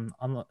 I'm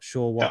not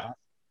sure what,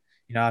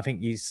 I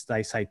think they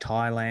say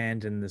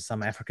Thailand, and there's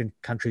some African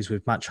countries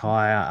with much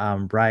higher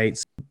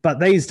rates. But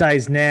these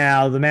days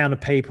now, the amount of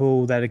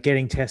people that are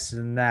getting tested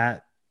and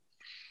that,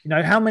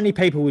 how many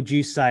people would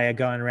you say are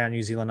going around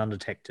New Zealand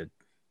undetected?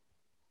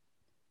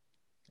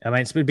 I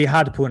mean, it'd be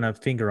hard to put a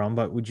finger on,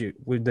 but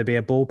would there be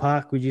a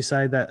ballpark? Would you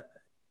say that?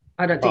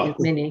 I don't think there's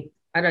many.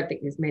 I don't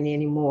think there's many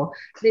anymore.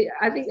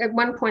 I think at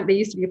one point there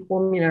used to be a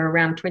formula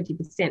around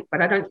 20%,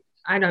 but I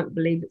don't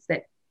believe it's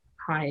that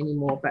high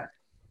anymore. But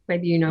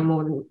maybe you know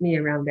more than me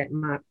around that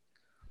mark.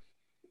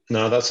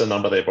 No, that's a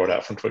number they brought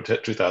out from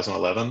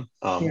 2011,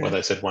 where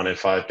they said 1 in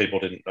 5 people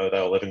didn't know they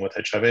were living with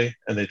HIV,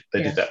 and they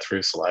did that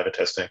through saliva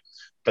testing.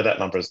 But that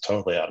number is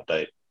totally out of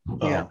date.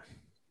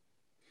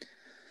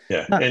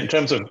 In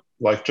terms of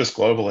just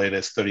globally,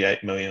 there's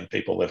 38 million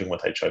people living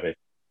with HIV.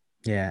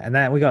 Yeah, and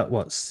that we got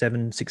what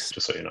 6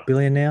 just so you know.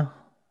 billion now,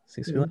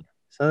 6 billion.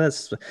 So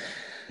that's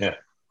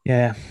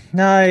yeah.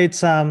 No,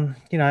 it's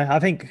I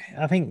think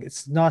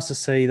it's nice to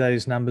see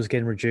those numbers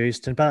getting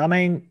reduced. But I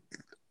mean,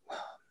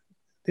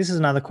 this is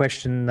another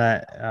question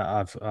that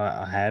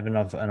I have and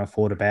I've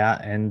thought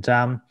about, and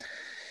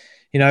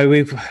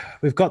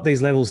we've got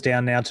these levels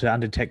down now to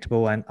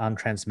undetectable and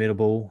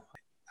untransmittable.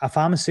 Are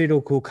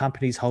pharmaceutical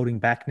companies holding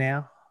back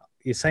now?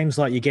 It seems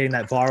like you're getting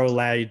that viral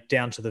load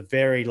down to the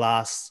very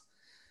last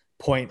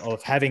point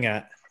of having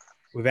it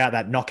without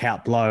that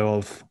knockout blow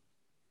of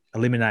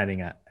eliminating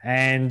it.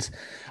 And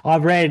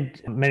I've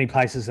read many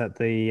places that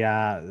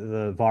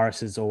the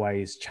virus is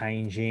always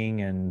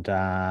changing and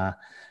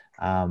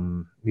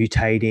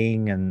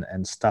mutating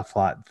and stuff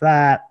like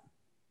that.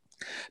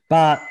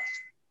 But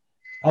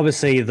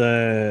obviously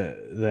the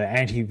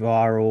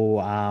antiviral,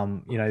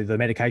 the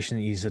medication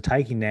that you're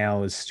taking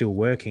now is still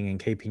working and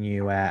keeping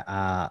you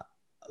at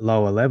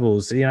lower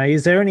levels.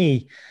 Is there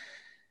any...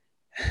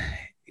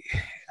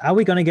 Are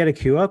we going to get a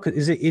cure?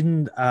 Is it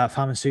in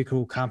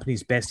pharmaceutical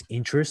companies' best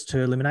interest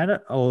to eliminate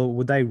it, or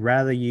would they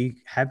rather you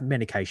have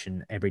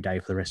medication every day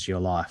for the rest of your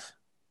life?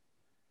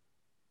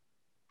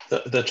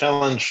 The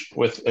challenge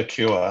with a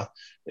cure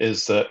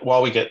is that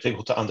while we get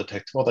people to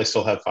undetectable, they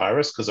still have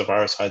virus because the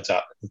virus hides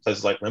out in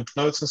places like lymph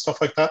nodes and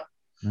stuff like that.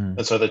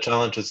 And so the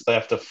challenge is they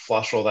have to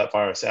flush all that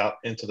virus out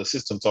into the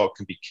system so it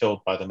can be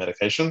killed by the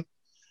medication.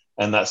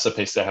 And that's the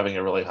piece they're having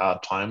a really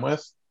hard time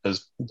with,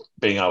 is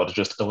being able to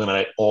just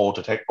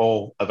detect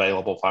all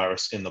available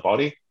virus in the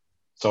body.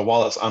 So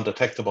while it's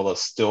undetectable,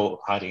 it's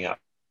still hiding out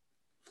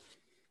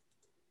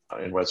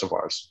in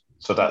reservoirs.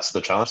 So that's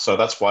the challenge. So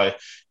that's why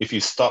if you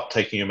stop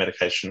taking your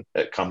medication,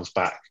 it comes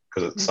back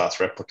because it starts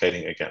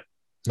replicating again.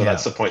 So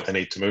that's the point they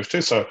need to move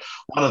to. So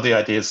one of the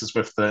ideas is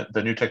with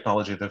the new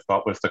technology they've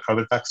got with the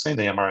COVID vaccine,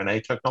 the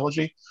mRNA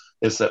technology,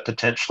 is that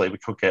potentially we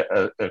could get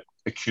a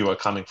cure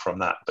coming from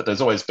that. But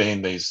there's always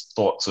been these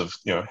thoughts of,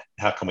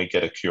 how can we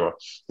get a cure?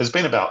 There's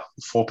been about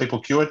 4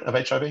 people cured of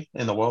HIV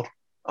in the world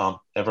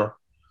ever.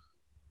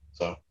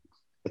 So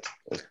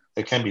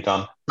it can be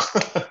done.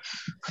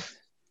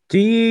 Do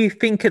you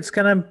think it's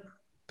going to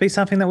be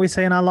something that we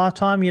see in our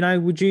lifetime?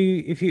 Would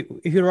you, if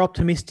you're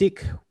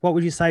optimistic, what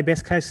would you say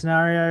best case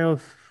scenario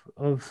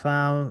of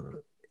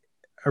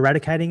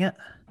eradicating it?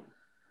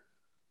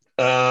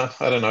 I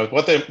don't know.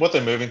 What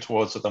they're moving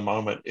towards at the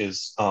moment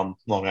is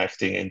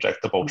long-acting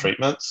injectable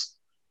treatments,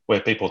 where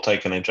people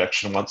take an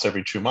injection once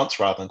every 2 months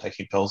rather than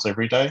taking pills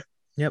every day.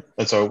 Yep.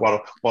 And so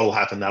what'll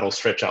happen? That'll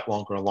stretch out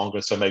longer and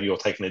longer. So maybe you'll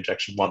take an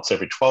injection once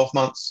every 12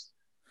 months.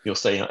 You'll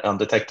stay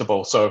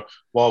undetectable. So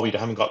while we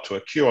haven't got to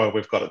a cure,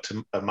 we've got it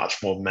to a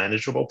much more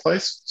manageable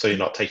place. So you're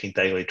not taking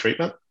daily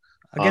treatment.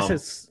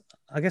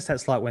 I guess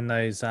that's like when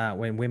those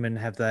when women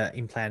have the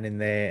implant in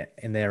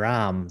their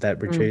arm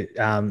that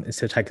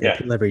instead of taking the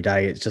pill every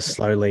day, it just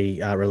slowly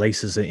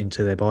releases it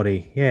into their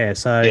body. Yeah.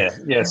 So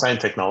same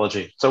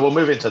technology. So we'll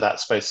move into that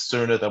space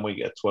sooner than we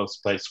get to a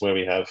space where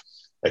we have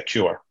a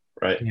cure,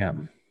 right? Yeah.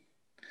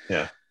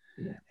 Yeah.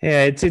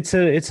 Yeah, it's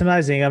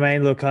amazing. I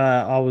mean, look,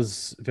 I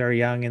was very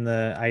young in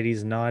the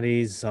 80s and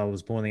 90s. I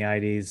was born in the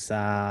 80s,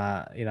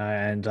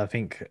 and I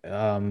think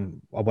I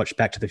watched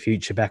Back to the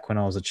Future back when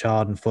I was a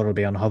child and thought I'd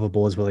be on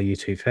hoverboards by the year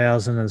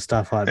 2000 and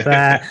stuff like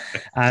that.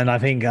 And I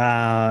think,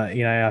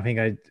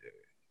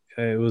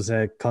 it was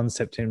a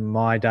concept in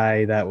my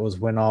day that was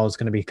when I was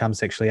going to become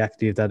sexually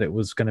active, that it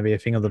was going to be a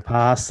thing of the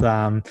past.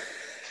 But,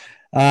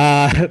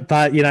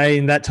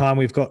 in that time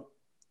we've got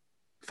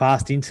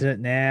fast internet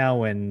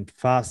now and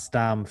fast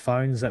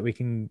phones that we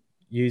can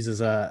use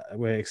as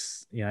we're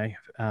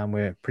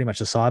pretty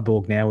much a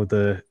cyborg now with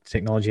the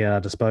technology at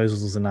our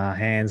disposals in our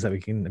hands that we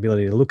can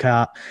ability to look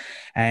at.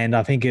 And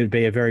I think it would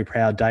be a very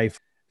proud day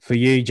for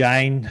you,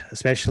 Jane,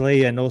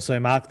 especially, and also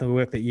Mark, the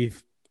work that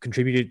you've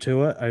contributed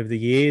to it over the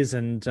years,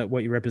 and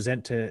what you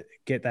represent to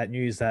get that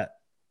news that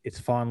it's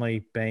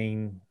finally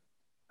been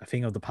a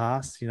thing of the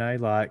past,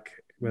 like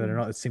whether or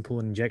not it's simple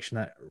injection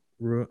that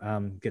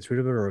gets rid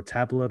of it, or a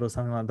tablet or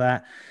something like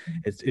that.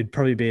 It'd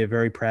probably be a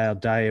very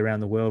proud day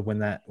around the world when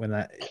that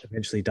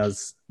eventually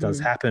does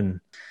happen.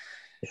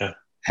 Yeah.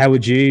 How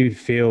would you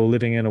feel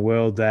living in a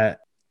world that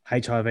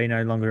HIV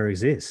no longer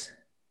exists?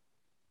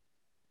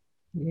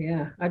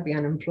 Yeah, I'd be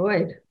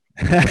unemployed.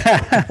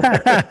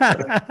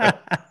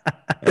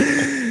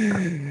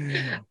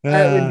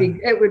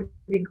 It would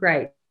be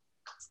great.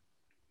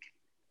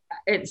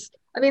 Like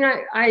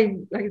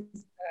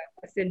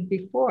I said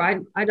before,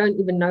 I don't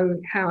even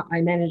know how I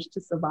managed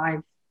to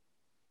survive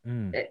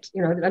it.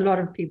 A lot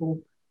of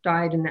people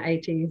died in the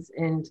 80s,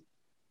 and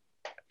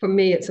for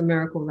me, it's a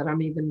miracle that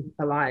I'm even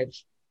alive.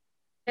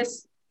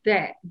 Yes,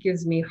 that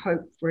gives me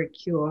hope for a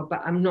cure,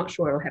 but I'm not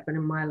sure it'll happen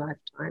in my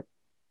lifetime.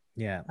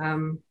 Yeah.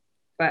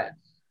 But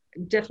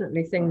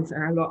definitely things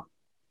are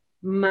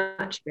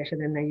much better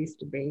than they used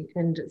to be.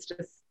 And it's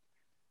just,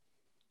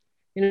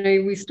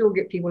 we still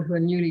get people who are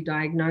newly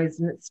diagnosed,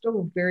 and it's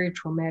still very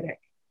traumatic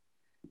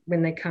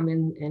when they come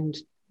in, and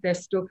they're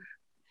still,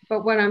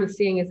 but what I'm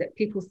seeing is that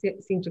people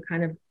seem to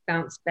kind of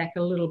bounce back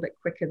a little bit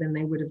quicker than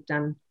they would have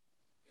done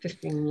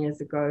 15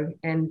 years ago.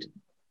 And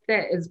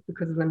that is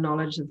because of the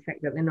knowledge of the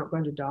fact that they're not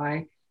going to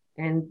die,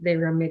 and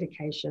there are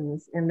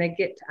medications, and they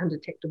get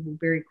undetectable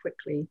very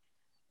quickly.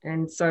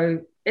 And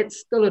so it's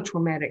still a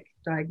traumatic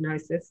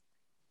diagnosis.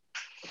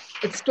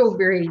 It's still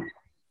very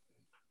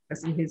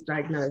person who's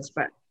diagnosed,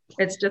 but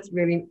it's just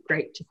really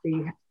great to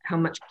see how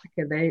much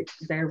quicker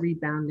they're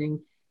rebounding.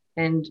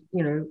 And,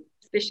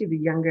 especially the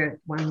younger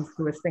ones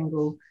who are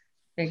single,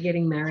 they're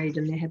getting married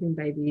and they're having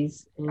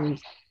babies and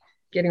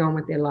getting on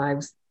with their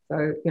lives.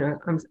 So,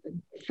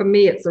 for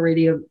me, it's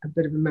already a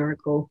bit of a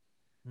miracle.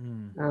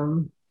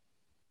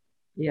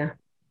 Yeah.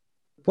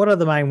 What are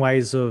the main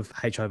ways of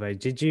HIV?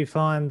 Did you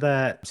find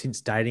that since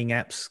dating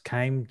apps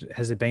came,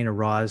 has there been a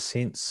rise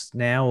since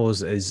now, or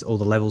is all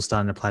the levels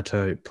starting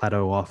to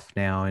plateau off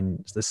now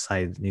in, let's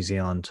say, New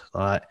Zealand?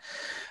 Like,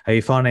 are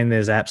you finding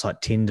there's apps like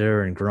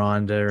Tinder and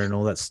Grindr and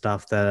all that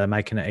stuff that are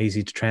making it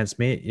easy to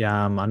transmit?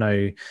 I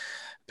know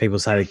people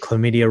say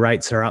chlamydia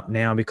rates are up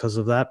now because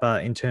of that,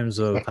 but in terms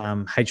of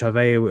HIV,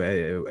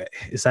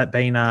 has that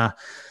been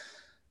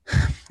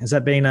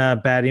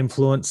a bad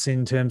influence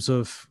in terms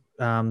of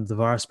the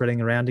virus spreading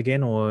around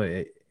again,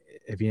 or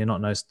have you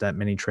not noticed that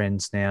many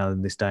trends now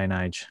in this day and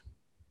age?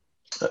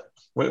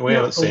 We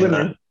haven't seen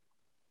women.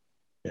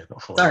 That. Yeah,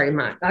 not for Sorry,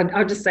 women. Mark.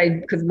 I'll just say,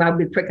 because I'll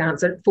be a quick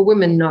answer. For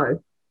women,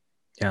 no.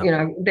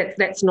 Yeah.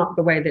 That's not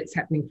the way that's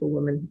happening for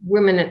women.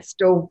 Women, it's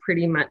still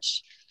pretty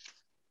much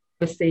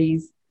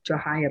overseas to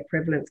higher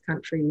prevalence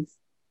countries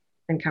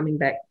and coming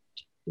back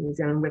to New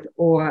Zealand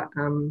or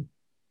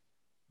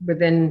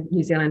within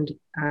New Zealand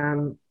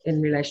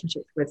in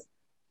relationships with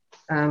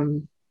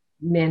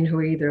men who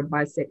are either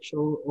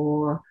bisexual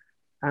or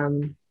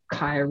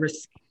higher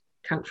risk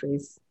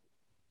countries,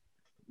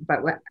 but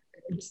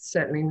it's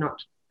certainly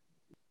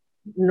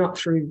not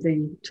through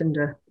the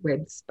Tinder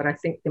webs. But I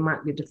think there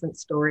might be a different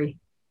story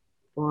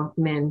for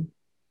men.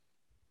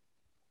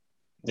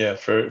 Yeah,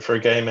 for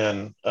gay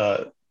men,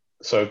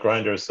 so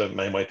Grindr is the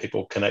main way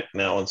people connect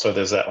now, and so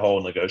there's that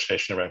whole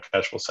negotiation around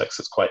casual sex.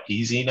 It's quite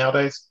easy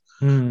nowadays.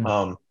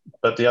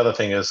 But the other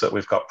thing is that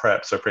we've got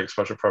PrEP, so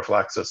pre-exposure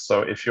prophylaxis.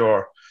 So if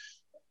you're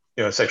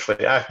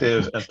sexually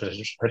active and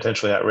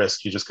potentially at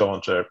risk, you just go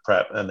onto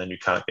PrEP and then you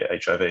can't get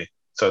HIV.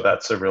 So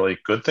that's a really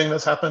good thing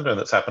that's happened, and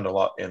it's happened a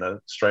lot in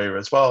Australia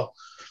as well.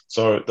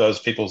 So those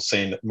people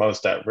seen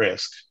most at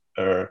risk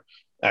are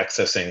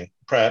accessing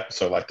PrEP,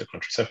 so like the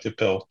contraceptive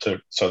pill,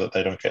 so that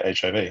they don't get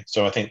HIV.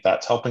 So I think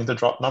that's helping to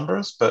drop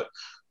numbers. But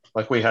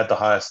like, we had the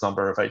highest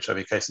number of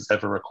HIV cases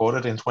ever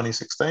recorded in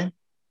 2016.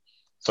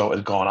 So it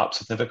had gone up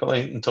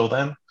significantly until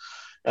then.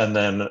 And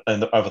then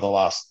over the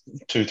last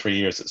 2-3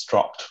 years, it's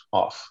dropped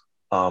off.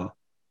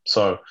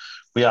 So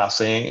we are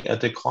seeing a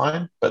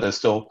decline, but there's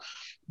still,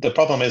 the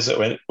problem is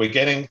that we're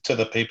getting to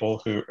the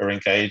people who are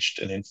engaged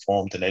and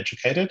informed and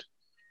educated.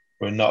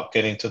 We're not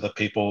getting to the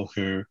people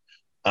who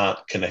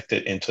aren't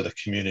connected into the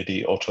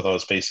community or to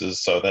those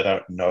pieces, so they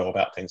don't know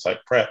about things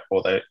like PrEP,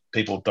 or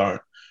people don't,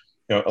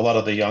 a lot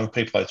of the young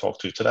people I talk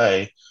to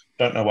today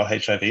don't know what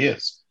HIV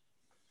is.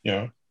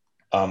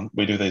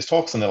 We do these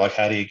talks and they're like,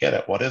 how do you get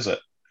it? What is it?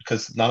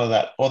 Because none of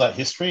that, all that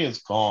history is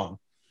gone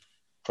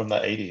from the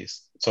 80s.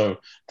 So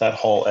that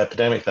whole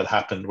epidemic that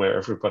happened where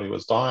everybody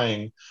was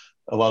dying,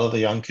 a lot of the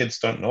young kids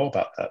don't know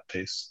about that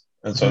piece.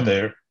 And so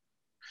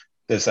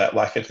there's that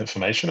lack of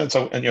information.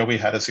 And we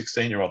had a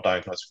 16-year-old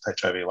diagnosed with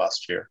HIV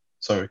last year.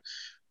 So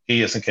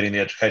he isn't getting the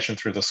education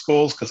through the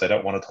schools because they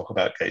don't want to talk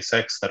about gay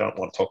sex. They don't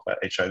want to talk about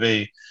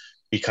HIV.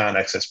 He can't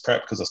access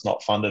PrEP because it's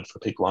not funded for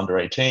people under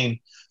 18.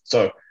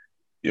 So,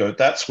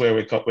 that's where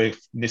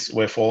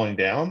we're falling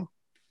down,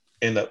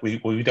 in that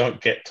we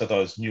don't get to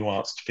those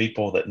nuanced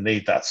people that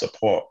need that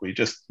support. We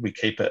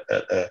keep it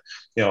at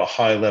a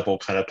high level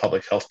kind of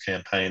public health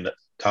campaign that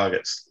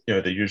targets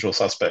the usual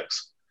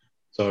suspects.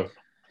 So,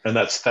 and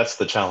that's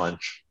the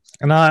challenge.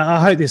 And I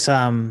hope this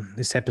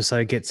this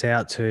episode gets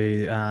out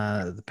to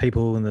the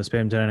people in the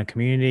sperm donor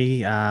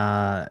community.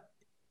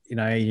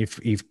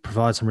 You've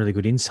provided some really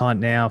good insight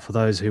now for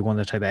those who want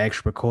to take the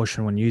extra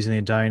precaution when using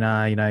a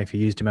donor. If you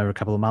used him over a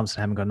couple of months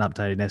and haven't got an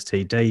updated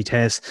STD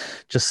test,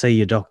 just see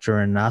your doctor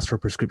and ask for a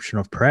prescription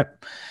of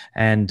PrEP,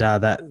 and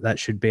that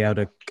should be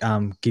able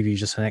to give you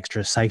just an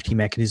extra safety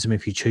mechanism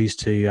if you choose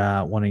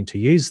to wanting to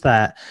use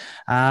that.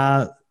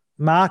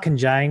 Mark and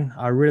Jane,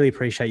 I really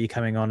appreciate you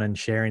coming on and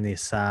sharing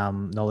this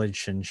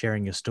knowledge and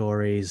sharing your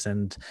stories.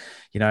 And,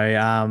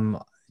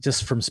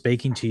 just from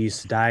speaking to you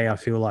today, I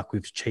feel like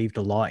we've achieved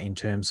a lot in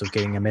terms of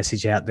getting a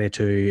message out there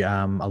to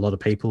a lot of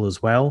people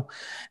as well.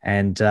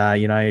 And,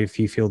 if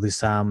you feel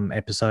this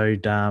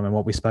episode and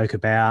what we spoke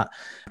about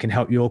can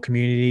help your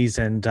communities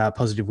and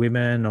positive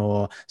women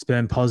or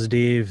sperm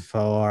positive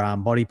or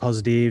body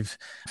positive,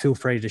 feel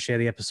free to share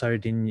the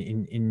episode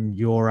in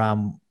your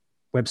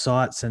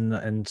websites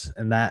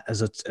and that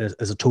as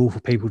a tool for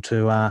people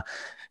to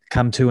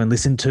come to and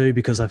listen to,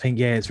 because I think,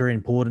 it's very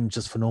important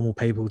just for normal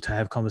people to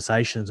have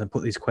conversations and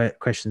put these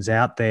questions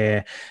out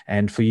there,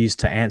 and for you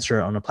to answer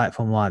it on a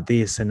platform like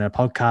this and a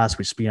podcast,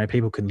 which,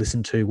 people can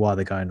listen to while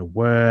they're going to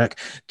work,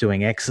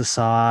 doing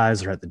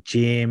exercise, or at the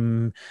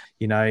gym,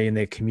 in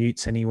their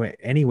commutes,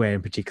 anywhere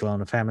in particular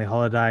on a family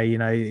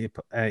holiday.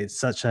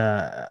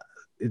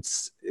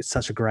 It's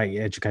such a great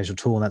educational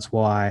tool, and that's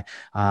why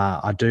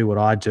I do what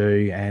I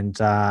do, and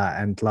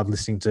love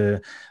listening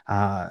to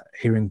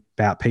hearing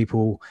about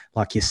people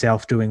like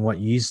yourself doing what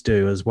you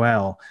do as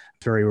well.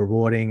 Very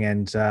rewarding,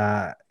 and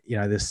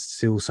there's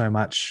still so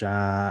much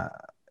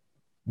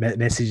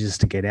messages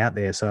to get out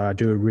there. So I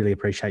do really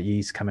appreciate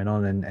you coming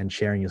on and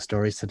sharing your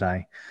stories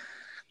today.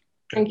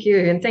 Thank you,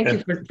 and thank you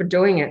for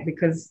doing it,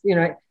 because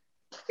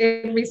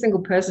every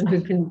single person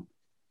who can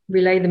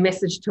relay the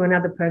message to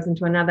another person,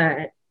 to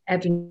another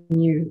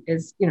avenue,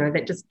 is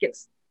that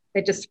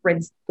just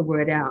spreads the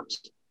word out.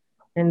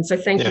 And so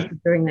thank you for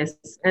doing this.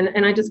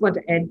 And I just want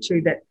to add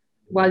to that,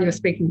 while you're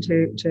speaking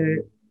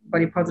to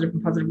body positive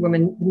and positive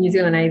women, the New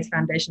Zealand AIDS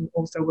Foundation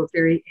also were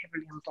very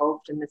heavily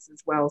involved in this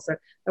as well. So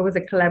it was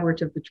a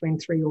collaborative between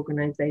 3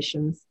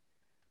 organizations,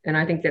 and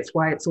I think that's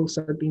why it's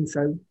also been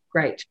so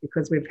great,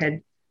 because we've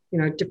had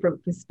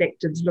different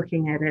perspectives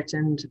looking at it,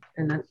 and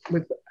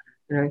we've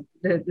the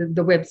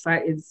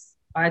website is,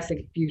 I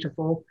think,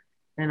 beautiful.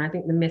 And I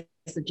think the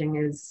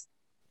messaging is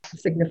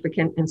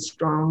significant and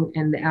strong,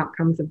 and the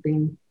outcomes have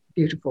been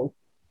beautiful,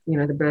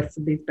 the births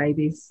of these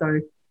babies.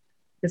 So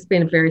it's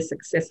been a very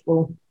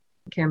successful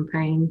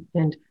campaign,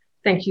 and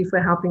thank you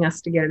for helping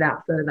us to get it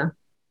out further.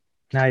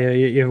 No,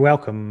 you're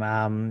welcome.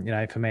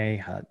 For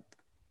me,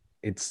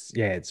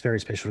 it's very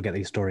special to get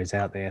these stories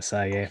out there.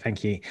 So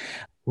thank you.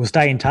 We'll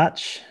stay in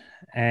touch,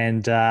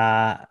 and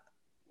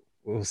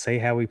we'll see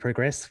how we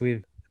progress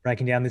with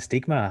breaking down this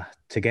stigma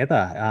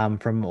together,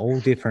 from all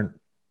different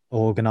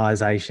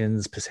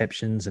organizations,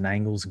 perceptions and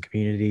angles and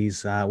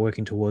communities,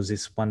 working towards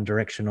this one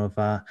direction of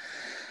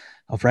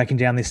breaking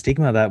down this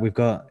stigma that we've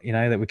got,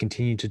 that we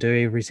continue to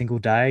do every single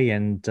day.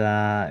 And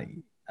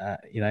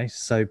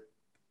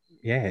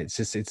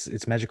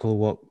it's magical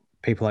what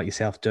people like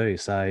yourself do.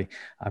 So I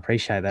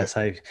appreciate that.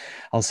 So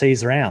I'll see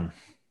you around.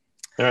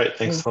 All right,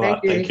 thanks a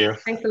lot. Thank you.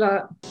 Thanks a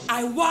lot.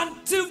 I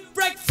want to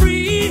break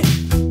free.